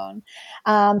their own.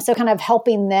 So kind of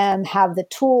helping them have the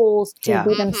tools to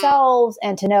be themselves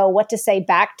and to know what to say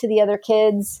back to the other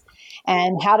kids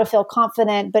and how to feel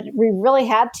confident. But we really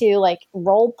had to like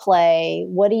role play.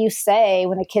 What do you say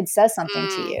when a kid says something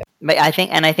to you? But I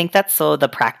think that's so the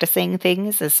practicing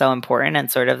things is so important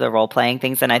and sort of the role playing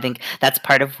things. And I think that's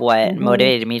part of what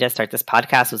motivated me to start this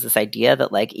podcast was this idea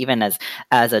that like, even as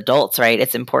adults, right,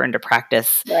 it's important to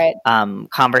practice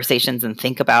conversations and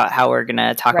think about how we're going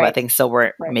to talk about things. So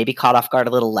we're maybe caught off guard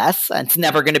a little less. And it's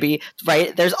never going to be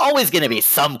right. There's always going to be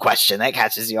some question that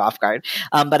catches you off guard.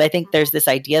 But I think there's this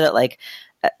idea that like,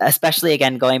 especially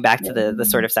again, going back to the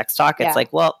sort of sex talk, it's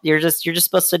like, well, you're just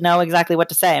supposed to know exactly what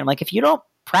to say. And I'm like, if you don't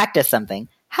practice something,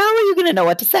 how are you going to know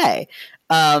what to say?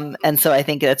 And so I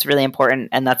think that's really important.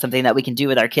 And that's something that we can do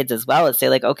with our kids as well, is say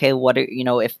like, okay, what are,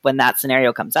 if when that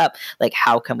scenario comes up, like,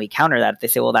 how can we counter that? If they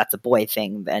say, well, that's a boy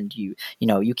thing, and you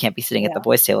can't be sitting at the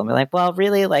boys' table, and we're like, well,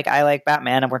 really, like, I like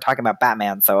Batman and we're talking about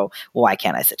Batman. So why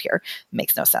can't I sit here? It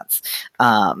makes no sense.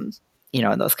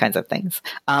 And those kinds of things.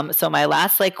 So my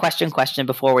last like question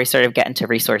before we sort of get into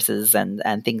resources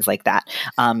and things like that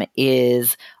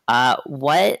is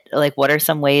what are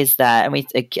some ways that, and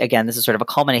again, this is sort of a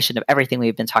culmination of everything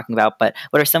we've been talking about, but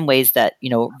what are some ways that,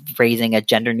 raising a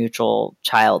gender neutral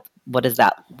child, what does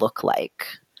that look like?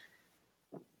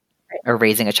 Or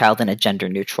raising a child in a gender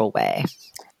neutral way?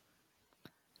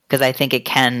 Because I think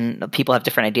people have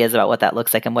different ideas about what that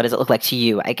looks like, and what does it look like to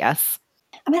you, I guess?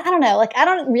 I mean, I don't know. Like, I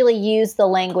don't really use the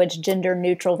language gender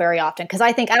neutral very often because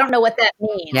I don't know what that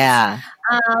means. Yeah.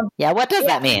 What does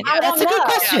that mean? That's a good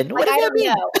question. Yeah. What does that mean?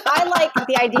 Know. I like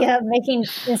the idea of making,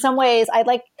 in some ways, I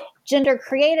like gender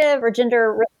creative or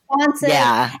gender responsive.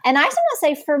 Yeah. And I sometimes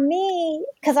say for me,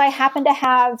 because I happen to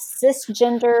have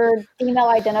cisgender female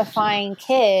identifying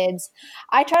kids,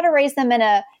 I try to raise them in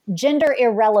a gender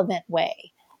irrelevant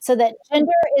way. So that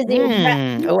gender is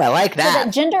I like that. So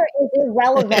that gender is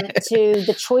irrelevant to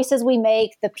the choices we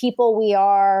make, the people we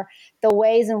are, the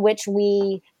ways in which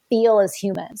we feel as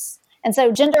humans. And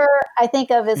so gender, I think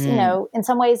of as, in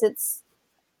some ways it's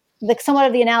like somewhat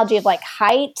of the analogy of like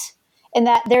height, in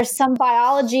that there's some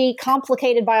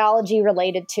complicated biology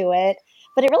related to it,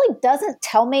 but it really doesn't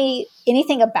tell me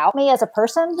anything about me as a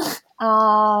person.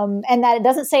 And that it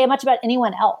doesn't say much about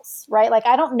anyone else, right? Like,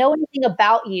 I don't know anything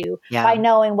about you by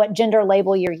knowing what gender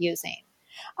label you're using.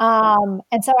 And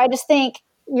so I just think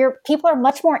people are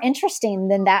much more interesting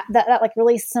than that like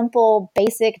really simple,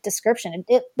 basic description.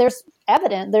 There's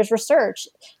evidence, there's research.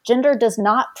 Gender does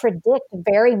not predict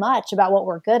very much about what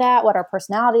we're good at, what our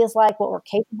personality is like, what we're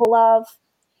capable of.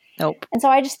 Nope. And so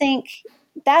I just think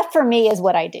that for me is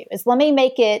what I do, is let me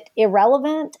make it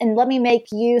irrelevant and let me make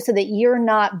you so that you're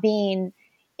not being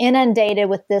inundated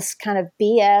with this kind of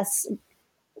BS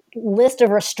list of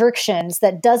restrictions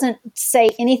that doesn't say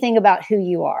anything about who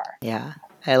you are. Yeah,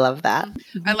 I love that.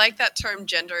 I like that term,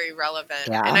 gender irrelevant.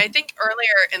 Yeah. And I think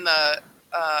earlier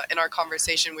in our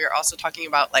conversation, we were also talking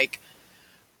about like,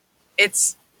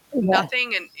 it's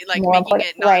nothing and like more making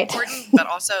it not important, but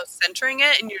also centering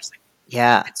it. And you're just like,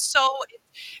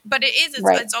 but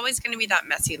it's always going to be that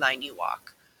messy line you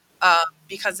walk,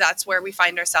 because that's where we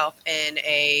find ourselves in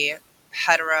a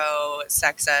hetero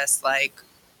sexist,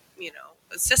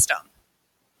 system,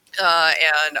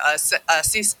 and a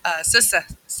cis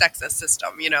sexist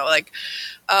system,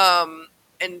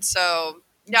 and so,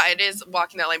 it is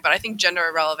walking that line, but I think gender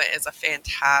irrelevant is a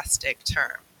fantastic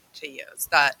term to use,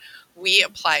 that we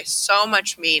apply so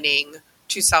much meaning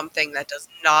to something that does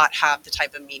not have the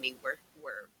type of meaning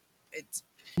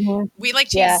we like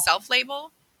to use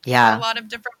self-label for a lot of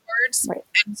different words. Right.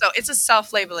 And so it's a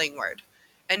self-labeling word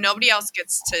and nobody else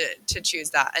gets to choose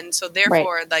that. And so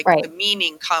therefore the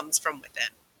meaning comes from within,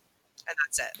 and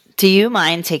that's it. Do you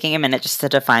mind taking a minute just to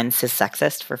define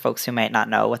cis-sexist for folks who might not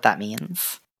know what that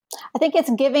means? I think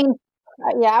it's giving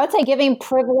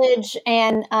privilege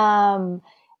and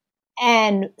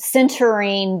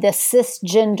centering the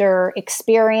cisgender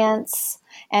experience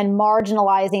and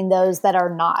marginalizing those that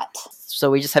are not. So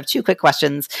we just have two quick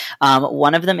questions.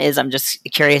 One of them is, I'm just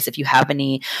curious if you have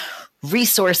any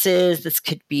resources. This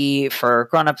could be for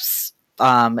grownups.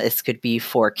 This could be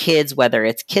for kids, whether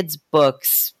it's kids'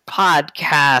 books,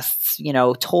 podcasts,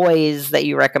 toys that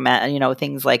you recommend,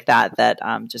 things like that,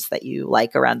 just that you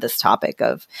like around this topic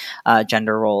of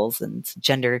gender roles and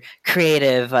gender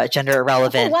creative, gender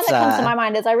irrelevant. One that comes to my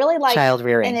mind is I really like child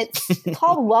rearing. And it's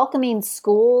called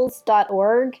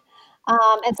welcomingschools.org.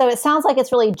 And so it sounds like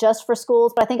it's really just for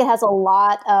schools, but I think it has a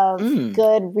lot of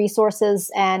good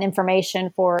resources and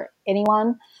information for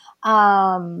anyone.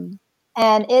 And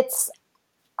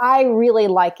I really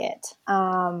like it.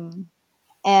 And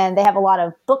they have a lot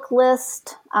of book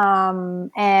lists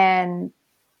and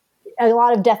a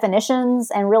lot of definitions,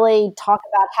 and really talk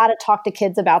about how to talk to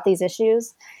kids about these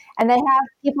issues. And they have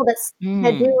people that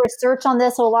do research on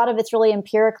this, so a lot of it's really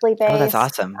empirically based. Oh, that's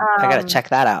awesome. I got to check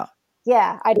that out.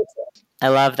 Yeah, I do too. I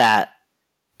love that.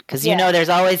 Because you know there's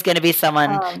always going to be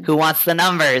someone who wants the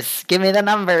numbers. Give me the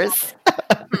numbers.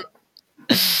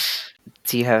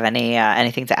 Do you have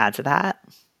anything to add to that?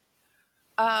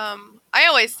 I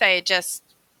always say just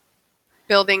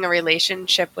building a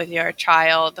relationship with your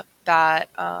child that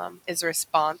is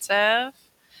responsive.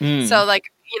 So,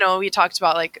 like, you know, we talked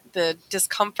about like the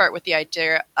discomfort with the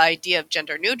idea of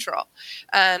gender neutral,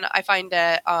 and I find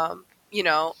that you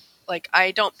know, like,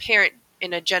 I don't parent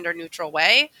in a gender neutral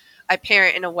way. I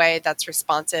parent in a way that's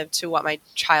responsive to what my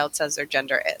child says their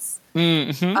gender is.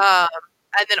 Mm-hmm.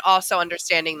 And then also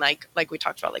understanding like we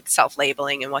talked about, like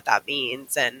self-labeling and what that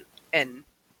means, and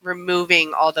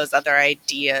removing all those other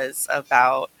ideas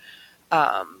about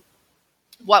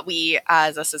what we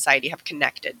as a society have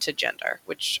connected to gender,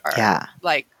 which are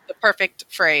like the perfect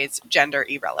phrase, gender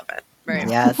irrelevant. Right?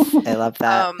 Yes, I love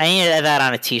that. I need to add that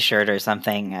on a T-shirt or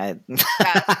something. Yeah.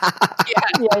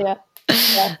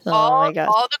 All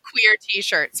the queer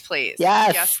T-shirts, please.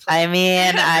 Yes, please. I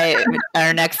mean,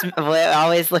 we're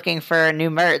always looking for new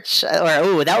merch.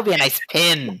 Or that would be a nice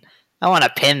pin. I want a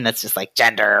pin that's just like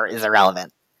gender is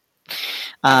irrelevant.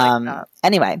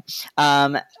 Anyway,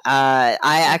 I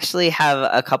actually have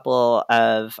a couple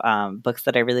of books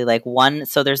that I really like.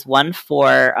 There's one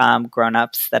for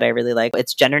grown-ups that I really like.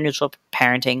 It's Gender Neutral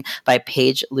Parenting by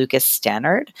Paige Lucas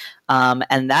Stannard.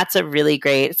 And that's a really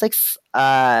great, it's like,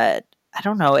 I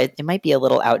don't know, it might be a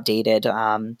little outdated.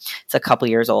 It's a couple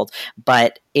years old,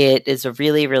 but it is a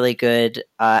really, really good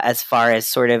as far as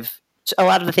sort of a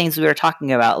lot of the things we were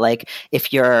talking about, like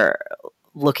if you're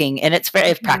looking, and it's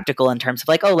very practical in terms of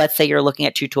like, oh, let's say you're looking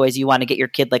at two toys, you want to get your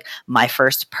kid like My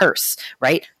First Purse,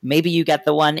 right? Maybe you get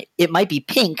the one, it might be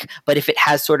pink, but if it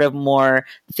has sort of more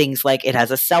things like it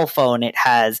has a cell phone, it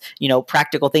has, you know,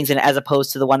 practical things in it, as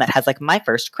opposed to the one that has like My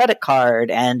First Credit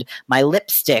Card and My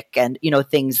Lipstick, and, you know,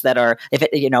 things that are, if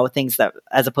it, you know, things that,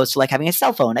 as opposed to like having a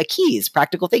cell phone, a keys,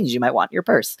 practical things you might want in your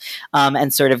purse,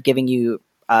 and sort of giving you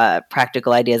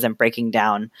practical ideas and breaking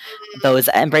down those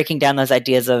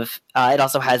ideas of, it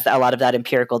also has a lot of that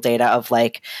empirical data of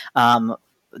like,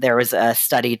 there was a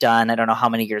study done, I don't know how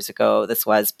many years ago this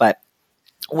was, but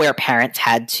where parents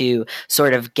had to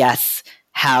sort of guess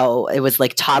how it was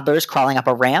like toddlers crawling up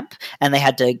a ramp, and they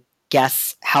had to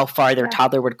guess how far their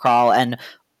toddler would crawl, and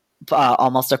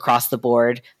almost across the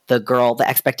board, the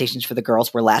expectations for the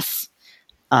girls were less.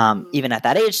 Even at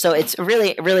that age. So it's a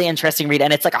really, really interesting read.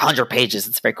 And it's like 100 pages.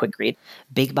 It's a very quick read.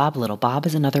 Big Bob, Little Bob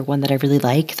is another one that I really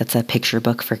like. That's a picture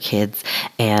book for kids.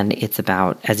 And it's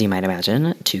about, as you might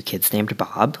imagine, two kids named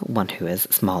Bob, one who is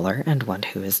smaller and one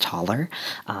who is taller.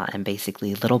 And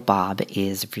basically Little Bob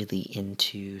is really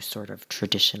into sort of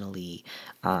traditionally,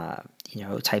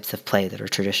 types of play that are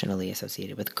traditionally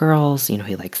associated with girls. You know,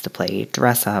 he likes to play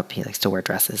dress up. He likes to wear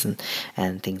dresses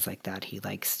and things like that. He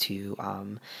likes to,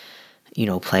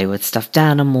 play with stuffed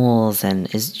animals,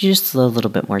 and is just a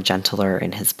little bit more gentler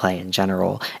in his play in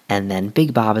general. And then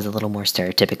Big Bob is a little more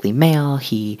stereotypically male.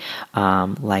 He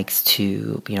likes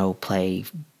to, play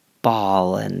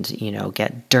ball and,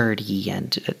 get dirty,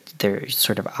 and they're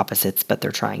sort of opposites, but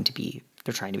they're trying to be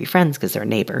friends because they're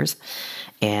neighbors.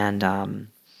 And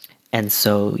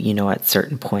so, at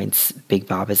certain points, Big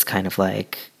Bob is kind of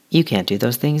like, you can't do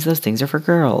those things are for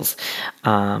girls.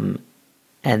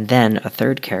 And then a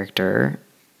third character,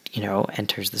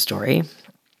 enters the story.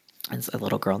 It's a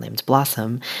little girl named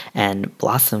Blossom, and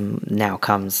Blossom now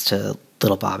comes to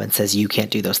Little Bob and says, you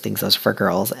can't do those things are for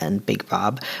girls. And Big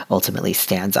Bob ultimately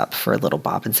stands up for Little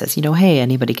Bob and says, hey,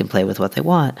 anybody can play with what they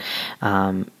want.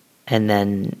 And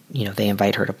then, they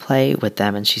invite her to play with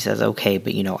them, and she says, okay,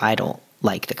 but, I don't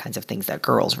like the kinds of things that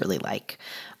girls really like.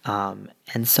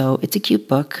 And so it's a cute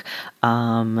book.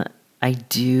 I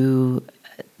do...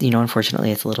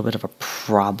 unfortunately, it's a little bit of a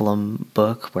problem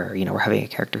book where, we're having a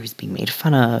character who's being made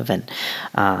fun of, and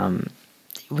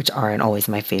which aren't always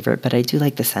my favorite, but I do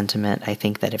like the sentiment. I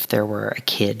think that if there were a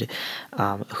kid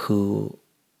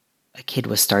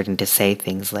was starting to say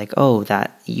things like, oh,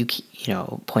 that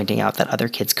pointing out that other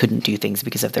kids couldn't do things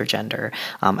because of their gender,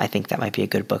 I think that might be a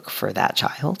good book for that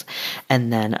child.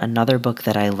 And then another book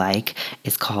that I like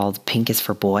is called Pink is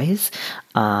for Boys.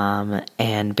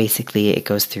 And basically it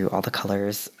goes through all the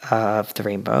colors of the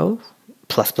rainbow,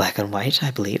 plus black and white,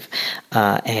 I believe.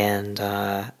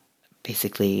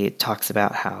 Basically talks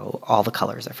about how all the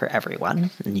colors are for everyone,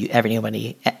 and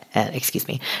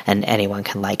and anyone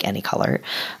can like any color.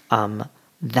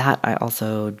 That I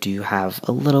also do have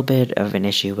a little bit of an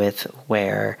issue with,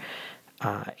 where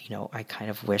I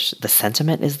kind of wish the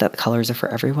sentiment is that colors are for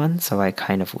everyone. So I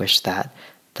kind of wish that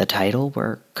the title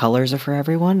were colors are for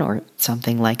everyone or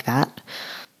something like that.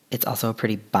 It's also a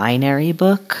pretty binary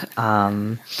book.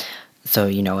 So,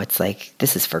 it's like,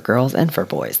 this is for girls and for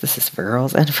boys. This is for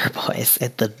girls and for boys.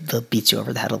 They'll beat you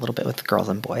over the head a little bit with the girls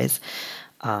and boys.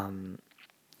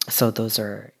 So those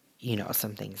are,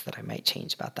 some things that I might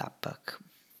change about that book.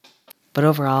 But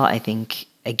overall, I think,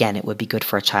 again, it would be good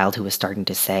for a child who was starting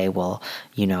to say, well,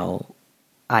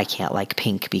 I can't like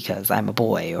pink because I'm a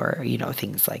boy, or,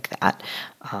 things like that.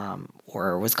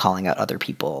 Or was calling out other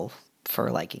people for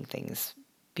liking things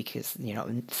because,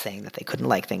 saying that they couldn't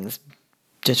like things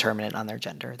determinant on their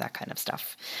gender, that kind of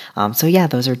stuff. So yeah,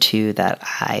 those are two that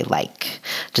I like.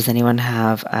 Does anyone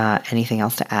have anything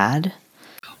else to add?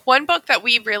 One book that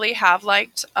we really have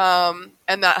liked, and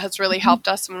that has really helped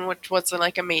us, which was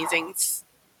like amazing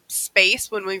space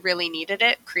when we really needed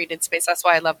it, created space. That's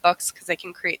why I love books, because they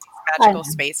can create these magical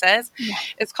spaces. Yeah.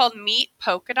 It's called Meet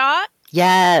Polka Dot.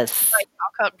 Yes. By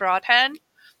Talcott Broadhead.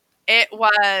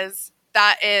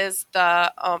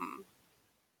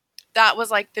 That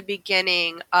was like the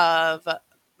beginning of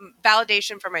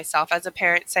validation for myself as a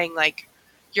parent, saying like,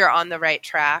 you're on the right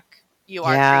track. You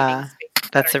are creating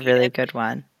spaces. That's a really good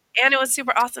one. And it was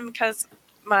super awesome because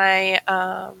they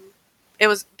were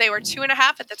 2.5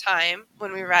 at the time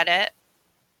when we read it.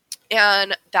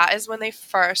 And that is when they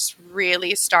first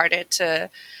really started to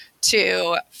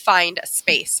find a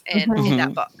space in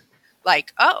that book.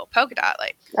 Like, oh, polka dot,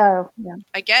 like, oh yeah,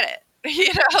 I get it.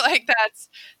 Like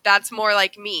that's more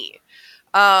like me.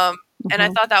 And I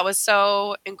thought that was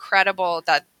so incredible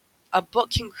that a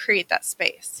book can create that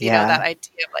space. You know, that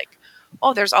idea of like,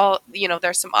 oh, there's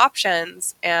some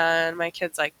options, and my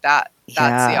kid's like, that's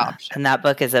the option. And that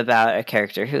book is about a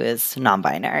character who is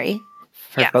non-binary.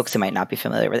 For folks who might not be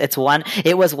familiar with it.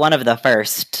 It was one of the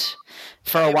first.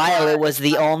 For a while, it was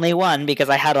the only one, because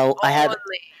I had a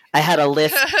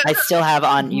list. I still have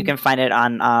on, you can find it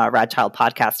on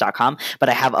radchildpodcast.com, but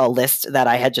I have a list that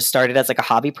I had just started as like a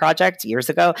hobby project years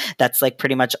ago. That's like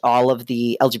pretty much all of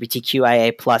the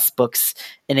LGBTQIA plus books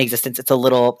in existence. It's a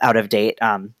little out of date.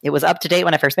 It was up to date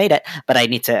when I first made it, but I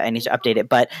need to update it.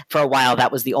 But for a while,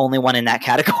 that was the only one in that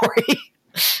category.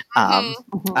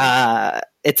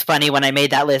 It's funny, when I made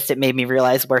that list, it made me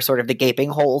realize where sort of the gaping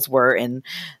holes were in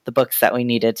the books that we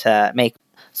needed to make.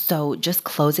 So just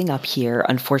closing up here,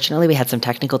 unfortunately, we had some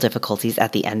technical difficulties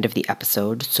at the end of the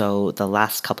episode, so the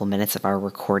last couple minutes of our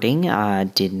recording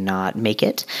did not make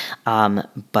it.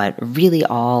 But really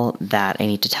all that I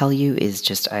need to tell you is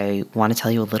just I want to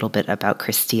tell you a little bit about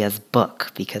Christia's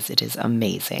book, because it is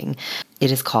amazing.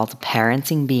 It is called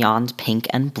Parenting Beyond Pink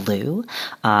and Blue,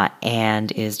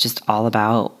 and is just all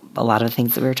about a lot of the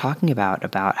things that we were talking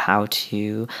about how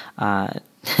to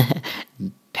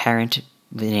parent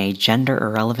in a gender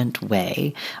irrelevant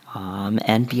way,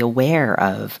 and be aware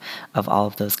of all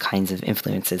of those kinds of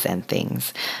influences and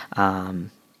things. So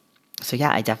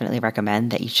yeah, I definitely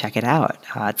recommend that you check it out.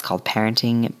 It's called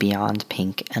Parenting Beyond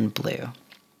Pink and Blue.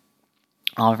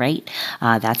 All right,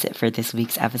 that's it for this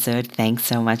week's episode. Thanks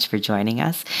so much for joining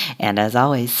us, and as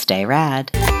always, stay rad.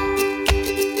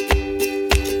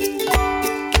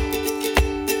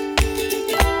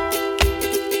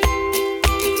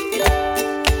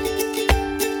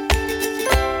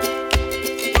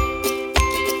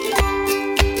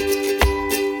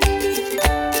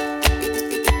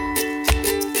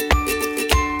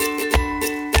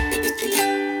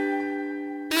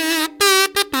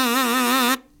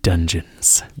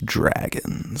 Dungeons,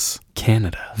 Dragons,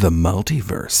 Canada, the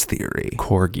multiverse theory,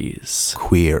 corgis,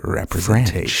 queer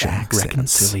representation, French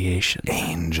reconciliation,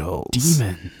 angels,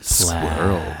 demons,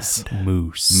 squirrels,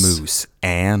 moose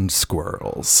and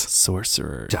squirrels,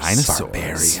 sorcerers, dinosaurs,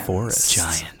 barbarians, forests,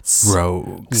 giants,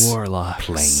 rogues, warlocks,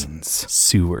 plains,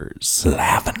 sewers,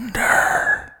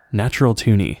 lavender. Natural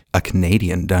Toonie, a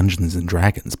Canadian Dungeons &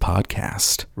 Dragons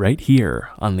podcast. Right here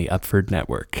on the Upford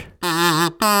Network.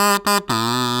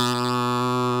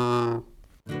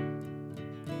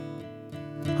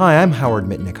 Hi, I'm Howard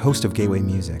Mitnick, host of Gateway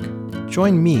Music.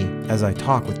 Join me as I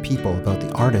talk with people about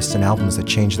the artists and albums that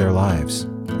changed their lives,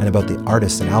 and about the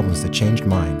artists and albums that changed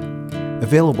mine.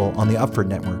 Available on the Upford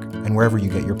Network and wherever you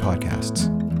get your podcasts.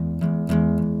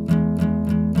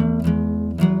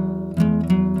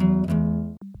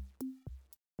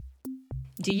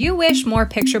 Do you wish more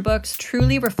picture books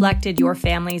truly reflected your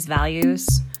family's values?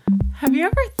 Have you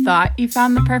ever thought you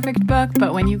found the perfect book,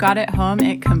 but when you got it home,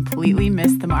 it completely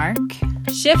missed the mark?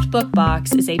 Shift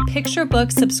Bookbox is a picture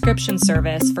book subscription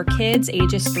service for kids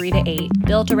ages 3 to 8,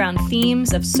 built around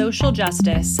themes of social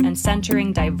justice and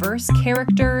centering diverse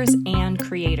characters and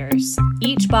creators.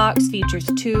 Each box features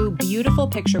 2 beautiful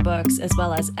picture books as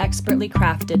well as expertly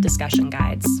crafted discussion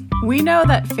guides. We know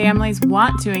that families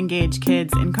want to engage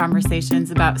kids in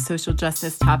conversations about social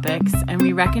justice topics, and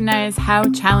we recognize how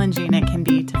challenging it can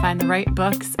be to find the right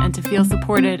books and to feel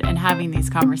supported in having these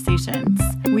conversations.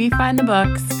 We find the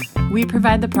books, we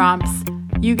provide the prompts,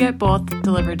 you get both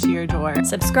delivered to your door.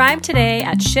 Subscribe today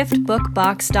at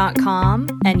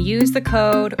shiftbookbox.com and use the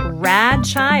code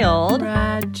RADCHILD,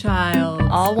 RADCHILD,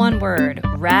 all one word,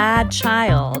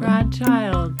 RADCHILD,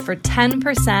 RADCHILD, for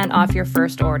 10% off your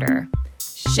first order.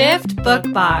 Shift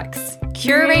Bookbox,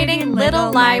 curating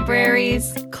little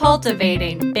libraries,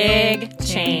 cultivating big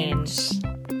change.